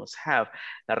decimos have,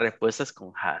 la respuesta es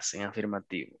con has, en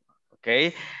afirmativo.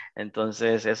 Ok,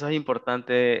 entonces eso es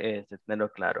importante tenerlo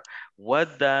claro.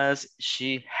 What does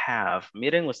she have?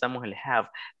 Miren, usamos el have,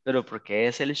 pero porque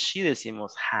es el she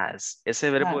decimos has.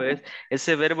 Ese verbo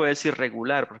es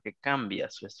irregular porque cambia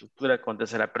su estructura con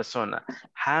tercera persona.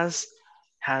 Has,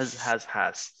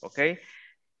 ¿ok?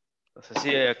 Entonces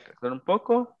sí, con un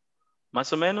poco,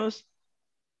 más o menos.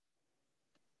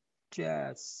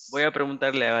 Yes. Voy a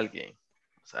preguntarle a alguien.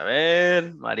 Vamos a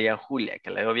ver, María Julia, que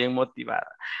la veo bien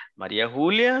motivada. María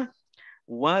Julia,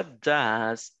 what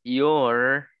does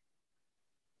your...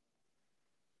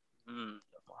 vamos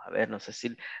a ver, no sé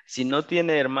si no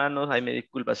tiene hermanos, ahí me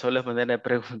disculpa, solo es manera de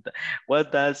pregunta. What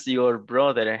does your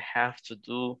brother have to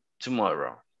do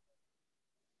tomorrow?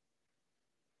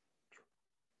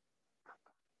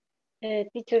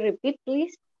 Teacher, repeat,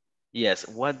 please. Yes,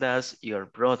 what does your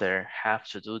brother have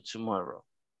to do tomorrow?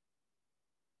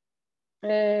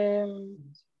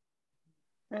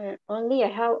 Only I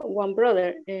have one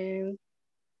brother.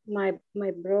 My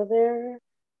brother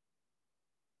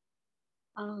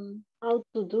how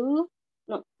to do,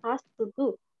 no, has to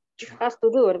do,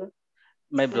 ¿verdad?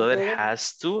 My brother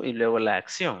has to y luego la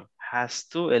acción. Has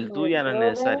to, el tú My ya no es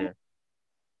necesario.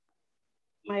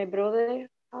 My brother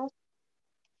has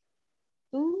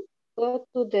to go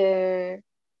to the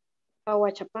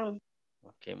Aguachapán.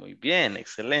 Ok, muy bien,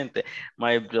 excelente.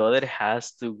 My brother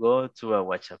has to go to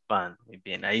Aguachapán. Muy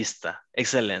bien, ahí está,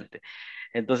 excelente.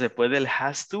 Entonces, después del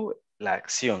has to, la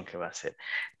acción que va a hacer.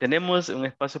 Tenemos un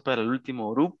espacio para el último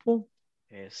grupo.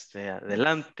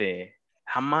 Adelante.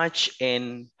 How much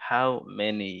and how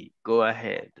many? Go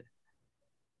ahead.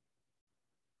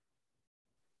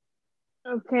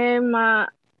 Okay,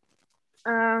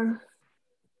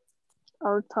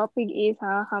 our topic is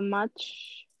how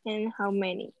much and how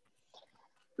many.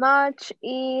 Much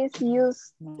is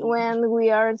used when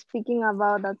we are speaking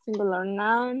about a singular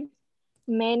noun.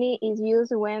 Many is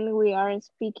used when we are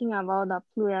speaking about a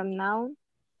plural noun.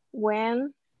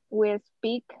 When we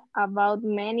speak about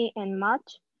many and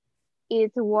much,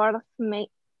 it's worth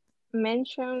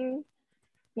mentioning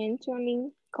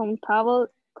contable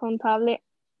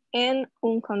and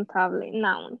uncountable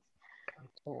nouns.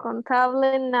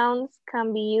 Countable nouns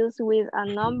can be used with a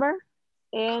number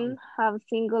and have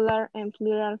singular and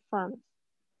plural forms.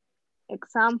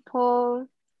 Example,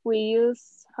 we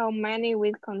use how many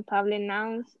with countable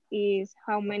nouns is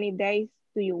how many days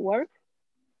do you work?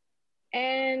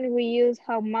 And we use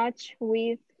how much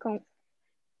with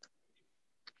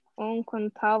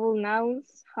uncountable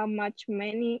nouns, how much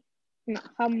money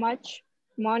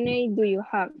do you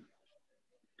have?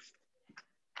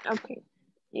 Okay,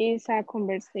 it's a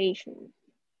conversation.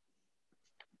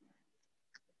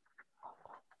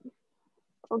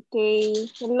 Okay,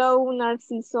 hello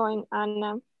Narciso and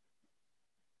Anna.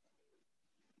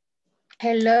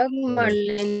 Hello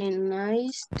Marlene,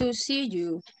 nice to see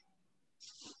you.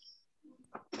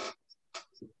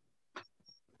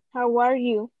 How are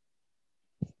you?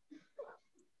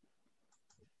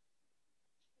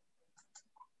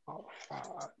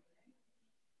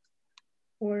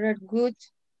 Where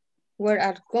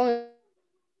are going?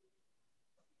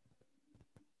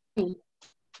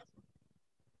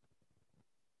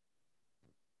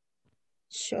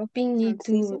 Shopping need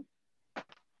to.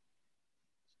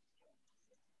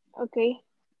 Okay.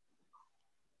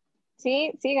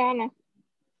 Sí, Ana.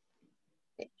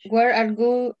 Where are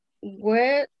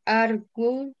Where are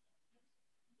good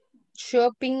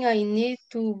shopping? I need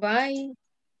to buy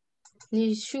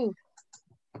new shoes.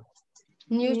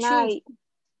 New shoes. Nice.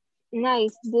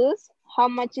 Nice. This, how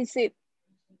much is it?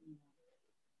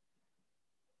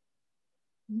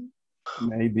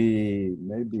 Maybe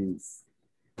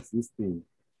 $16.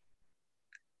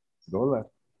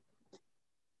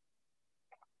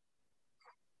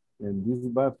 And this is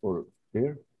bad for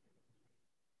here.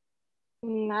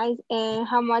 Nice. And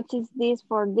how much is this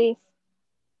for this?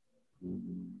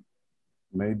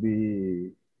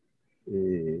 Maybe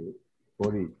 $40.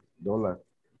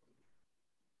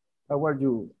 How are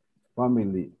you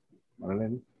family,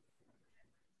 Marlene?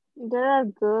 They are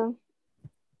good.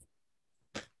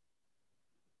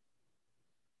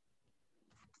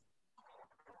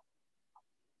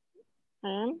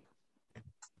 And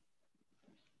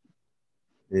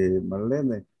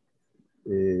Marlene,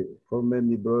 how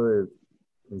many brothers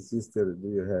and sisters do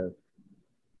you have?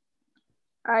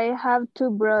 I have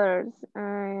two brothers.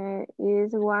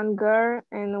 Is one girl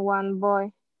and one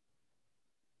boy.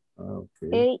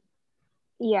 Okay.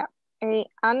 Yeah.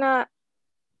 Anna,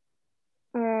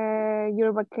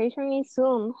 your vacation is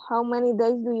soon. How many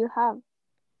days do you have?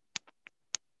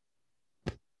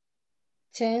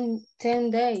 10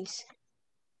 days.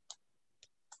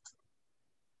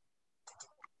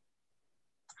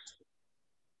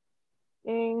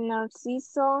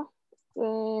 Narciso,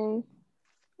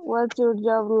 what's your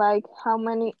job like? How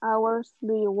many hours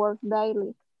do you work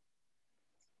daily?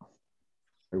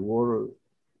 I work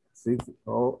 6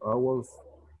 hours.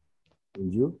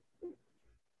 And you?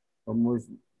 How much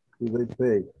do they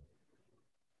pay?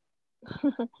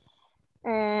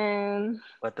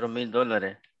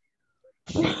 $4,000.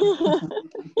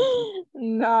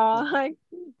 No,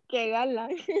 qué gala.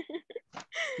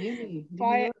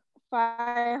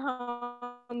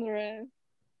 500.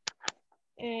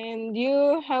 And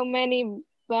you, how many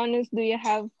bonus do you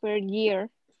have per year?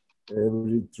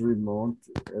 Every 3 months.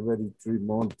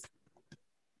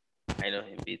 Ahí nos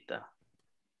invita.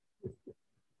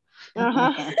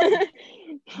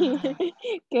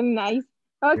 Qué nice.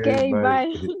 Okay,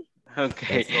 bye.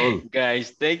 Okay,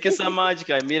 guys, thank you so much,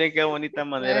 guys. Miren qué bonita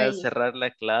manera de cerrar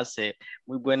la clase.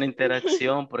 Muy buena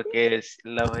interacción porque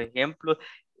los ejemplos,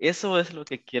 eso es lo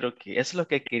que quiero eso es lo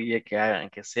que quería que hagan,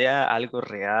 que sea algo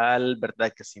real,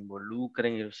 ¿verdad? Que se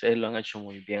involucren y ustedes lo han hecho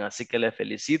muy bien. Así que les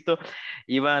felicito.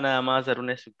 Iba nada más a dar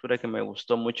una estructura que me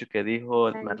gustó mucho que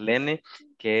dijo Marlene,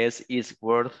 que es "is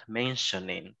worth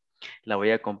mentioning". La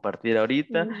voy a compartir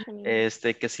ahorita.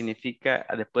 Que significa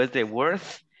después de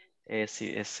worth.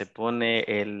 Se pone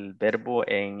el verbo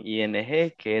en ing,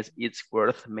 que es it's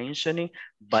worth mentioning,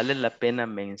 vale la pena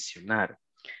mencionar.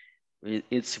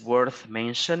 It's worth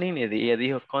mentioning, y ella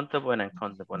dijo contable and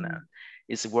contable.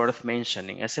 It's worth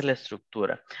mentioning, esa es la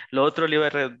estructura. Lo otro le iba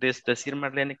a decir,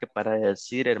 Marlene, que para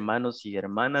decir hermanos y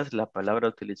hermanas, la palabra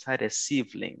a utilizar es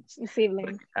siblings.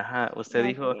 Siblings. Ajá, usted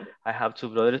dijo, I have two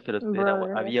brothers, pero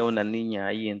había una niña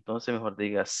ahí, entonces mejor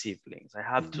diga siblings. I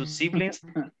have two siblings.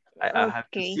 I have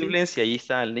two siblings y ahí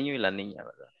está el niño y la niña,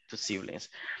 ¿verdad? Two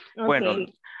siblings. Bueno,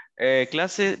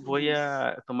 clase, voy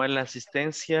a tomar la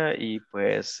asistencia y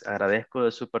pues agradezco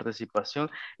de su participación.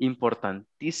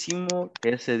 Importantísimo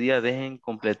que ese día dejen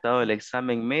completado el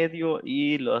examen medio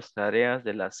y las tareas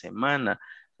de la semana.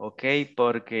 Ok,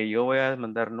 porque yo voy a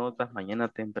mandar notas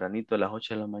mañana tempranito a las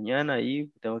 8 de la mañana y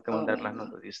tengo que mandar las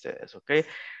notas de ustedes, ok.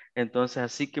 Entonces,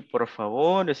 así que por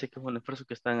favor, yo sé que es un esfuerzo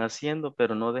que están haciendo,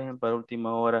 pero no dejen para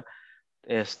última hora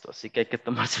esto. Así que hay que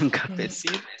tomarse un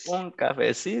cafecito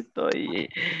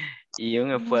y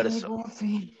un esfuerzo.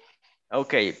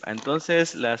 Ok,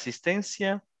 entonces la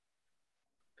asistencia,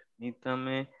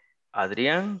 permítame,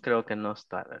 Adrián, creo que no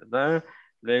está, ¿verdad?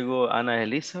 Luego Ana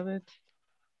Elizabeth.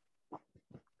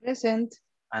 Present.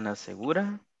 Ana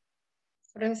Segura.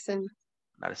 Present.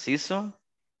 Narciso.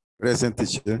 Present,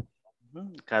 teacher.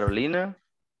 Carolina.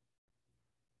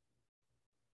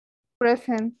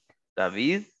 Present.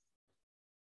 David.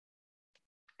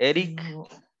 Eric.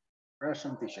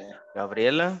 Present, teacher.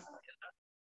 Gabriela.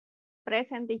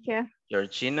 Present, teacher.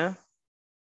 Georgina.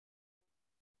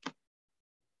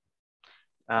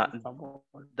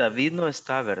 David no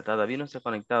está, ¿verdad? David no está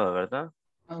conectado, ¿verdad?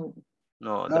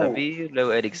 No, David,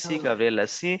 luego Eric sí, Gabriela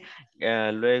sí,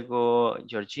 luego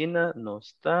Georgina no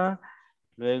está,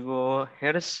 luego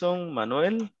Gerson,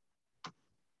 Manuel,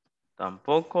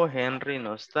 tampoco, Henry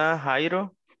no está,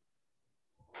 Jairo.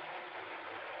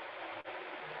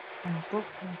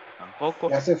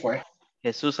 Tampoco. Ya se fue.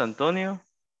 Jesús Antonio.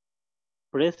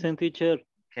 Present, teacher.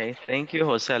 Okay, thank you.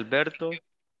 José Alberto.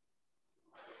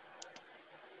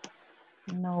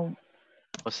 No.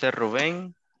 José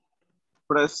Rubén.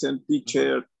 Present,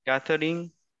 teacher.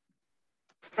 Catherine.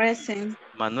 Present.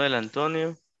 Manuel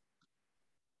Antonio.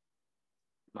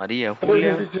 María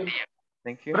Julia.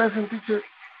 Thank you. Present, teacher.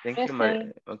 Thank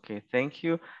you. Okay, thank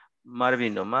you.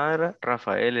 Marvin Omar.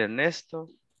 Rafael Ernesto.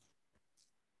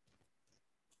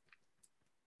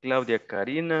 Claudia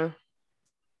Karina.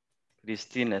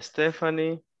 Cristina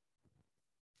Stephanie.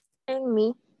 And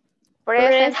me.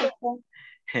 Present.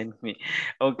 And me.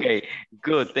 Okay,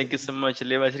 good. Thank you so much.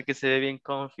 Le iba a decir que se ve bien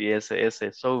comfy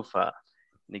ese sofá,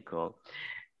 Nicole.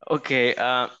 Okay,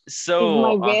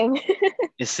 so. It's my bed.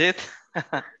 Is it?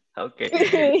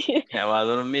 Okay. Ya va a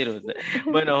dormir usted.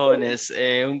 Bueno, jóvenes,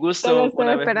 un gusto Solo estoy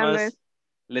una vez esperando más. eso.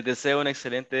 Les deseo un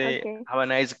excelente, Okay. have a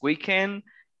nice weekend.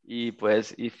 Y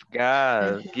pues, if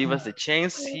God give us the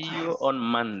chance, see you on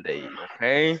Monday,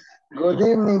 okay? Good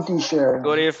evening, teacher.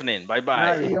 Good evening.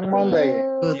 Bye-bye. See you on Monday.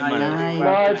 See you Monday.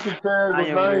 Night, teacher.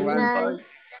 Good night. Night.